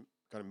time as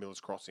kind of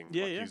Miller's Crossing.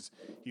 Yeah, like yeah.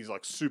 He's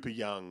like super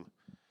young.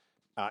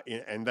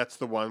 And that's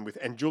the one with,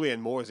 and Julianne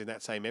Moore is in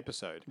that same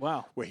episode.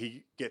 Wow. Where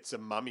he gets a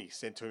mummy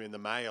sent to him in the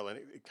mail, and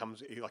it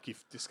comes, he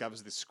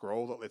discovers this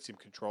scroll that lets him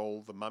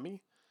control the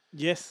mummy.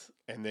 Yes.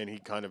 And then he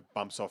kind of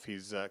bumps off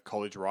his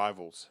college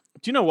rivals.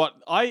 Do you know what?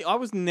 I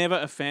was never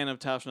a fan of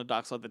Tales from the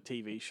Dark Side, the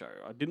TV show.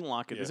 I didn't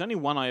like it. Yeah. There's only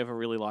one I ever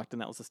really liked,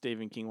 and that was the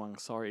Stephen King one.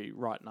 Sorry,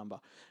 right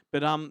number.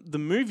 But the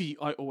movie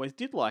I always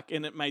did like,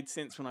 and it made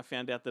sense when I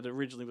found out that it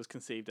originally was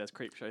conceived as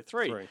Creepshow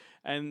 3.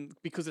 And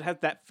because it has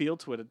that feel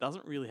to it, it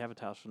doesn't really have a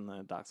Tales from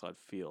the Dark Side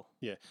feel.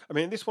 Yeah, I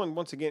mean, this one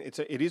once again,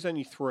 it is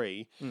only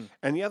 3,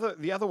 and the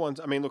other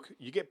ones. I mean, look,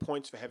 you get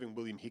points for having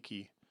William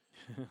Hickey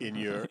in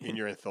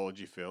your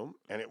anthology film,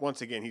 and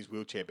once again, he's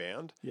wheelchair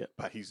bound. Yeah,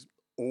 but he's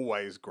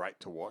always great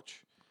to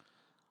watch.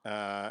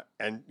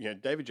 And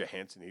David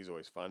Johansen, he's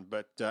always fun.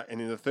 But and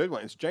in the third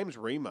one, it's James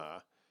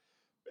Remar,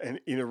 and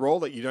in a role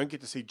that you don't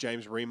get to see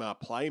James Remar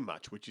play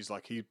much, which is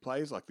like he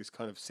plays like this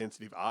kind of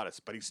sensitive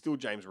artist, but he's still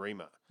James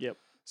Remar. Yep.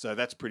 So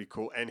that's pretty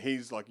cool. And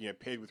he's like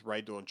paired with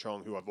Ray Dawn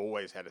Chong, who I've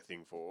always had a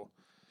thing for,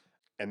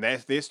 and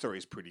their story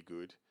is pretty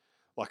good.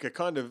 Like a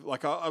kind of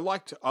like I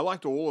liked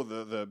all of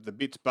the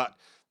bits, but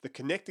the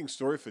connecting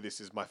story for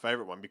this is my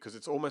favorite one because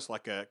it's almost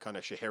like a kind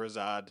of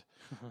Scheherazade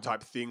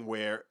type thing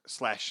where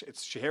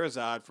it's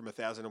Scheherazade from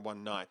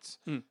 1001 Nights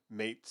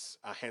meets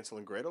Hansel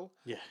and Gretel.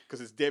 Yeah,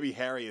 because it's Debbie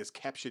Harry has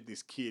captured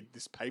this kid,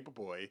 this paper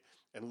boy,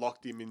 and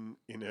locked him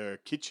in her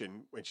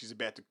kitchen when she's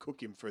about to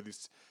cook him for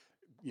this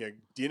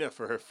dinner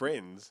for her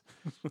friends,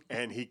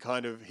 and he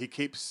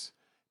keeps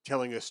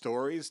telling her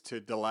stories to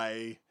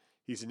delay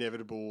his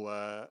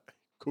inevitable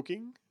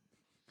cooking.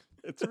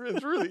 It's really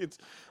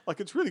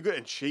good,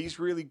 and she's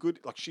really good.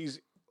 Like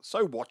she's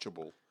so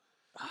watchable.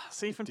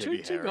 See, from Debbie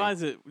two Harry. guys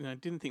that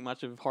didn't think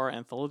much of horror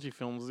anthology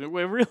films,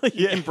 we're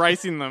really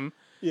embracing them.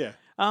 Yeah.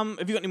 Have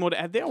you got any more to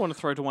add there? I want to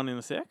throw to one in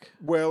a sec.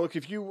 Well, look,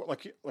 if you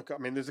like, I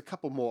mean, there's a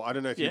couple more. I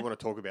don't know if you want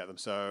to talk about them.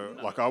 So,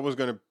 I was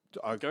going to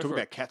talk for about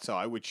it. Cat's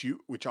Eye, which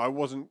I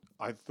wasn't.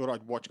 I thought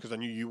I'd watch because I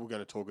knew you were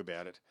going to talk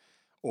about it.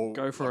 Or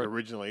Go for it.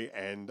 originally,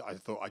 and I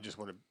thought I just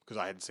want to because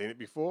I hadn't seen it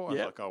before. I was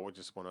Yep. like, I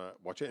just want to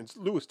watch it. And it's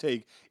Lewis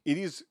Teague. It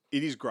is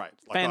great.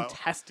 Like,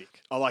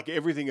 Fantastic. I like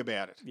everything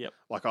about it. Yep.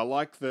 Like I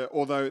like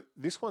although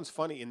this one's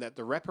funny in that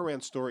the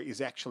wraparound story is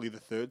actually the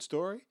third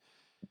story.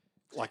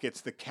 Like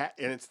it's the cat,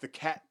 and it's the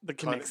cat that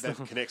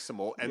connects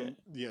them all. And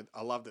Yeah.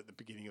 I love that at the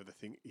beginning of the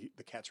thing,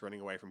 the cat's running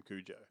away from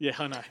Cujo. Yeah,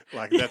 I know.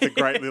 Like that's a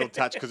great little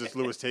touch because it's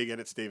Lewis Teague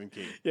and it's Stephen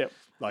King. Yep.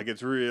 Like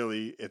it's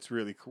really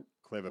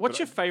clever. What's But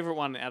your favourite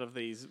one out of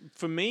these?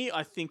 For me,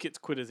 I think it's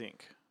Quitters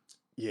Inc.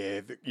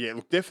 Yeah.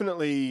 Look,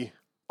 definitely.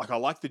 Like I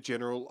like the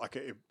general. Like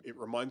it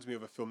reminds me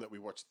of a film that we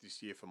watched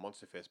this year for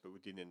Monster Fest, but we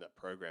didn't end up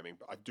programming.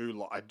 But I do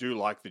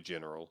like the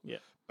general. Yeah.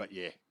 But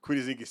yeah,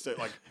 Quitters Inc. is so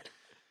like.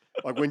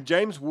 Like when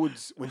James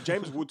Woods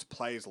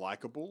plays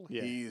likable,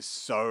 he is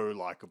so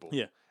likable.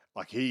 Yeah.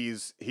 Like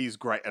he's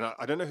great, and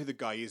I don't know who the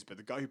guy is, but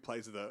the guy who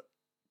plays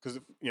because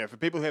for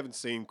people who haven't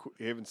seen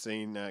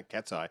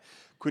Cat's Eye,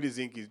 Quitters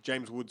Inc. is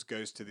James Woods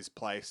goes to this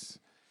place.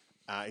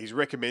 He's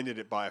recommended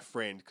it by a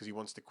friend because he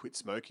wants to quit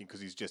smoking because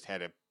he's just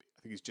had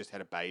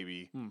a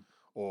baby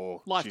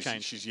or Life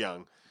change. She's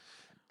young.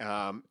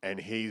 And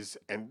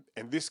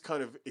this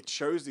kind of it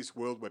shows this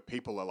world where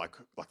people are like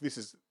this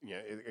is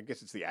I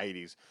guess it's the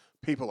 80s.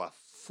 People are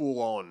full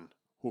on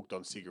hooked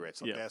on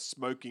cigarettes. Like they're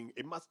smoking.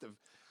 It must have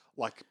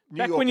like New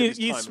Back York when at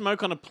you this time,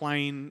 smoke on a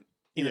plane,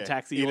 in a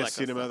taxi, in all a that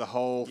kind of cinema, stuff. the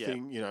whole Yeah.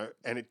 thing,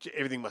 and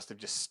everything must have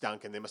just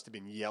stunk, and there must have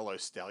been yellow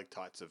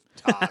stalactites of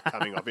tar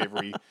coming off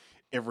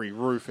every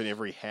roof and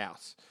every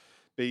house.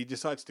 But he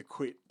decides to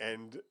quit,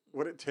 and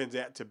what it turns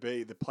out to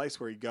be, the place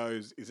where he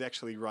goes is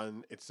actually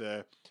run. It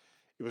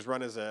was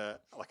run as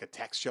a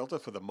tax shelter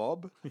for the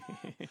mob,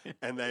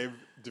 and they've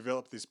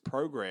developed this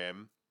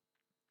program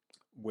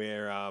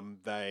where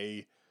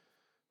they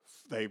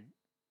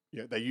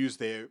use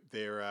their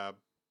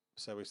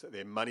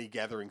money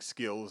gathering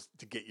skills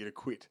to get you to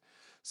quit.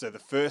 So the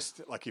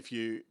first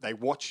they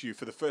watch you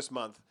for the first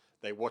month,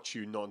 they watch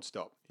you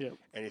nonstop. Yep.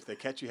 And if they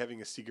catch you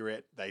having a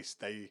cigarette, they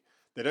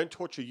don't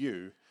torture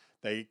you.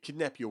 They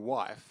kidnap your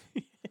wife,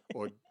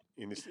 or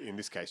in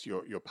this case,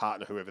 your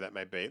partner, whoever that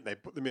may be. They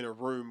put them in a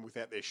room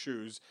without their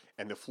shoes,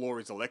 and the floor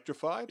is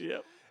electrified.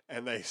 Yep.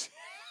 And they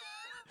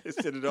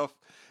set it off.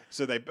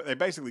 So they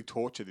basically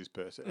torture this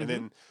person. And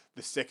then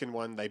the second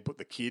one, they'll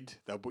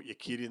put your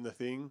kid in the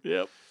thing.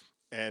 Yep.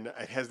 And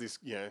it has this,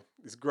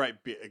 this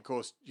great bit. Of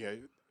course,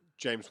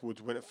 James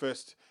Woods, when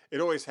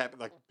it always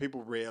happened, like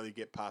people rarely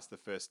get past the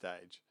first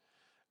stage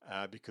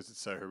because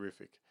it's so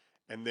horrific.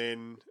 And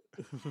then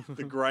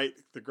the great,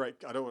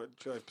 I don't want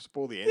to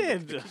spoil the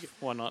end. Yeah,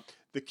 why not?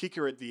 The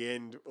kicker at the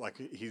end,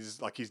 he's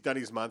done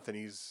his month and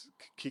he's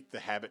kicked the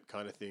habit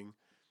kind of thing.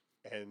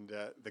 And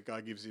the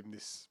guy gives him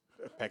this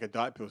pack of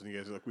diet pills and he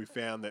goes, look, we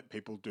found that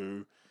people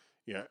do,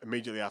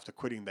 immediately after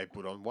quitting, they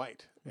put on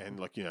weight.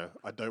 And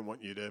I don't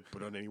want you to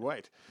put on any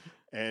weight.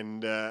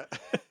 And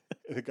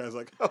the guy's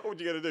like, oh, what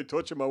are you going to do?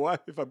 Torture my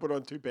wife if I put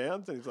on 2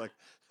 pounds? And he's like,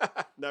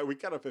 no, we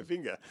cut off her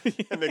finger.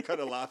 And they're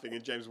kind of laughing.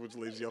 And James Woods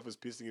leaves the office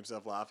pissing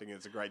himself laughing. And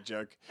it's a great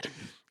joke.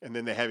 And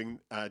then they're having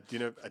a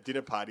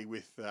dinner party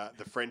with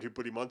the friend who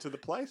put him onto the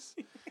place.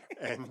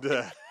 And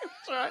that's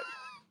right.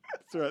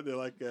 That's right. They're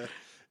like,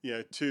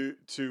 to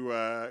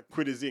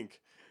Quitters Inc.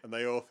 And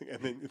they all think,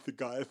 and then the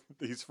guy,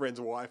 his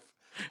friend's wife,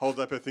 holds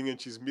up her thing and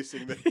she's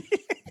missing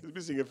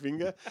a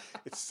finger.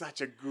 It's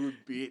such a good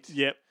bit.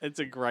 Yep, it's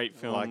a great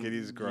film. Like, it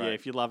is great. Yeah,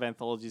 if you love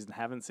anthologies and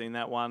haven't seen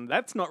that one,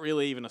 that's not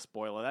really even a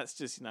spoiler. That's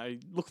just,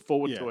 look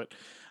forward to it.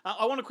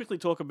 I want to quickly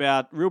talk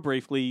about, real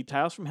briefly,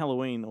 Tales from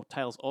Halloween, or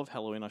Tales of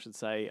Halloween, I should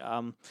say.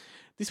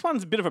 This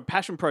one's a bit of a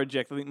passion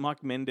project. I think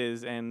Mike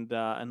Mendez and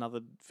another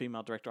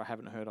female director I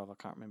haven't heard of, I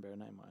can't remember her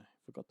name, I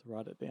forgot to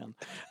write it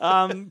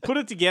down. Put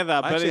it together.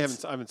 I but actually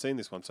haven't seen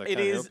this one, so I can't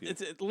help you.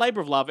 It's a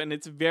labor of love, and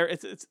it's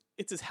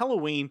as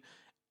Halloween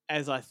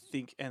as I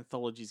think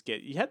anthologies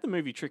get. You had the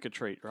movie Trick or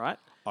Treat, right?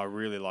 I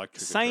really like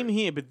Trick or Same Treat.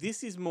 here, but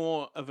this is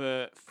more of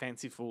a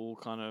fanciful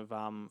kind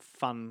of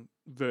fun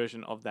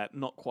version of that,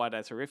 not quite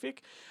as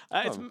horrific.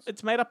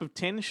 It's made up of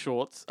 10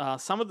 shorts.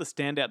 Some of the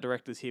standout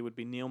directors here would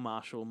be Neil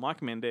Marshall,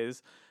 Mike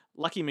Mendez,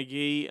 Lucky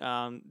McGee,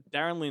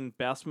 Darren Lynn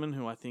Bousman,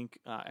 who I think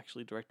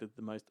actually directed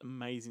the most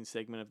amazing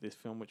segment of this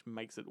film, which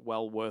makes it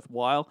well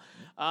worthwhile.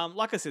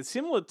 Like I said,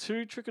 similar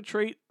to Trick or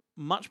Treat,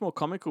 much more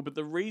comical, but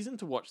the reason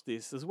to watch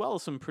this, as well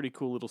as some pretty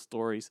cool little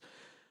stories,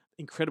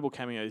 incredible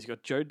cameos. You've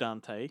got Joe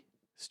Dante,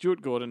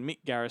 Stuart Gordon, Mick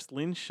Garris,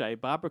 Lynn Shay,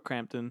 Barbara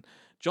Crampton,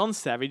 John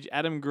Savage,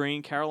 Adam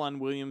Green, Caroline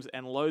Williams,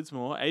 and loads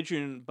more.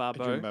 Adrienne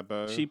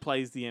Barbeau. She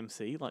plays the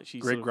MC.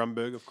 Greg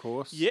Grunberg, of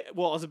course. Yeah,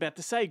 well, I was about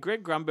to say,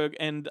 Greg Grunberg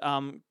and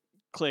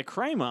Claire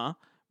Kramer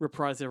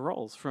reprise their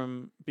roles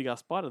from Big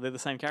Ass Spider. They're the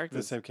same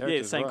characters. The same characters,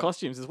 yeah, same right.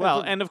 costumes as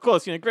well. And of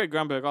course, Greg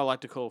Grunberg, I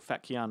like to call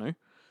Fat Keanu.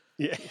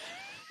 Yeah.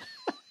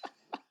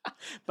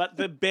 But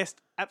the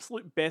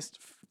absolute best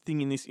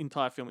thing in this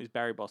entire film is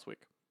Barry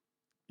Bostwick.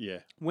 Yeah.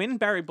 When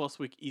Barry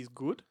Bostwick is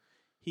good,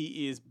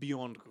 he is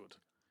beyond good.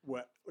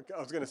 Well, look, I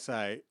was going to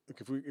say,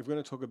 look, if we're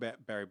going to talk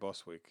about Barry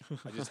Bostwick,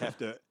 I just have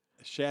to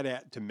shout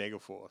out to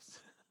Megaforce,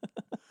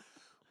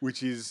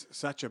 which is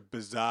such a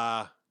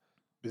bizarre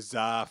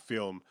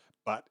film.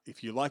 But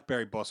if you like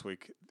Barry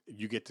Bostwick,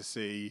 you get to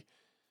see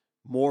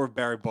more of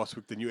Barry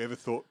Bostwick than you ever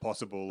thought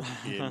possible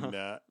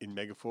in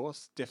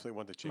Megaforce. Definitely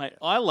one to check out.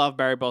 I love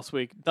Barry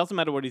Bostwick. Doesn't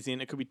matter what he's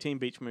in. It could be Teen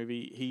Beach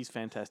Movie. He's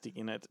fantastic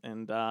in it,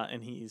 and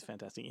he is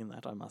fantastic in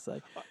that, I must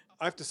say.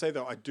 I have to say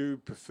though, I do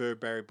prefer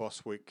Barry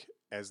Bostwick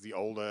as the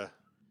older.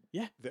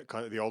 Yeah.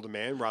 The older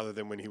man rather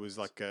than when he was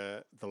like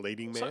the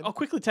leading man. So I'll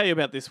quickly tell you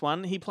about this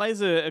one. He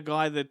plays a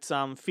guy that's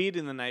feared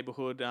in the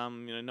neighborhood.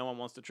 No one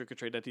wants to trick or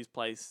treat at his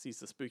place.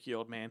 He's a spooky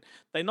old man.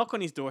 They knock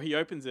on his door. He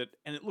opens it,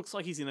 and it looks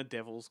like he's in a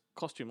devil's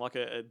costume, like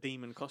a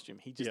demon costume.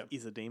 He just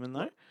is a demon,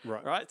 though.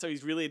 Right. So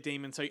he's really a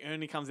demon. So he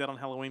only comes out on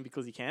Halloween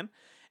because he can.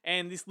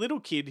 And this little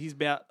kid, he's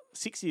about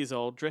 6 years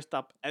old, dressed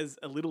up as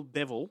a little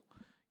devil.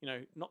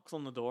 Knocks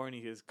on the door and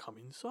he goes, "Come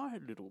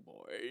inside, little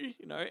boy."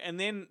 And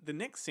then the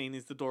next scene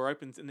is the door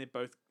opens and they're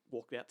both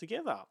walked out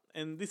together.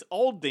 And this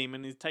old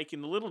demon is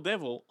taking the little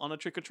devil on a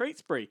trick-or-treat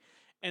spree.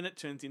 And it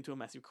turns into a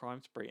massive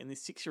crime spree. And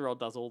this 6-year-old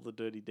does all the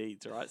dirty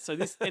deeds, right? So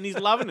and he's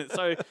loving it.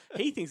 So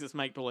he thinks it's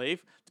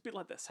make-believe. It's a bit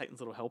like that Satan's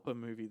Little Helper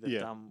movie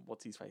that,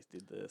 what's-his-face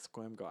did, the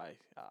Squirm guy.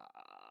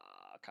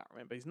 I can't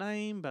remember his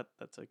name, but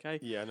that's okay.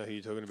 Yeah, I know who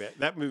you're talking about.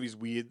 That movie's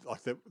weird.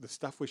 Like the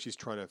stuff where she's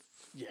trying to...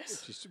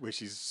 Yes. Where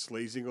she's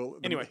sleazing all...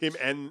 Anyway. Him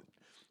and...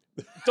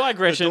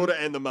 Digression. The daughter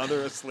and the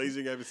mother are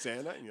sleazing over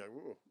Santa. And you're like,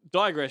 whoa.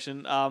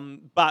 Digression.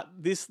 But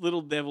this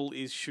little devil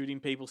is shooting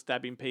people,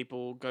 stabbing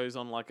people, goes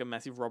on like a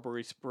massive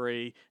robbery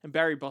spree. And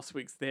Barry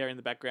Bostwick's there in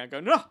the background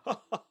going,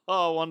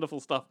 oh, wonderful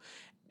stuff.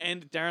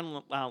 And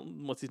Darren...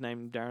 what's his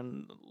name?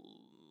 Darren...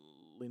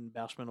 Lynn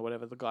Bousman or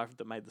whatever, the guy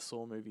that made the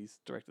Saw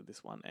movies, directed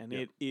this one. And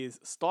it is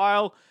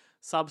style,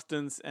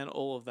 substance, and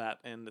all of that.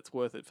 And it's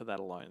worth it for that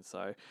alone.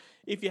 So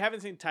if you haven't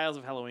seen Tales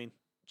of Halloween,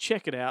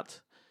 check it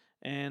out.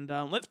 And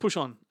let's push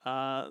on.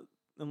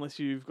 Unless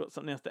you've got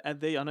something else to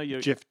add there. I know you're...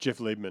 Jeff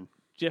Liebman.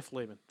 Jeff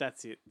Liebman.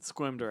 That's it.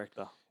 Squirm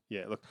director.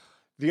 Yeah, look.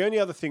 The only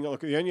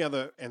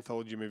other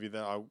anthology movie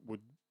that I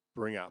would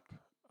bring up,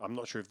 I'm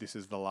not sure if this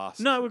is the last.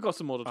 No, we've got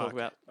some more to talk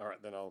about. All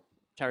right, then I'll...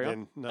 Carry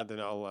on. Then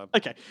I'll...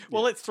 Okay.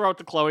 Well, let's throw it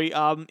to Chloe.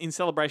 In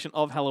celebration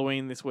of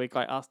Halloween this week,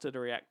 I asked her to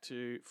react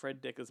to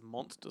Fred Decker's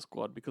Monster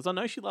Squad because I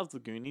know she loves the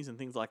Goonies and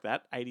things like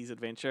that, 80s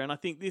adventure. And I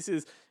think this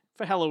is,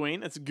 for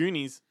Halloween, it's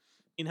Goonies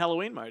in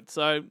Halloween mode.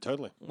 So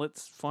totally.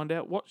 Let's find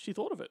out what she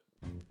thought of it.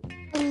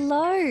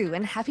 Hello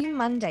and happy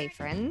Monday,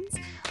 friends.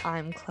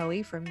 I'm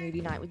Chloe from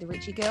Movie Night with the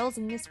Richie Girls,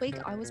 and this week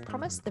I was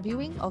promised the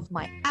viewing of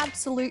my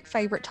absolute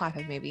favourite type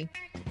of movie,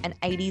 an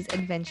 80s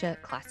adventure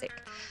classic.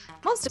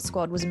 Monster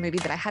Squad was a movie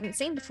that I hadn't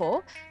seen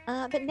before,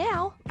 but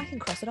now I can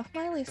cross it off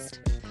my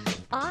list.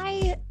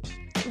 I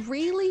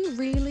really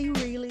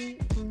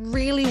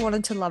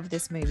wanted to love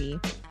this movie,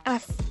 and I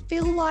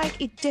feel like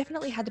it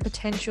definitely had the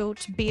potential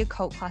to be a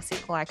cult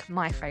classic like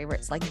my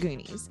favourites like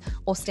Goonies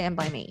or Stand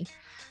By Me.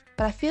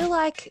 But I feel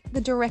like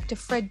the director,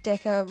 Fred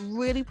Decker,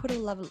 really put a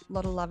lot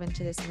of love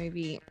into this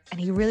movie, and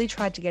he really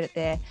tried to get it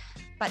there.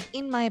 But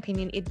in my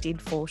opinion, it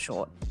did fall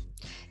short.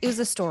 It was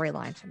a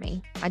storyline for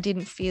me. I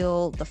didn't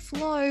feel the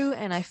flow,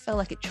 and I felt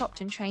like it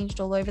chopped and changed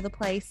all over the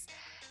place.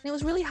 And it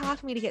was really hard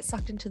for me to get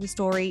sucked into the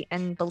story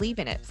and believe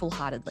in it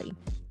full-heartedly.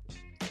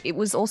 It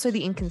was also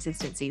the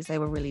inconsistencies, they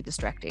were really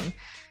distracting.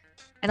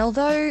 And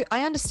although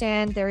I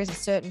understand there is a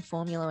certain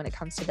formula when it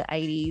comes to the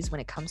 80s, when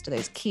it comes to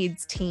those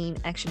kids, teen,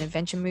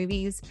 action-adventure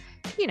movies,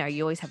 you know,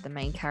 you always have the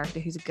main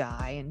character who's a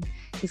guy and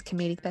his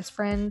comedic best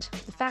friend,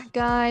 the fat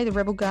guy, the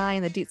rebel guy,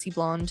 and the ditzy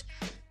blonde.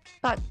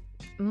 But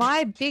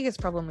my biggest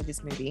problem with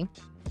this movie,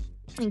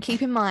 and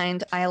keep in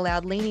mind, I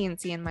allowed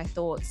leniency in my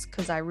thoughts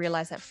because I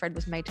realized that Fred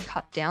was made to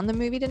cut down the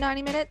movie to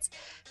 90 minutes,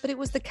 but it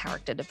was the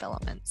character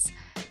developments.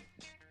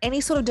 Any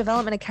sort of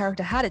development a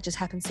character had, it just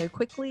happened so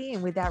quickly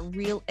and without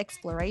real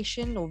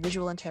exploration or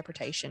visual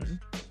interpretation.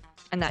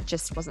 And that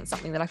just wasn't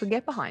something that I could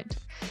get behind.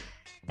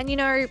 And you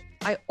know,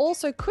 I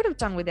also could have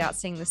done without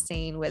seeing the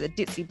scene where the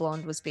ditzy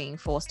blonde was being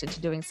forced into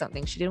doing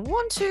something she didn't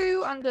want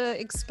to under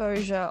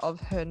exposure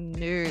of her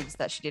nudes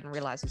that she didn't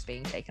realize was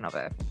being taken of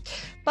her.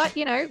 But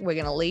you know, we're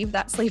going to leave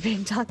that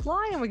sleeping duck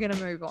lie and we're going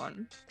to move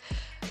on.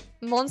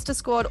 Monster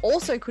Squad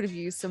also could have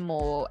used some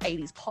more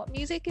 80s pop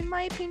music, in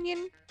my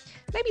opinion.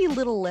 Maybe a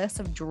little less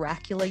of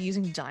Dracula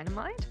using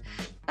dynamite.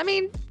 I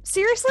mean,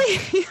 seriously,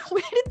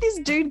 where did this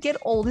dude get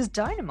all this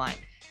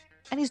dynamite?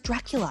 And he's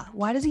Dracula.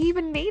 Why does he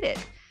even need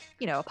it?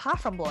 You know, apart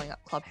from blowing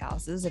up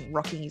clubhouses and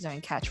rocking his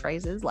own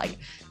catchphrases like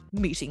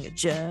meeting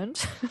adjourned,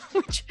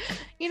 which,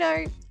 you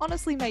know,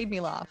 honestly made me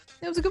laugh.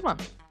 It was a good one.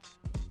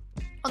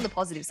 On the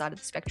positive side of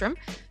the spectrum,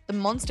 the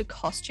monster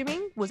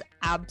costuming was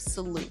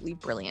absolutely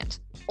brilliant.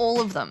 All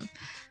of them.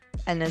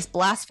 And as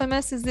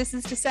blasphemous as this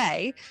is to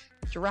say,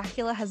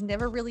 Dracula has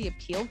never really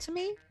appealed to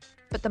me,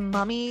 but the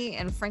Mummy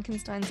and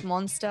Frankenstein's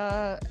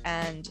monster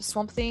and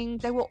Swamp Thing,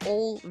 they were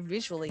all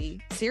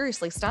visually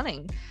seriously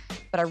stunning.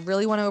 But I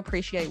really want to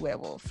appreciate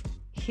Werewolf.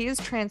 His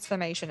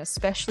transformation,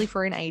 especially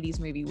for an 80s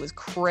movie, was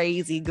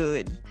crazy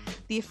good.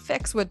 The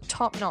effects were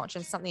top notch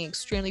and something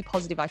extremely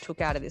positive I took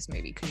out of this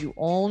movie because you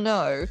all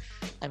know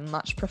I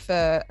much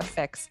prefer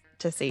effects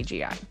to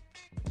CGI.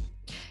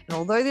 And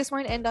although this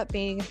won't end up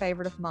being a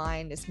favorite of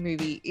mine, this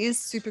movie is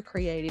super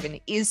creative and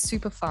is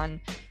super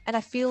fun. And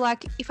I feel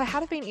like if I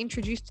had been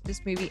introduced to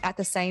this movie at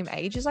the same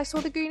age as I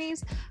saw The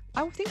Goonies,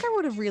 I think I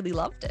would have really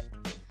loved it.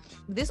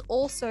 This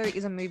also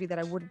is a movie that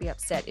I wouldn't be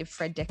upset if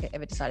Fred Decker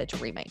ever decided to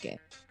remake it.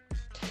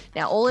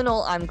 Now, all in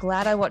all, I'm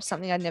glad I watched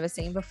something I'd never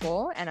seen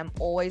before, and I'm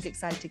always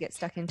excited to get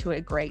stuck into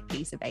a great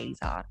piece of 80s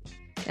art.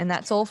 And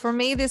that's all from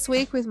me this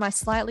week with my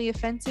slightly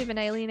offensive and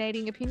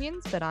alienating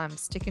opinions, but I'm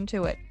sticking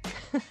to it.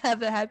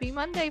 Have a happy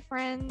Monday,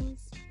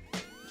 friends.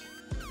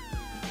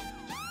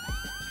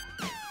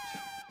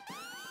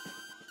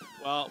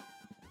 Well,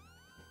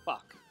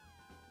 fuck.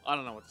 I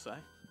don't know what to say.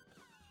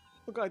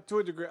 Look, to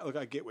a degree,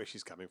 I get where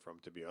she's coming from,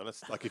 to be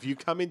honest. Like, if you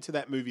come into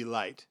that movie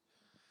late,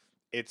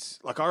 it's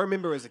like I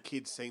remember as a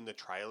kid seeing the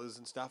trailers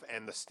and stuff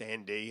and the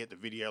standee at the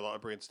video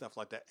library and stuff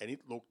like that, and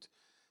it looked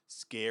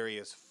scary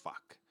as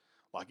fuck.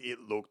 Like, it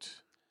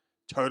looked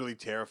totally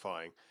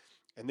terrifying.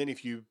 And then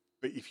if you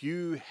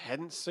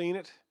hadn't seen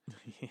it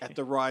at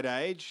the right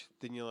age,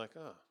 then you're like,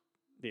 oh,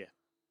 yeah,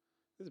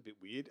 it's a bit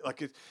weird.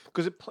 Like,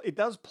 because it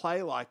does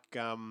play like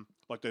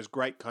those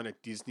great kind of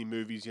Disney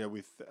movies, you know,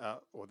 with I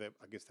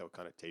guess they were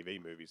kind of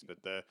TV movies, but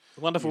the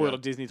Wonderful World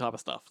of Disney type of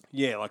stuff.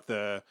 Yeah, like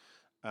the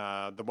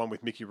one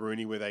with Mickey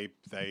Rooney where they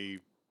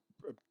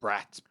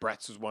Bratz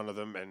was one of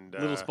them, and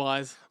Little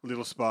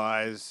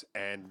Spies,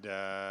 and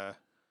The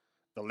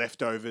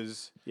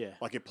Leftovers. Yeah,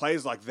 like it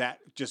plays like that,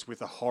 just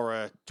with a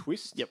horror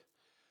twist. Yep.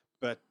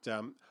 But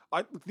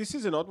this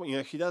is an odd one. You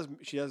know, she does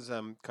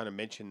kind of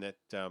mention that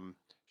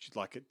she'd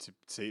like it to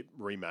see it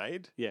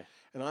remade. Yeah,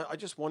 and I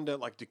just wonder,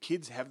 like, do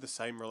kids have the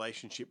same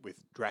relationship with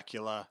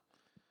Dracula?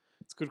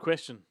 It's a good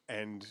question.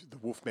 And the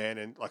Wolfman,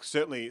 and like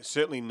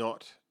certainly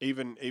not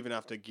even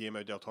after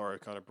Guillermo del Toro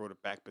kind of brought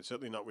it back, but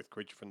certainly not with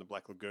Creature from the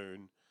Black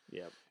Lagoon.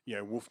 Yeah, you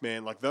know,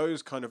 Wolfman, like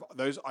those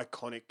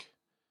iconic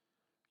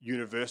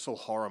Universal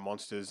horror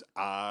monsters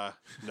are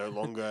no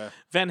longer.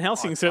 Van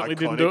Helsing certainly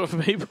didn't do it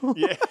for people.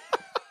 Yeah,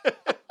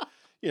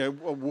 you know,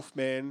 a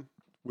Wolfman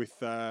with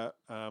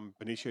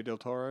Benicio del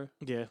Toro.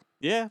 Yeah,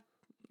 yeah.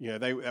 You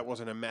know, that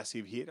wasn't a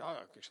massive hit. I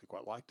actually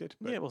quite liked it.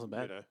 But, yeah, it wasn't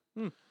bad.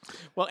 You know,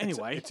 Well,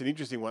 anyway, it's an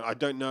interesting one. I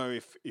don't know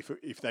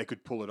if they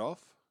could pull it off.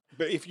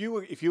 But if you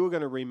were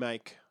going to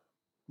remake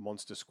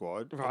Monster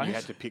Squad, and you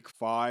had to pick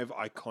 5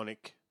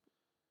 iconic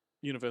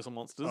Universal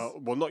monsters.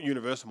 Well, not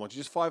Universal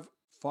monsters, just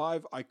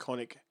 5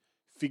 iconic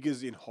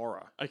figures in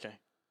horror. Okay.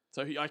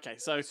 So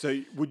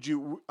So would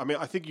you? I mean,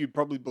 I think you'd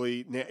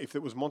probably now if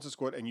it was Monster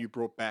Squad and you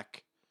brought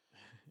back,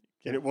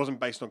 and it wasn't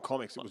based on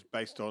comics, it was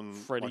based on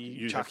Freddy,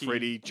 you have Chucky.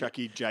 Freddy,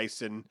 Chucky,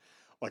 Jason,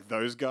 like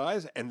those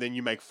guys, and then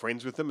you make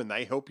friends with them and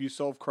they help you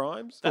solve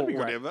crimes that'd or be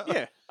great. whatever.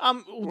 Yeah.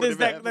 There's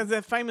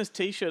that famous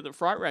T-shirt that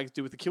Fright Rags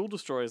do with the Kill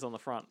Destroyers on the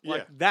front.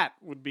 Like Yeah. that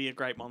would be a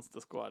great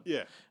Monster Squad.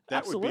 Yeah,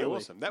 that would be Absolutely.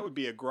 awesome. That would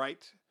be a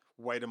great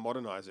way to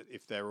modernize it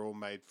if they're all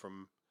made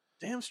from.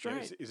 Damn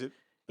straight. Is it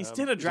Instead is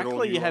of it all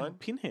Dracula, new you had line?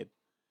 Pinhead.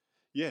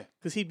 Yeah,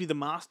 because he'd be the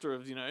master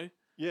of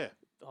yeah,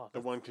 Oh, the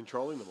one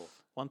controlling them all.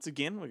 Once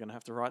again, we're going to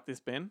have to write this,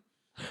 Ben.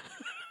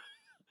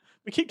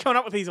 We keep coming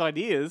up with these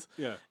ideas,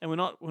 Yeah. and we're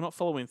not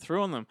following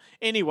through on them.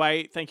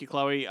 Anyway, thank you,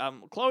 Chloe.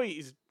 Chloe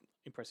is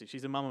impressive.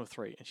 She's a mum of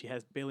 3, and she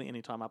has barely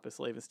any time up her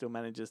sleeve, and still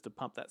manages to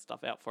pump that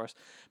stuff out for us.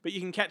 But you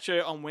can catch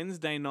her on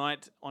Wednesday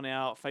night on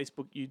our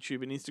Facebook,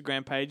 YouTube, and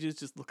Instagram pages.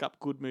 Just look up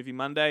Good Movie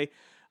Monday.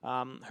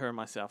 Her and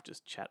myself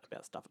just chat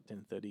about stuff at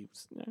 10:30.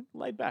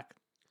 Laid back,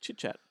 chit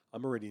chat.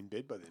 I'm already in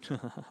bed by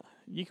then.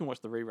 You can watch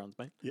the reruns,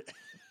 mate. Yeah.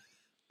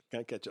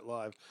 Can't catch it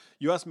live.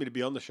 You asked me to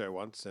be on the show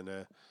once,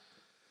 and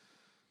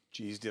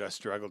geez, did I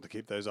struggle to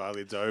keep those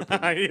eyelids open?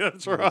 Yeah,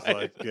 that's It was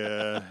right.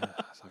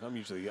 it's like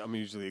I'm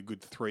usually a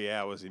good 3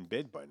 hours in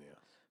bed by now.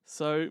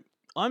 So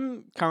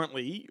I'm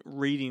currently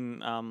reading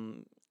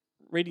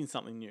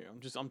something new.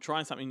 I'm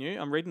trying something new.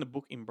 I'm reading a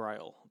book in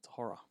Braille. It's a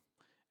horror,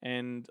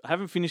 and I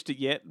haven't finished it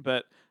yet,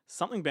 but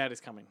something bad is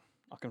coming.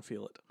 I can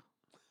feel it.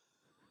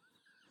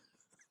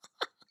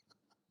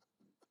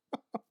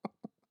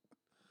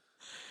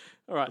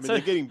 All right, I mean, they're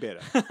getting better.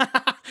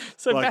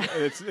 So like, back,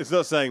 it's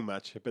not saying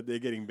much, but they're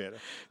getting better.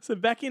 so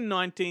back in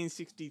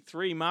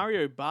 1963,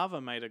 Mario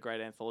Bava made a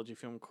great anthology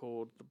film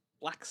called The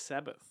Black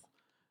Sabbath.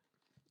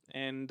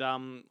 And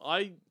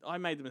I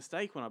made the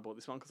mistake when I bought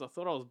this one because I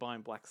thought I was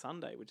buying Black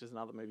Sunday, which is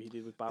another movie he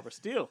did with Barbara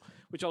Steele,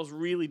 which I was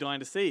really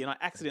dying to see. And I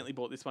accidentally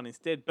bought this one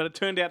instead. But it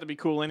turned out to be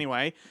cool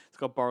anyway. It's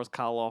got Boris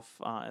Karloff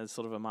as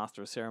sort of a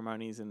master of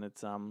ceremonies. And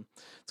it's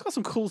got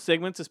some cool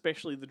segments,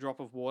 especially The Drop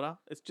of Water.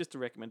 It's just a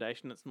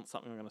recommendation. It's not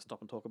something I'm going to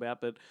stop and talk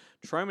about. But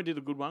Troma did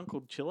a good one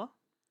called Chiller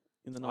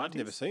in the 90s. I've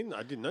never seen.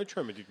 I didn't know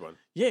Troma did one.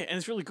 Yeah, and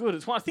it's really good.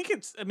 It's one.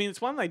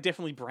 It's one they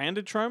definitely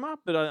branded Troma,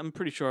 but I'm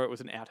pretty sure it was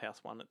an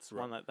outhouse one. It's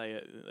one that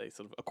they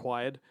sort of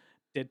acquired.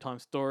 Dead Time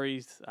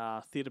Stories,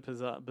 Theatre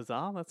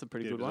Bazaar. That's a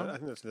pretty good one. I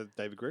think that's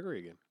David Gregory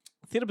again.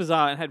 Theatre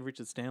Bazaar, and had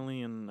Richard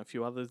Stanley and a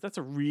few others. That's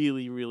a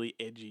really, really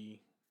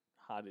edgy,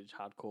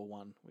 hardcore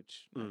one,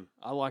 which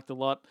I liked a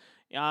lot.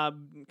 A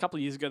couple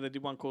of years ago, they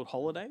did one called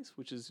Holidays,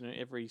 which is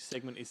every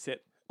segment is set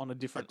on a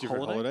different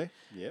holiday.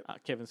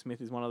 Yep. Kevin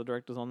Smith is one of the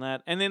directors on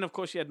that. And then, of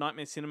course, you had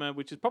Nightmare Cinema,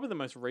 which is probably the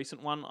most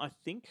recent one, I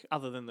think,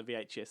 other than the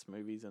VHS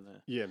movies and the...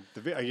 Yeah,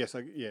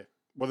 yeah.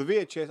 Well, the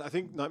VHS, I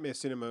think Nightmare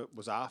Cinema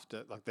was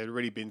after. Like, there'd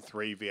already been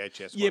 3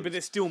 VHS Yeah, ones. but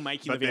they're still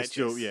making But the they're VHS.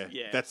 still, yeah.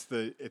 Yeah.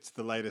 It's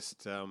the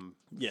latest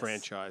Yes.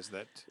 franchise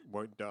that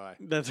won't die.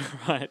 That's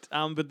right.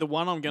 But the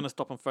one I'm going to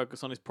stop and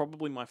focus on is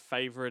probably my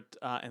favourite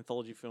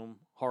anthology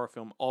horror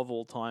film of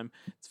all time.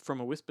 It's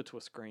From a Whisper to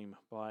a Scream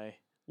by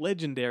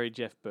legendary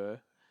Jeff Burr.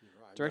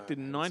 Directed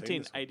in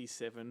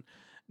 1987.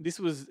 This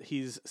was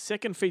his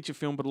second feature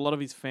film, but a lot of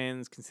his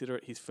fans consider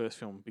it his first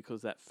film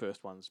because that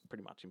first one's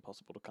pretty much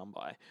impossible to come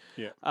by.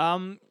 Yeah.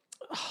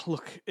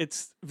 Look,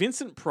 it's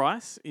Vincent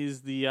Price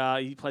is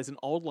he plays an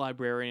old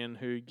librarian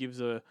who gives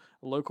a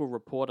local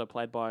reporter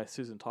played by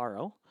Susan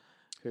Tyrrell,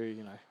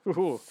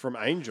 who from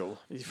Angel.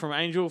 From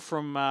Angel,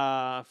 from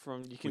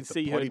you can With the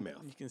see her. potty mouth.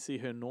 You can see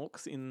her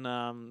Norks in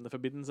the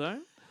Forbidden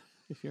Zone,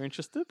 if you're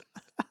interested.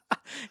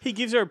 He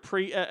gives her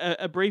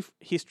a brief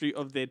history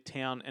of their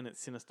town and its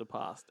sinister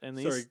past. And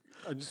Sorry,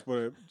 I just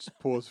want to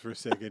pause for a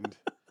second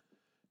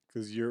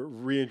because you're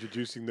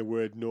reintroducing the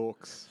word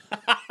Norks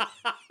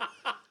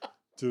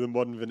to the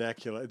modern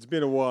vernacular. It's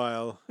been a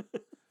while.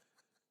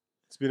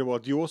 Do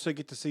you also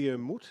get to see her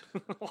Mut?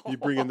 You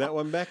bringing that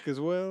one back as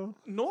well?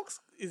 Norks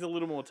is a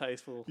little more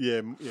tasteful.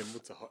 Yeah, Mut's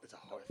it's a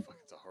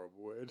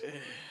horrible word.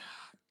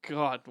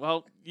 God,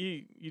 well,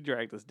 you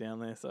dragged us down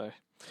there, so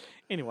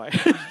anyway.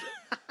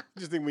 I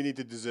just think we need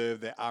to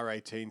deserve the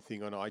R18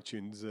 thing on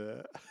iTunes.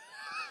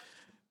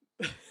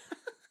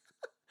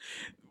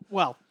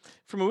 Well,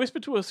 From a Whisper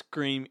to a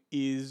Scream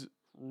is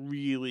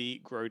really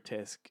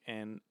grotesque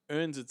and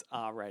earns its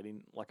R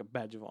rating like a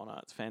badge of honor.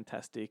 It's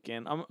fantastic,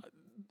 and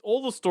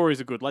all the stories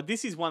are good. Like,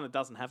 this is one that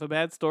doesn't have a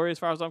bad story as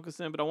far as I'm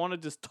concerned, but I want to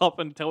just stop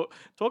and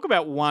talk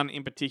about one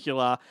in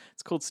particular.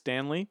 It's called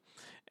Stanley,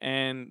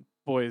 and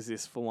boy, is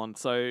this full on.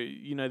 So,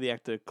 the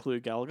actor Clu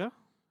Gallagher?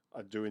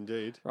 I do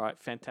indeed. Right,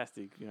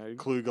 fantastic.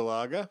 Clu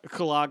Gallagher.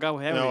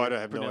 Clu-Gallagher. No, I don't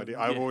have no idea.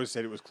 I've always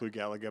said it was Clu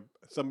Gallagher.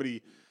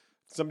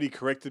 Somebody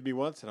corrected me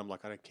once, and I'm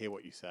like, I don't care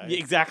what you say. Yeah,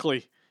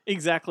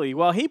 exactly.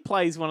 Well, he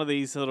plays one of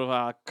these sort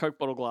of Coke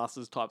bottle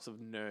glasses types of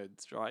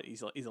nerds, right?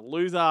 He's a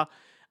loser.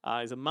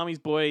 He's a mummy's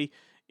boy.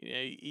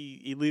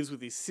 He lives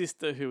with his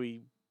sister, who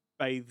he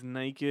bathes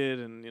naked,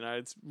 and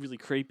it's really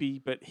creepy.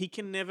 But he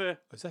can never.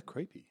 Is that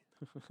creepy?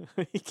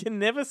 He can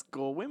never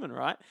score women,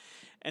 right?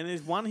 And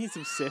there's one he's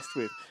obsessed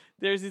with.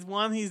 There's this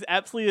one he's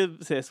absolutely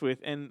obsessed with,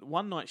 and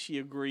one night she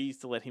agrees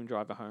to let him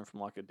drive her home from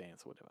like a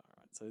dance or whatever.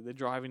 Right? So they're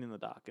driving in the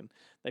dark, and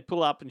they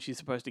pull up, and she's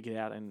supposed to get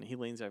out, and he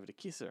leans over to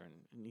kiss her,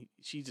 and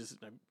she just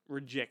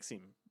rejects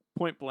him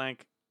point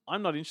blank.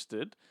 I'm not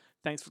interested.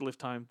 Thanks for the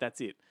lift home.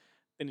 That's it.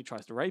 Then he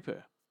tries to rape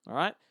her. All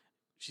right.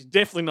 She's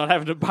definitely not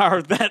having a bar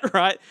of that,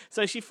 right?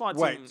 So she fights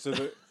him. Wait,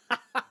 so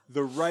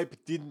the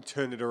rape didn't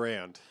turn it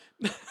around.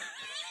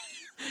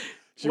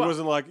 She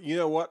wasn't like, you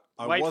know what?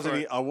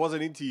 I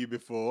wasn't into you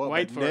before,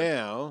 but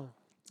now.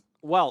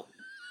 Well,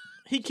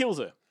 he kills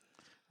her.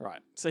 Right.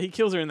 So he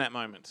kills her in that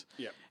moment.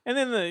 Yep. And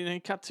then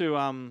cut to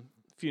a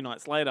few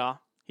nights later,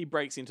 he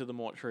breaks into the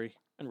mortuary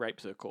and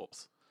rapes her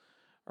corpse.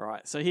 All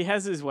right. So he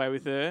has his way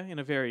with her in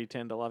a very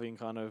tender, loving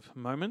kind of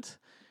moment.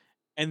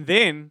 And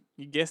then,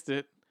 you guessed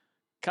it,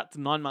 cut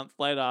to 9 months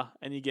later,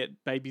 and you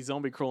get baby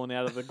zombie crawling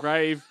out of the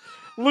grave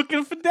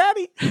looking for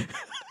daddy.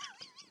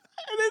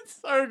 And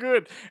it's so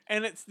good.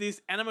 And it's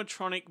this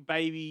animatronic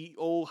baby,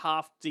 all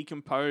half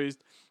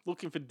decomposed,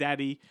 looking for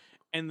daddy.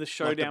 And the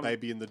showdown. Like the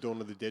Baby in the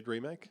Dawn of the Dead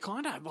remake?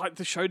 Kind of. Like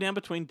the showdown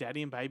between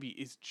daddy and baby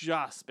is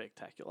just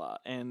spectacular.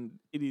 And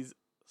it is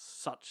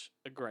such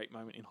a great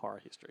moment in horror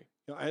history.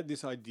 You know, I had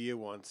this idea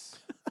once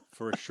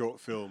for a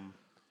short film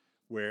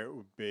where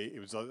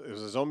it was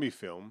a zombie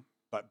film,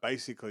 but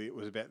basically it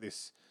was about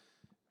this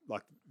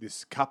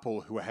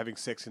couple who are having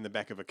sex in the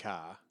back of a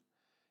car,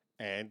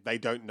 and they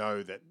don't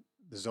know that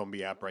the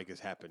zombie outbreak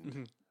has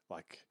happened. Mm-hmm.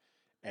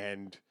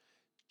 And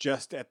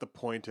just at the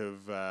point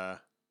of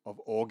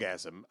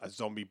orgasm, a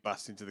zombie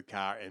busts into the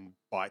car and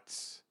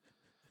bites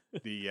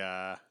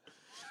the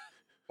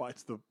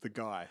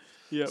guy.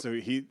 Yep. So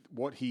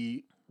what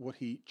he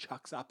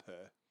chucks up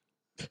her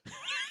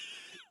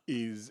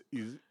is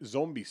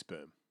zombie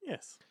sperm.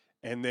 Yes.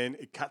 And then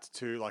it cuts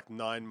to like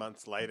 9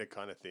 months later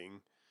kind of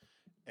thing.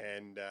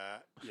 And,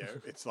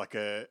 it's like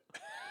the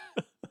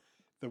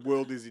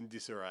world is in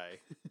disarray.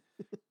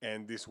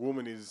 And this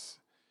woman is,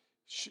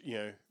 she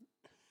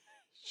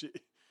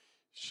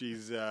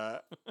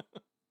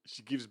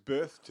gives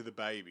birth to the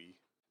baby.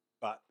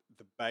 But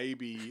the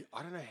baby,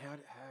 I don't know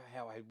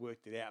how I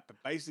worked it out. But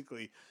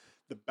basically,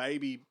 the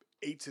baby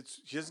she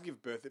doesn't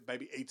give birth, the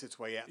baby eats its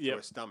way out through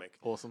her stomach.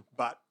 Awesome.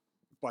 But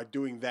by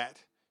doing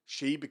that,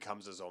 she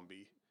becomes a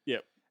zombie.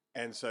 Yep.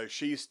 And so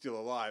she's still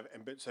alive,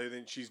 so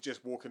then she's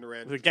just walking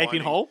around with a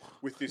gaping hole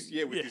with this,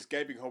 this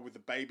gaping hole with the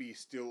baby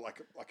still like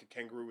a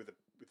kangaroo with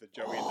a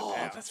joey in the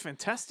pouch. That's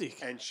fantastic.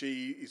 And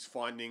she is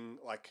finding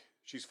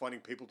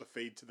people to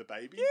feed to the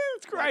baby. Yeah,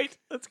 it's great.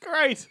 That's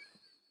great.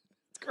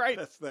 It's great.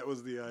 That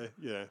was the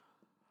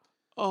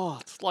Oh,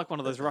 it's like one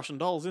of those Russian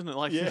dolls, isn't it?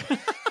 Like yeah.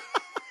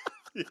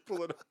 You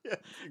pull it. Yeah,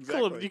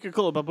 exactly. You could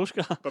call it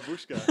babushka.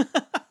 Babushka.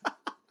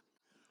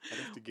 I'd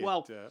have to get. I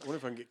wonder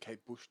if I can get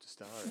Kate Bush to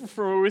star in it.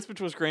 From A Whisper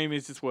to a Scream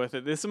is just worth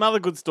it. There's some other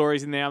good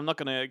stories in there. I'm not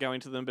going to go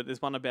into them, but there's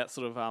one about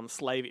sort of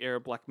slave era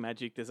black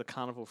magic. There's a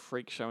carnival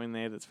freak show in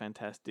there that's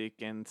fantastic,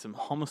 and some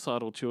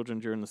homicidal children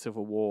during the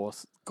Civil War.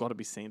 Got to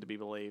be seen to be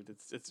believed.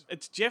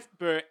 It's Jeff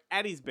Burr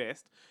at his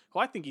best, who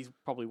I think he's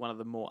probably one of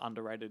the more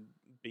underrated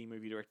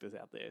B-movie directors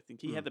out there. I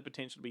think he had the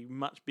potential to be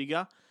much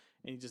bigger,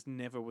 and he just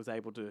never was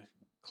able to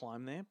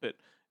climb there. But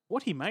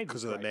what he made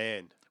was because of the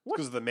man.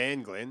 Because of the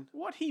man, Glenn.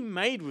 What he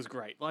made was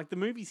great. Like, the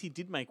movies he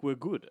did make were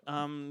good.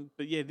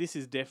 But yeah, this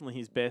is definitely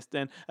his best.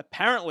 And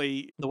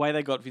apparently, the way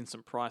they got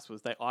Vincent Price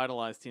was they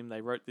idolized him. They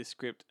wrote this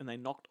script and they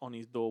knocked on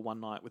his door one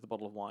night with a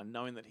bottle of wine,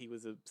 knowing that he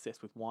was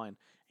obsessed with wine.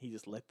 He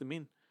just let them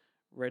in,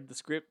 read the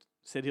script,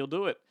 said he'll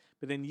do it.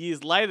 But then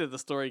years later, the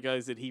story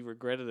goes that he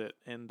regretted it.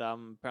 And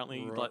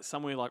apparently, like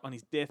somewhere like on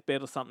his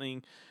deathbed or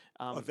something,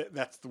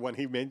 that's the one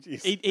he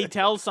mentioned. He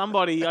tells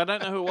somebody, I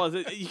don't know who it was.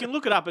 You can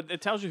look it up. It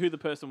tells you who the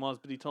person was,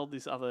 but he told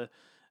this other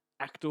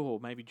actor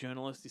or maybe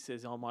journalist. He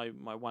says, my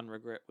one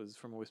regret was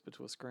From a Whisper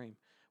to a Scream,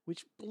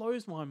 which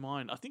blows my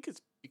mind. I think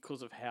it's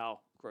because of how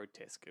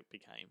grotesque it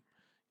became.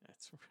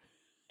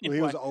 Well, he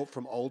was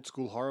from old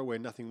school horror where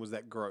nothing was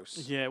that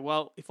gross. Yeah,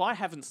 well, if I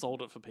haven't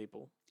sold it for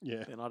people,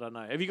 then I don't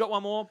know. Have you got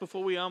one more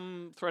before we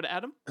throw to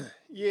Adam?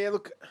 Yeah,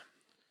 look.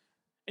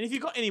 And if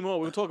you've got any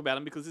more, we'll talk about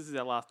them because this is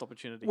our last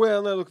opportunity.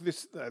 Well, no, look,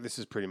 this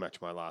is pretty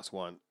much my last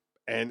one.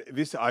 And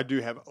this, I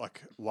do have,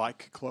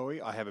 like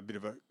Chloe, I have a bit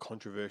of a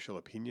controversial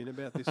opinion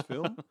about this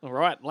film. All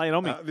right, lay it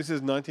on me. This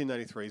is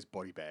 1993's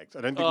Body Bags.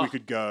 I don't think we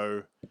could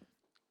go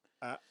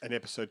an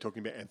episode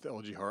talking about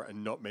anthology horror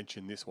and not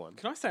mention this one.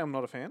 Can I say I'm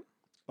not a fan?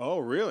 Oh,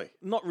 really?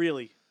 Not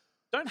really.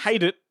 Don't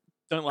hate it.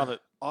 Don't love it.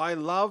 I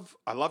love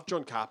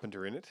John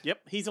Carpenter in it.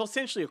 Yep, he's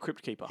essentially a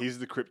crypt keeper. He's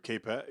the crypt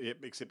keeper,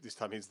 except this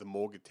time he's the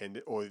morgue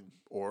attendant,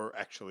 or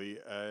actually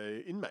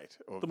an inmate.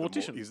 Or the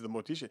mortician. He's the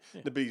mortician.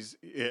 Yeah. No, but is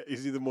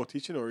he the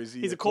mortician or is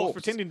he? He's a corpse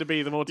pretending to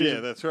be the mortician. Yeah,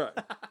 that's right.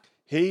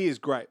 He is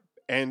great.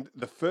 And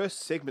the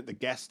first segment, the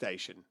gas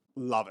station,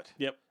 love it.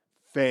 Yep.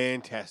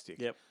 Fantastic.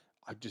 Yep.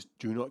 I just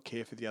do not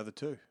care for the other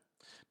two.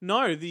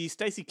 No, the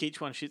Stacey Keach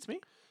one shits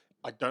me.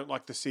 I don't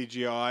like the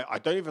CGI. I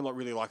don't even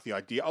really like the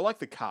idea. I like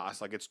the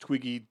cast. Like, it's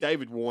Twiggy,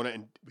 David Warner,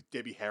 and with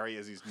Debbie Harry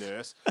as his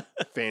nurse.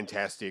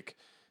 Fantastic.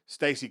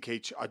 Stacey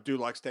Keach. I do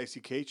like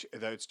Stacey Keach,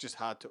 though it's just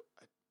hard to...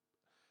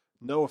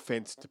 no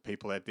offense to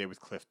people out there with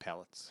cleft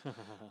palates,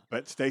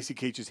 but Stacey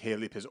Keach's hair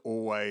lip has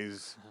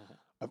always,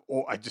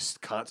 I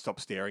just can't stop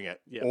staring at.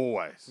 Yep.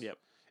 Always. Yep.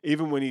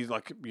 Even when he's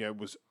like,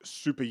 was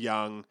super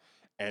young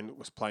and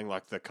was playing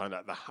like the kind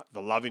of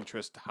the love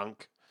interest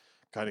hunk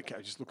kind of.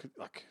 I just look at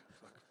like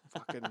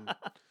fucking.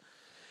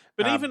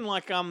 But even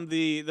like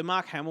the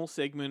Mark Hamill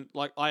segment,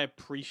 like I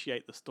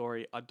appreciate the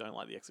story. I don't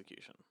like the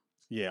execution.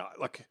 Yeah,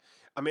 like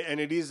I mean, and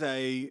it is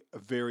a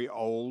very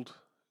old,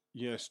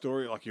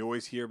 story. Like you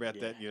always hear about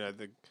that.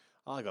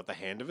 I got the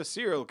hand of a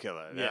serial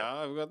killer. Yeah.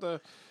 Now I've got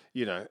the,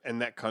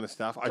 and that kind of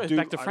stuff. Goes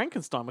back to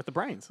Frankenstein with the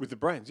brains. With the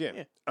brains,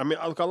 yeah. I mean,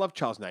 look, I love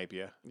Charles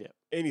Napier. Yeah.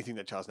 Anything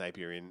that Charles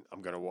Napier in,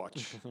 I'm going to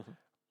watch.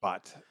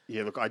 But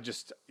yeah, look, I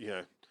just,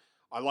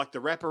 I like the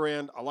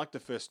wraparound. I like the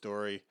first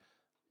story.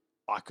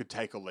 I could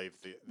take or leave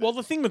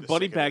the thing with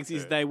Body second and Bags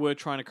is third. they were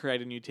trying to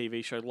create a new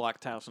TV show like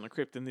Tales from the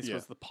Crypt, and this Yeah.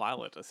 was the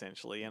pilot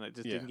essentially, and it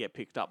just Yeah. didn't get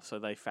picked up, so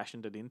they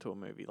fashioned it into a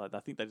movie. Like I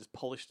think they just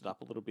polished it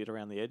up a little bit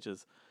around the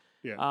edges.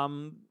 Yeah.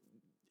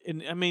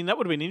 And I mean that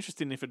would have been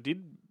interesting if it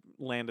did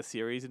land a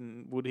series,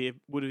 and would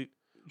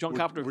John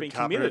Carpenter have been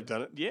Carpenter committed? have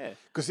done it? Yeah.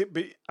 Because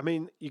I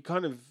mean,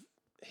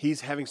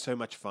 he's having so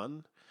much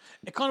fun.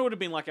 It kind of would have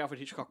been like Alfred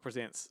Hitchcock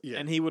Presents, Yeah.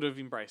 and he would have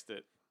embraced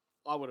it,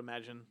 I would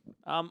imagine.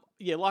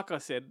 Like I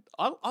said,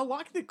 I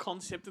like the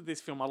concept of this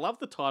film. I love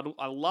the title.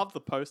 I love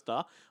the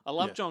poster. I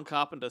love Yeah. John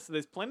Carpenter. So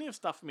there's plenty of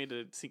stuff for me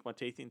to sink my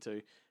teeth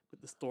into.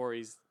 But the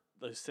stories,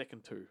 those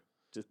second two,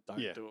 just don't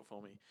Yeah. do it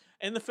for me.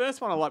 And the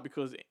first one I like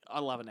because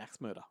I love an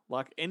axe murder.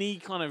 Like any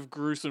kind of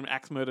gruesome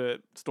axe murder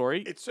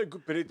story. It's so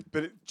good, but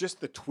it just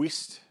the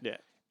twist. Yeah.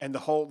 And the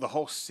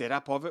whole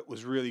setup of it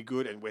was really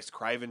good, and Wes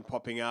Craven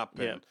popping up,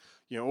 and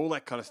all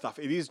that kind of stuff.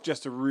 It is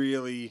just a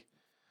really,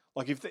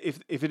 like if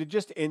it had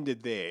just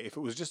ended there, if it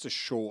was just a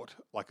short,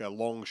 like a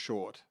long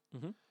short,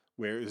 Mhm.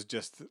 where it was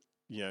just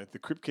the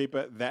Crypt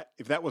Keeper, that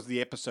if that was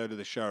the episode of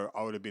the show,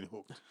 I would have been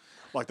hooked.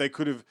 Like there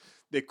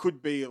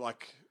could be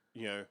like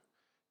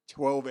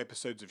 12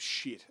 episodes of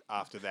shit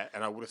after that,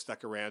 and I would have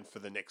stuck around for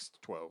the next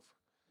 12.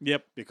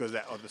 Yep. Because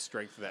of the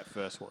strength of that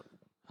first one.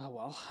 Oh,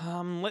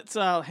 well. Let's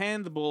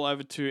hand the ball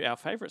over to our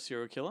favourite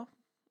serial killer,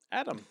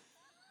 Adam.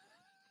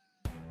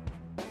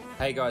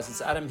 Hey guys,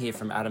 it's Adam here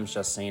from Adam's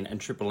Just Seen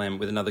and Triple M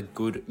with another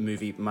Good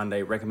Movie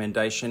Monday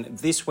recommendation.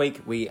 This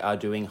week we are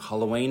doing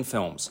Halloween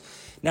films.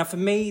 Now for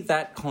me,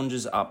 that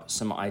conjures up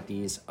some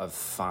ideas of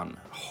fun.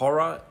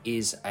 Horror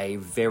is a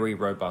very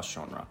robust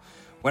genre.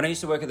 When I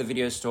used to work at the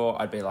video store,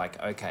 I'd be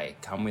like, okay,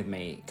 come with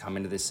me, come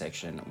into this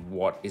section.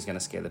 What is going to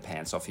scare the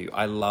pants off you?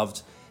 I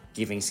loved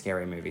giving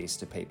scary movies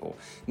to people.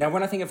 Now,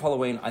 when I think of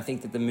Halloween, I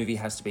think that the movie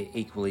has to be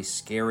equally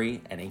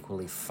scary and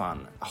equally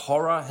fun.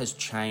 Horror has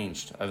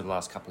changed over the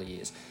last couple of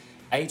years.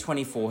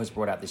 A24 has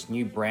brought out this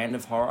new brand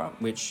of horror,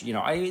 which,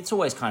 it's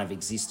always kind of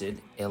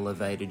existed,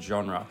 elevated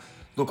genre.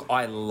 Look,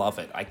 I love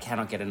it. I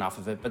cannot get enough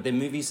of it, but they're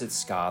movies that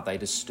scar, they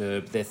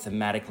disturb, they're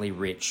thematically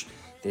rich,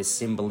 there's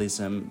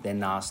symbolism, they're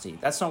nasty.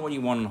 That's not what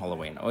you want on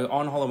Halloween.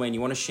 On Halloween,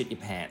 you want to shit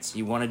your pants,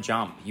 you want to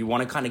jump, you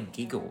want to kind of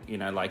giggle,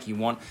 like you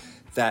want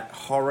that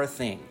horror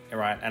thing,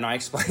 right? And I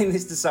explained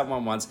this to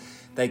someone once.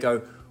 They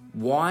go,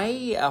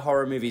 why are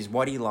horror movies?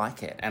 Why do you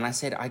like it? And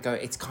I go,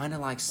 it's kind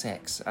of like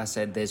sex. I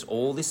said, there's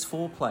all this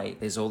foreplay,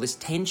 there's all this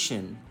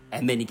tension,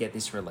 and then you get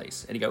this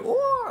release. And you go,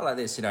 oh, like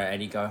this,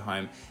 and you go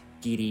home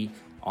giddy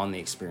on the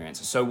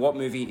experience. So what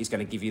movie is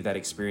going to give you that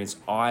experience?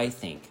 I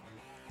think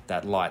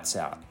that Lights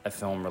Out, a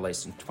film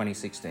released in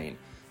 2016,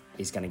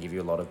 is going to give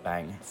you a lot of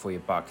bang for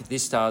your buck.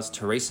 This stars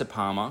Teresa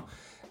Palmer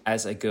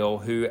as a girl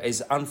who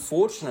is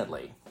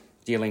unfortunately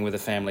dealing with a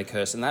family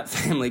curse, and that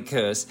family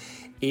curse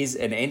is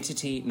an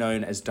entity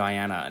known as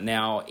Diana.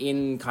 Now,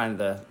 in kind of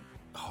the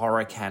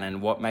horror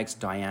canon, what makes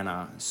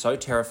Diana so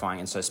terrifying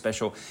and so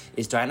special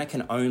is Diana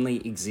can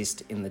only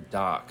exist in the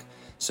dark.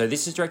 So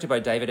this is directed by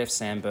David F.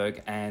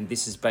 Sandberg, and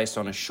this is based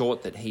on a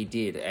short that he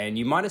did. And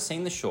you might have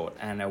seen the short,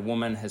 and a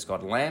woman has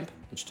got a lamp,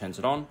 and she turns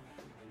it on,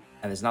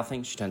 and there's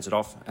nothing. She turns it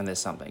off, and there's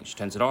something. She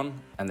turns it on,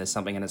 and there's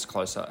something, and it's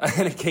closer.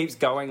 And it keeps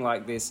going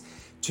like this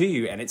to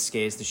you, and it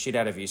scares the shit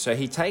out of you. So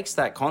he takes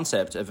that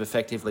concept of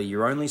effectively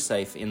you're only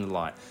safe in the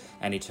light,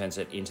 and he turns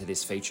it into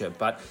this feature.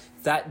 But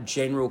that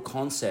general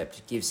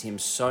concept gives him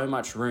so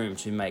much room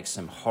to make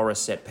some horror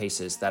set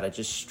pieces that are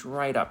just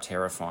straight up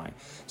terrifying.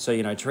 So,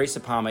 Teresa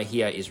Palmer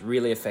here is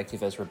really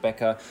effective as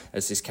Rebecca,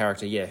 as this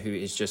character, who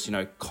is just,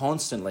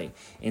 constantly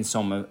in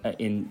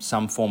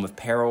some form of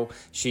peril.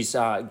 She's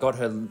got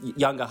her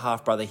younger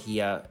half-brother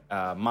here,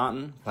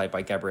 Martin, played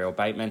by Gabrielle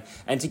Bateman,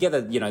 and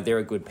together, they're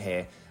a good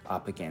pair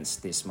up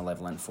against this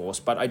malevolent force.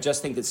 But I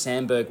just think that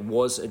Sandberg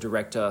was a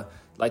director.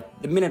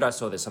 Like, the minute I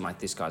saw this, I'm like,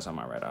 this guy's on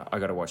my radar. I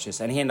got to watch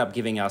this. And he ended up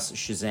giving us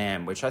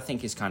Shazam, which I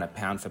think is kind of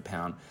pound for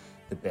pound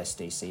the best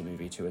DC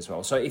movie too as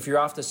well. So if you're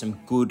after some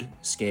good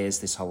scares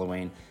this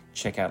Halloween,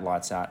 check out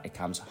Lights Out. It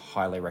comes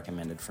highly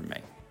recommended from me.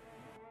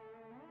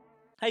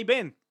 Hey,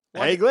 Ben.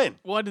 Hey, Glenn.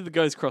 Why did the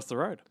ghost cross the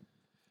road?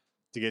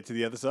 To get to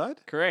the other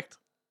side? Correct.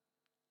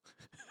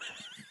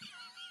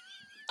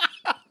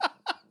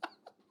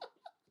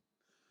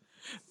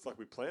 It's like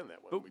we planned that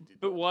one.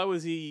 But why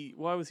was he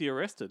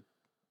arrested?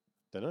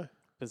 Don't know.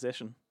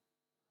 possession.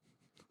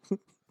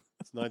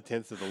 It's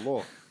 9/10 of the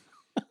law.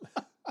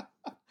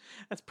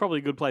 That's probably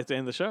a good place to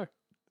end the show.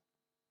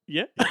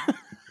 Yeah.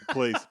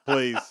 Please,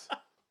 please.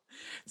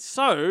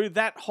 So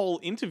that whole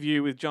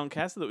interview with John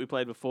Casser that we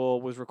played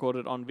before was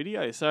recorded on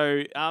video.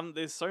 So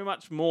there's so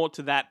much more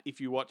to that if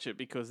you watch it,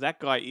 because that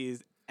guy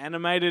is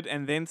animated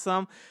and then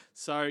some.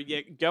 So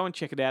yeah, go and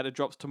check it out. It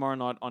drops tomorrow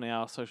night on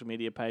our social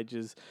media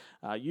pages,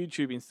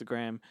 YouTube,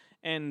 Instagram,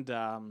 and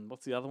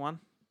what's the other one?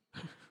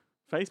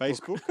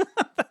 Facebook.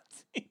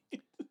 That's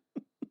it.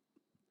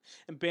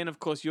 And Ben, of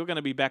course, you're going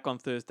to be back on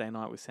Thursday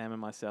night with Sam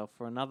and myself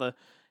for another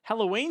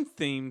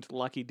Halloween-themed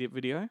Lucky Dip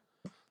video.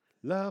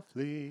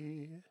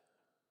 Lovely.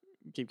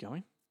 Keep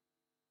going.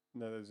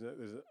 No, there's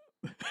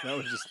that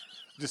was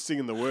just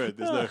singing the word.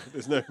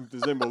 There's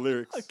no more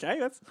lyrics. Okay,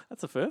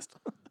 that's a first.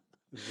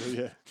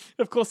 Yeah.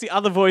 Of course, the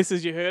other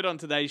voices you heard on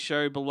today's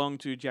show belong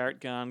to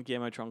Jarrett Garn,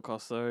 Guillermo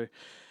Troncoso,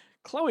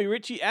 Chloe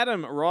Ritchie,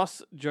 Adam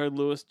Ross, Joe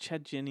Lewis,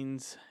 Chad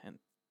Jennings, and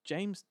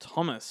James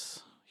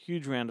Thomas.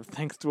 Huge round of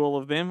thanks to all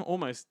of them.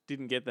 Almost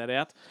didn't get that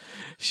out.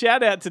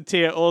 Shout out to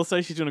Tia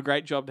also. She's doing a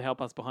great job to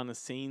help us behind the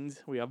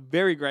scenes. We are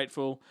very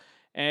grateful.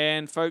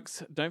 And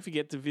folks, don't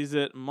forget to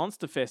visit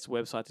Monsterfest's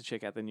website to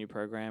check out the new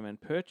program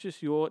and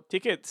purchase your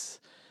tickets.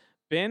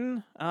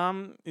 Ben,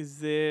 is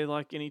there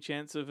like any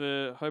chance of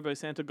a Hobo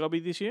Santa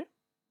Gobby this year?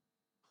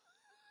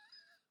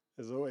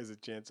 There's always a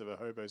chance of a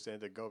Hobo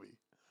Santa Gobby.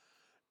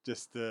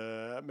 Just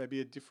maybe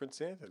a different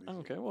Santa.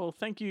 Okay, well,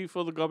 thank you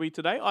for the Gobby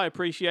today. I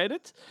appreciate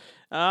it.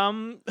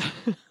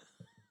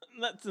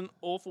 That's an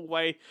awful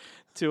way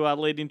to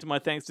lead into my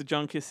thanks to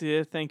John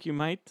Casser. Thank you,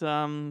 mate.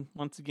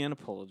 Once again,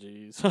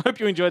 apologies. I hope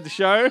you enjoyed the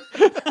show.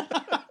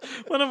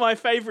 One of my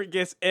favourite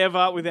guests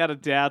ever, without a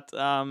doubt.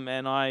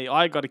 And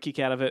I got a kick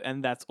out of it,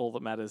 and that's all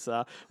that matters.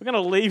 We're going to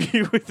leave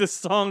you with a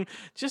song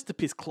just to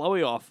piss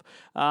Chloe off.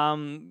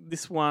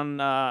 This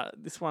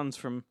one's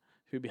from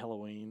Who Be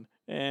Halloween,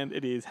 and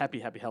it is Happy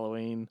Happy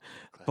Halloween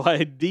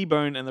by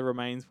D-Bone and the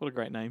Remains. What a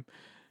great name.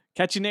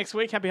 Catch you next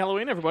week. Happy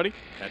Halloween, everybody.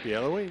 Happy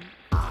Halloween.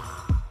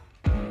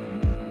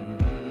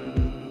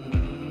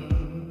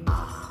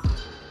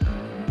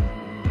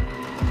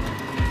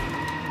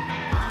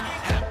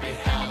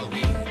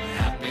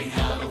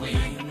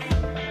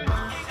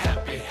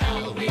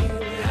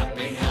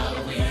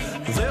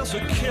 There's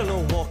a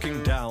killer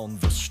walking down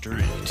the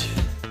street,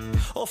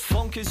 a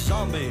funky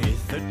zombie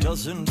that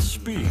doesn't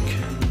speak,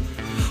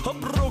 a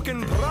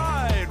broken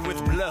bride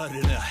with blood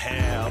in her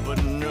hair,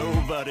 but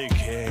nobody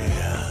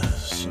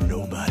cares,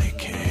 nobody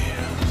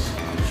cares.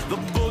 The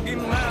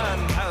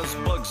boogeyman has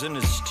bugs in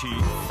his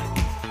teeth,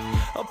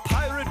 a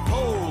pirate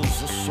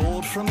pulls a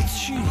sword from its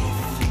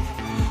sheath.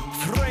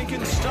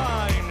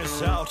 Frankenstein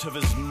is out of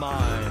his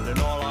mind, and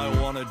all I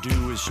want to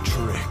do is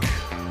trick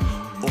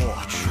or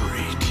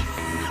treat.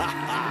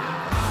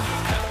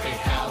 Happy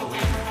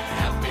Halloween,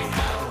 happy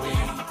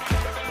Halloween,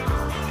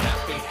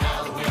 happy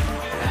Halloween,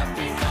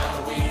 happy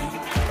Halloween,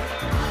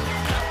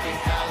 happy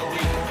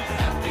Halloween,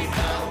 happy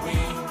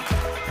Halloween,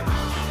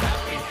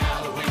 happy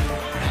Halloween,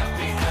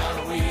 happy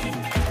Halloween.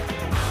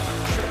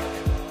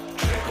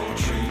 Trick or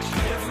treat,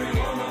 every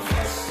one of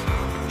us.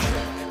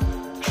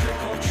 Trick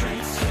or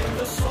treat, sing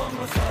the song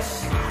with us.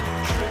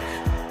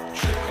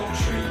 Trick or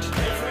treat,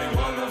 every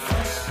one of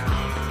us.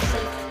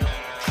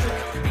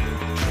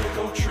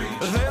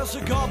 There's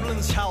a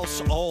goblin's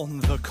house on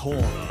the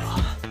corner.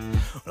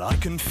 I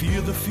can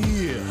feel the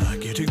fear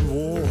getting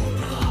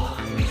warm.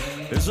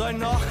 As I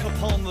knock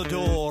upon the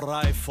door,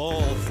 I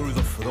fall through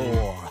the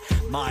floor.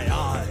 My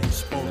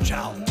eyes bulge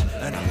out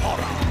in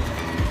horror.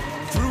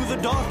 Through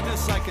the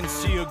darkness I can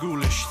see a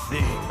ghoulish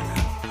thing,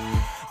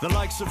 the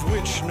likes of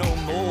which no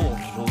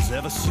mortal's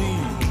ever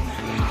seen.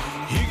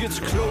 He gets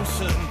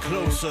closer and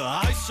closer.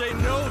 I say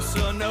no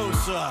sir, no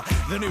sir.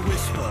 Then he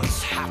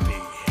whispers,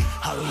 Happy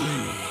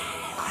Halloween.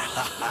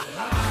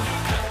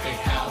 Happy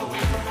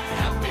Halloween,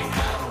 happy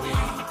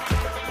Halloween,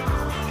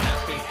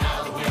 happy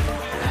Halloween,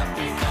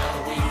 happy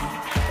Halloween,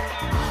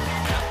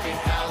 happy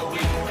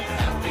Halloween,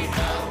 happy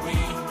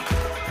Halloween,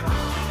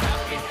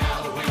 happy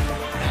Halloween,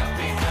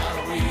 happy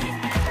Halloween,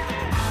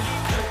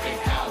 happy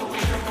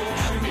Halloween,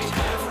 happy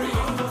every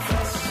one of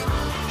us.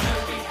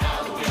 Happy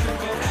Halloween,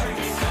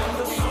 happy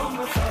Halloween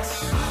with us.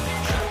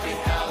 Happy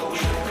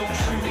Halloween,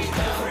 happy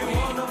every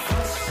one of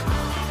us.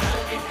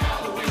 Happy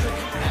Halloween,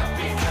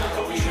 happy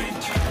Halloween.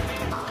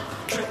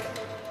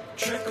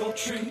 Trick or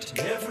treat,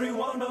 every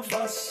one of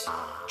us.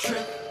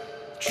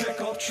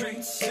 Trick or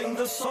treat, sing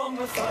the song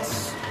with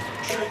us.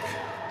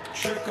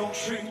 Trick or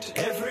treat,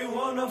 every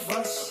one of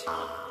us.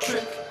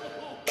 Trick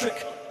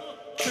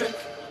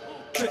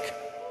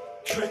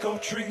or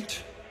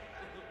treat.